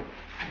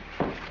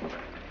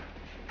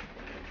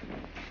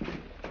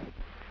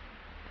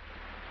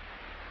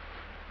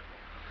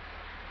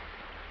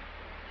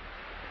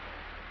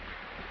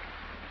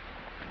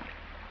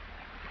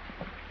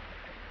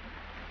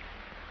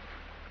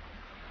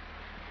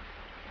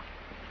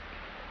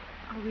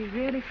 Are we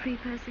really free,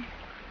 Percy?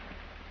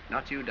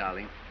 Not you,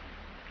 darling.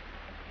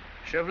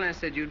 Chauvelin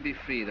said you'd be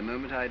free the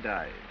moment I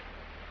died.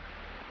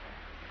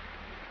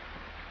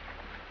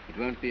 It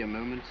won't be a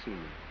moment sooner.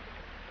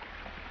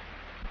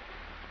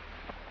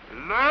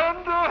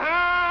 Land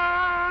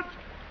ahead!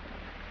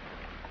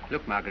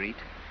 Look, Marguerite.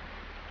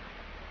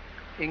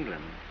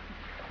 England.